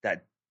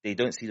that they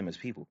don't see them as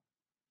people.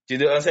 Do you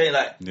know what I'm saying?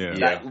 Like,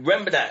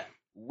 remember that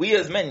we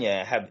as men,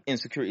 have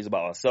insecurities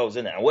about ourselves,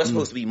 innit? And we're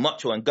supposed to be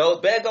macho, and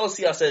bare girls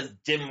see us as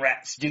gym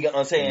rats. Do you get what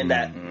I'm saying?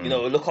 That, you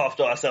know, look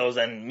after ourselves,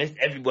 and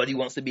everybody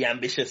wants to be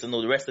ambitious and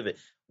all the rest of it.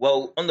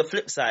 Well, on the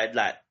flip side,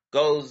 like,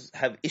 girls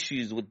have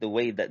issues with the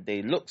way that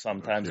they look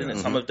sometimes,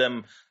 innit? Some of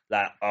them,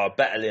 like, are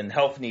battling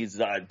health needs.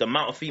 The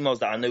amount of females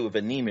that I know with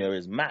anemia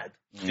is mad.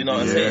 Do you know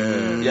what I'm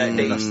saying?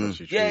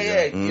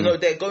 You know,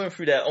 they're going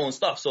through their own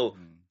stuff. So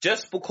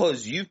just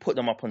because you put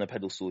them up on a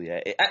pedestal,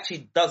 it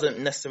actually doesn't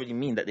necessarily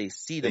mean that they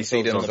see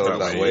themselves on a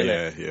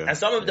pedestal. And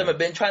some of them have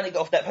been trying to get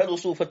off that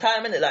pedestal for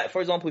time, innit? Like,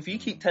 for example, if you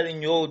keep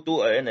telling your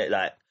daughter, innit,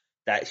 like,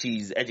 that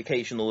she's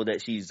educational,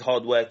 that she's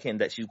hardworking,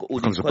 that she's got all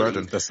these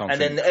qualities,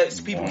 and then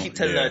people keep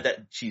telling her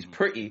that she's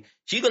pretty,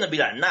 she's gonna be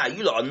like, nah,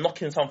 you lot are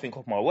knocking something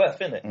off my worth,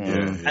 innit?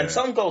 And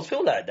some girls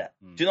feel like that.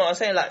 Do you know what I'm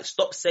saying? Like,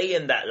 stop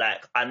saying that.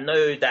 Like, I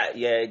know that,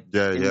 in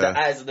the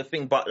eyes of the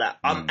thing, but like,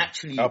 I'm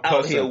actually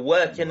out here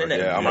working,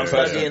 innit? I'm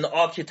studying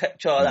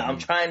architecture. Like, I'm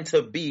trying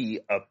to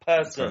be a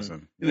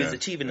person who is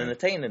achieving and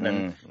attaining,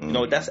 and you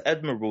know, that's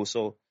admirable.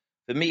 So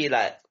for me,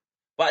 like.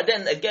 But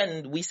then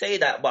again, we say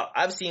that, but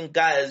I've seen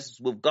guys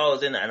with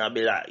girls in it, and I'll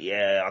be like,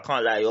 I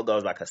can't lie, your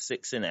girl's like a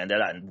 6 in it, and they're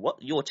like, what?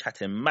 You're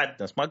chatting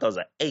madness. My girl's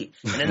an 8,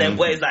 and then their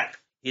boys like,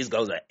 his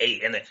girl's an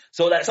 8 in it.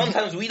 So like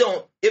sometimes we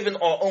don't even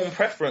our own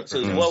preference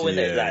as well in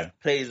it, like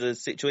plays a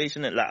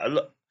situation.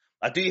 Like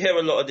I do hear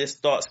a lot of this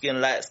dark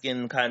skin, light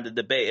skin kind of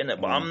debate in it,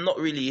 but I'm not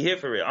really here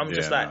for it. I'm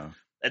just like,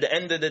 at the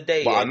end of the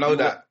day, but I know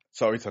that.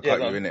 Sorry to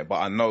cut you in it, but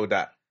I know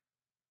that.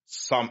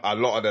 A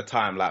lot of the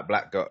time, like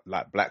black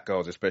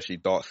girls, especially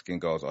dark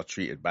skinned girls, are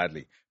treated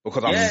badly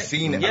because I've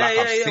seen it.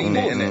 I've seen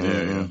it in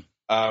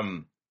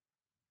it.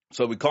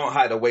 So we can't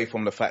hide away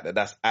from the fact that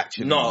that's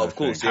actually of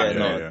course,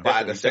 But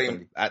at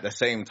the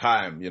same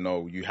time, you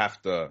know, you have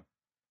to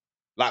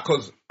Like,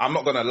 because I'm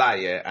not going to lie,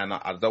 yeah, and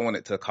I don't want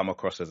it to come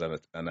across as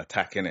an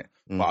attack, innit?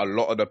 But a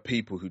lot of the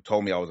people who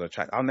told me I was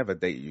attractive, I'll never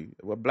date you,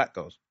 were black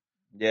girls.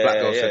 Yeah, black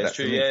girls said that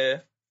true, to me.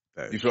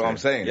 Yeah. You feel what I'm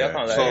saying? Yeah, I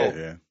can't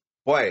lie.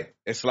 Boy,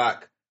 it's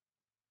like,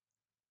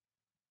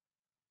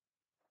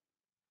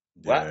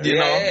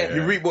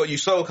 you reap what you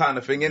sow kind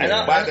of thing, innit?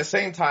 But at the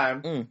same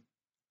time,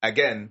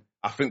 again,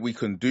 I think we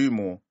can do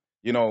more.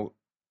 You know,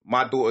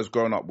 my daughter's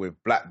grown up with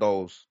black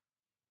dolls.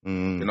 You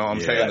know what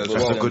I'm saying? As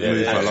well. That's a good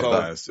move. I love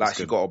that. It's like,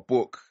 she got a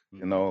book,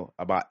 you know,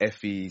 about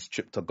Effie's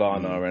trip to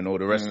Ghana and all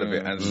the rest of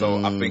it. And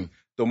so I think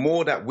the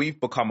more that we've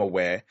become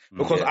aware,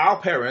 because our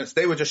parents,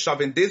 they were just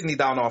shoving Disney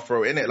down our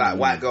throat, innit? Like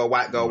white girl,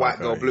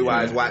 blue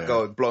eyes, white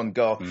girl, blonde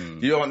girl.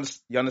 You understand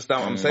what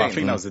I'm saying? But I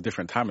think that was a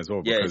different time as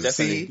well. Because,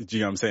 definitely. Do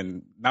you know what I'm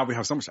saying? Now we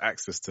have so much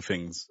access to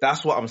things.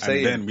 That's what I'm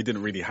saying. And then we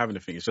didn't really have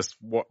anything. It's just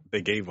what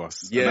they gave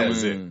us. And that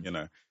was it, you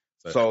know.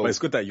 So, but it's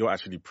good that you're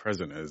actually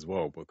present as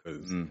well,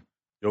 because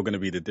you're going to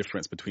be the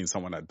difference between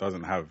someone that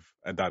doesn't have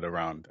a dad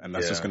around, and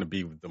that's just going to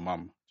be with the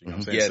mum. Do you know what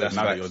I'm saying? Yeah, so that's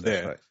now right. that you're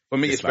there. For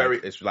me, it's proper.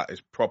 It's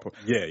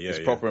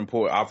proper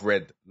important. I've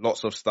read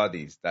lots of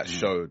studies that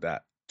show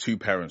that two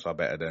parents are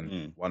better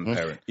than one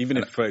parent. Even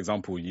if, for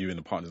example, you and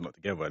the partner's not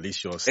together, at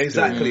least you're still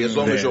exactly as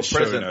long as you're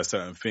present. Her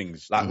certain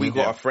things. Like we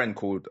got a friend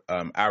called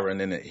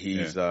Aaron in it.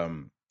 He's a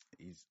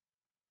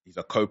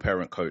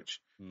co-parent coach.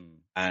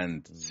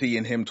 And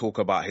seeing him talk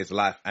about his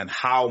life and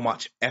how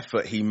much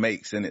effort he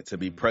makes in it to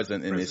be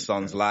present in his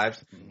son's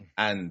lives.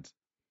 And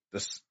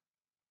this,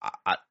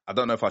 I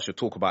don't know if I should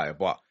talk about it,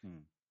 but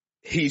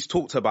he's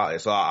talked about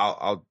it. So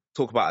I'll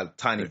talk about a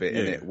tiny bit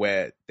in it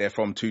where they're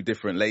from two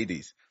different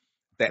ladies.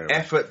 The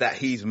effort that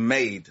he's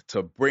made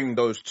to bring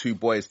those two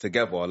boys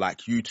together,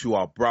 like you two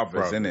are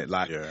brothers, innit?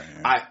 Like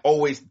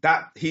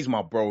he's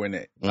my bro in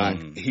it. Like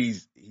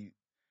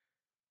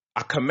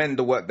I commend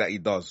the work that he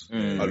does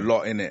a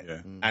lot in it.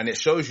 And it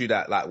shows you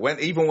that, like,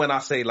 even when I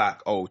say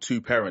like, oh,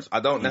 two parents, I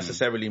don't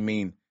necessarily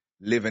mean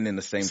living in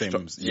the same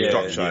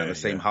structure in the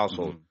same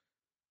household.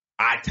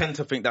 I tend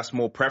to think that's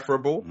more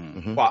preferable.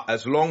 But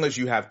as long as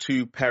you have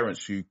two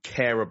parents who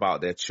care about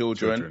their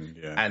children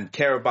and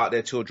care about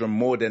their children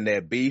more than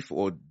their beef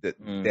or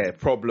their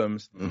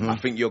problems, I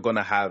think you're going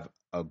to have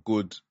a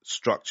good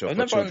structure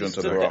for children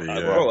to grow up.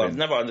 Bro, I've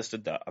never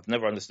understood that.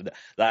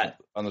 Like,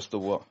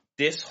 understood what?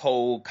 This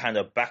whole kind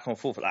of back and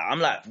forth. Like, I'm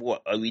like,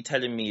 what? Are we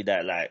telling me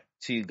that, like,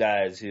 two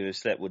guys who have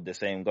slept with the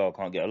same girl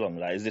can't get along?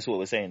 Like, is this what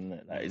we're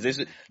saying? Like, is this...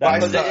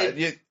 Like,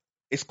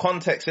 it's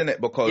context in it,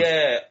 because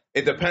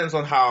it depends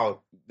on how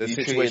the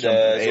situation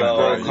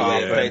broke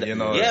up and, you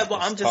know. Yeah,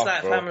 but I'm just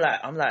tough, like,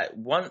 I'm like,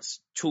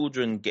 once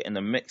children get in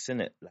the mix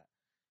in it, like,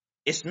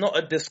 it's not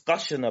a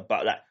discussion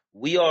about, like,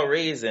 we are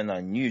raising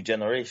a new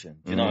generation.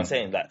 Do you know what I'm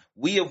saying? Like,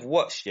 we have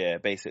watched,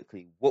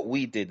 basically what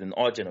we did in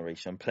our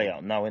generation play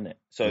out now, innit?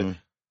 So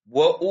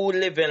we're all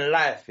living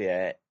life,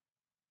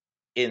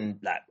 in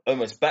like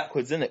almost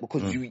backwards, innit?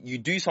 Because you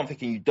do something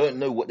and you don't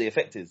know what the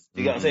effect is.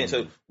 Do you get what I'm saying?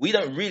 So we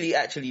don't really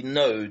actually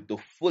know the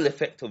full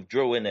effect of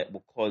drill, innit?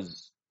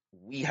 Because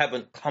we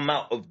haven't come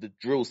out of the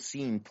drill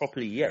scene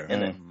properly yet,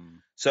 innit?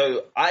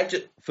 So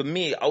for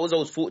me, I was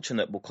always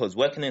fortunate because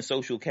working in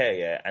social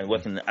care, and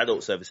working in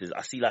adult services,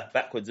 I see life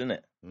backwards,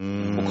 innit?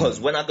 Because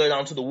when I go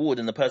down to the ward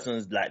and the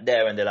person's like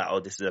there and they're like, oh,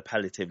 this is a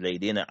palliative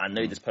lady, innit? I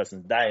know this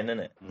person's dying,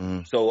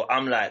 innit? So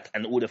I'm like,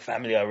 and all the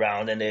family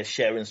around and they're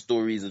sharing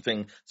stories and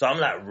things. So I'm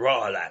like,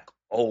 raw, like,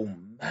 oh,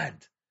 mad.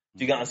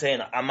 Do you get what I'm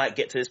saying? I might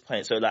get to this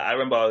point. So like, I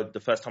remember the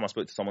first time I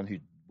spoke to someone who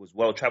was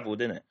well-traveled,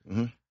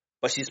 innit?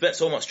 But she spent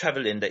so much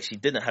traveling that she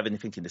didn't have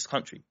anything in this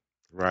country.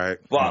 Right.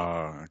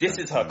 But this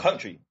is her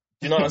country.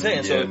 Do you know what I'm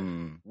saying? So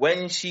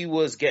when she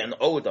was getting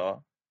older,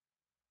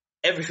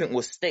 everything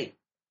was state.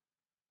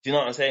 Do you know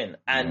what I'm saying?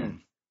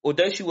 And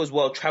although she was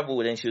well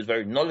traveled and she was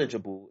very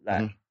knowledgeable,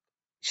 like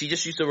she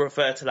just used to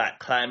refer to like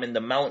climbing the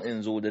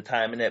mountains all the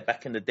time, and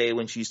back in the day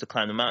when she used to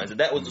climb the mountains,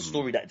 and that was the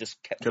story that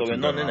just kept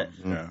going on,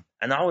 innit?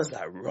 And I was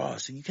like, raw,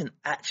 so you can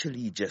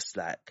actually just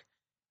like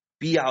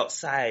be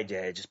outside,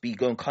 just be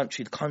going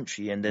country to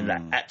country, and then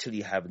like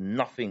actually have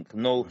nothing,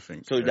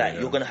 so like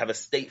you're gonna have a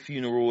state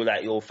funeral,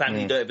 like your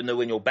family don't even know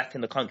when you're back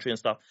in the country and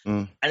stuff.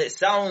 And it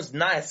sounds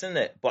nice,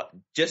 innit? But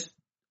just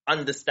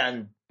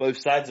understand both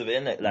sides of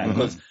it, innit? Like,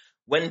 because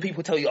when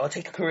people tell you, oh,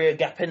 take a career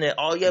gap, innit?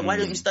 Oh yeah, why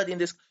don't you study in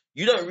this?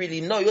 You don't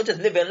really know. You're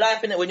just living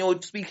life, innit? When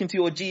you're speaking to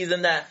your G's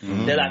and that,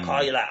 they're like, oh,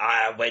 you're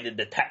like, where did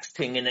the tax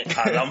thing, innit?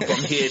 I'm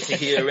from here to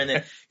here,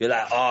 innit? You're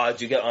like, oh,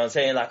 do you get what I'm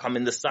saying? Like, I'm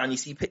in the sun, you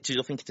see pictures,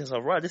 you're thinking to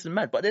yourself, right, this is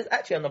mad. But there's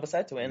actually another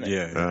side to it,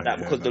 innit?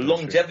 Because the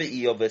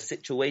longevity of a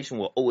situation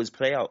will always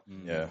play out.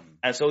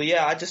 And so,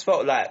 I just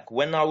felt like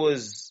when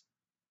I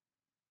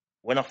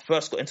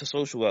first got into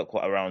social work,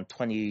 around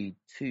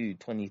 22,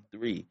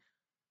 23,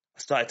 I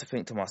started to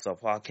think to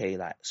myself, okay,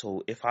 like,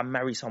 so if I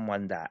marry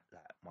someone that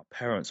like my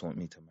parents want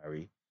me to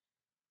marry,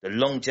 the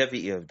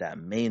longevity of that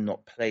may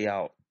not play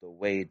out the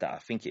way that I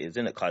think it is,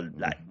 innit? Cause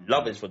like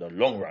love is for the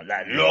long run,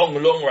 like long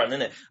run,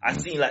 innit?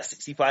 I've seen like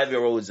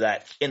 65-year-olds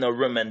like in a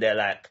room and they're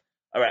like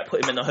all right,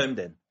 put him in the home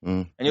then.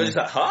 And you're just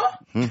like, huh?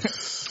 I'm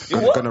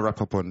going to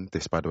wrap up on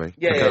this, by the way.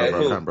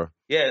 Cool.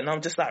 Yeah, and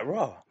I'm just like,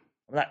 raw.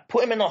 I'm like,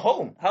 put him in a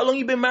home. How long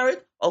you been married?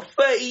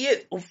 30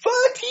 years. 30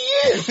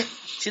 years!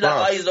 She's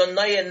like, he's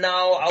annoying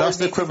now. That's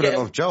the equivalent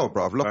of jail,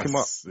 bro. Lock him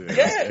up.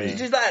 Yeah,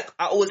 she's like,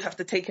 I always have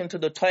to take him to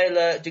the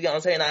toilet. Do you get what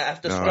I'm saying? I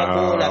have to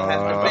struggle. I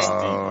have to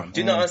think.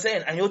 Do you know what I'm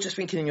saying? And you're just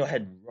thinking in your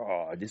head,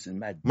 raw, this is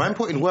mad. Man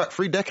put in work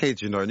 3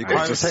 decades, and you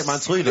can't even take my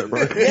toilet, bro.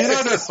 You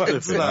know this? But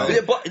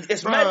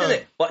it's mad, isn't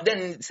it? But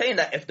then saying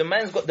that if the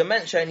man's got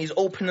dementia and he's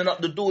opening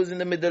up the doors in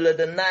the middle of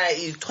the night,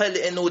 he's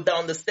toileting all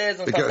down the stairs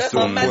and stuff, that's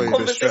how mad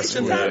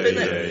conversations happen, isn't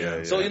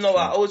it? So,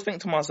 I always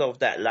think to myself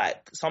that,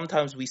 like,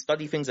 sometimes we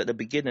study things at the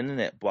beginning,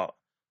 innit? But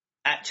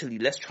actually,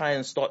 let's try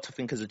and start to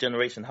think as a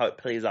generation how it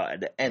plays out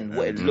at the end,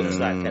 what it looks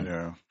like,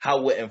 and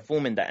how we're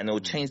informing that, and it will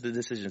change the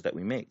decisions that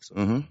we make. So.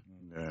 Yeah,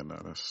 no,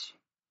 that's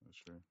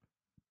true.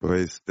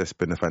 Boys, that's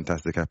been a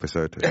fantastic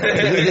episode.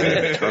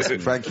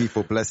 Thank you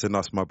for blessing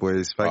us, my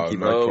boys. Thank you,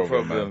 man. No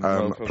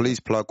problem.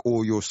 Please plug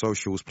all your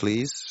socials,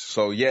 please.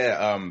 So,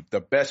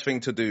 the best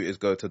thing to do is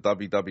go to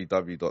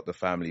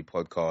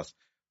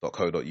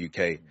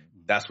www.thefamilypodcast.co.uk.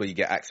 That's where you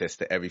get access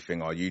to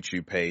everything, our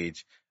YouTube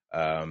page,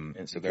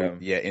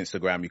 Instagram.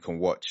 Instagram. You can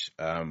watch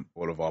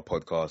all of our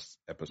podcast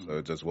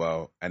episodes as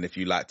well. And if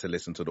you like to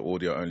listen to the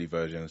audio-only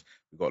versions,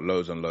 we've got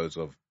loads and loads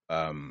of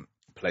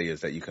players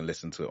that you can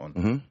listen to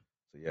on.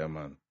 So, yeah,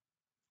 man.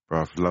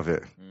 Bruv, love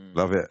it.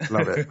 Love it.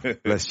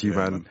 Bless you,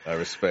 man. I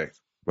respect.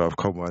 Bruv,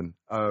 come on.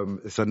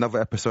 It's another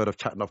episode of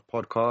Chat Enough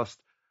Podcast.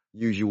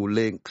 Usual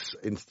links,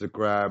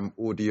 Instagram,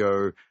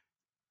 audio,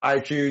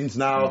 iTunes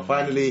now,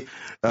 finally.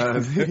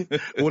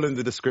 All in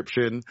the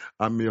description.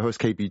 I'm your host,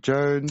 KB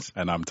Jones.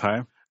 And I'm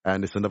Ty.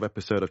 And it's another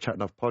episode of Chat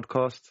Enough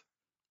Podcast.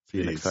 See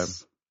you next time.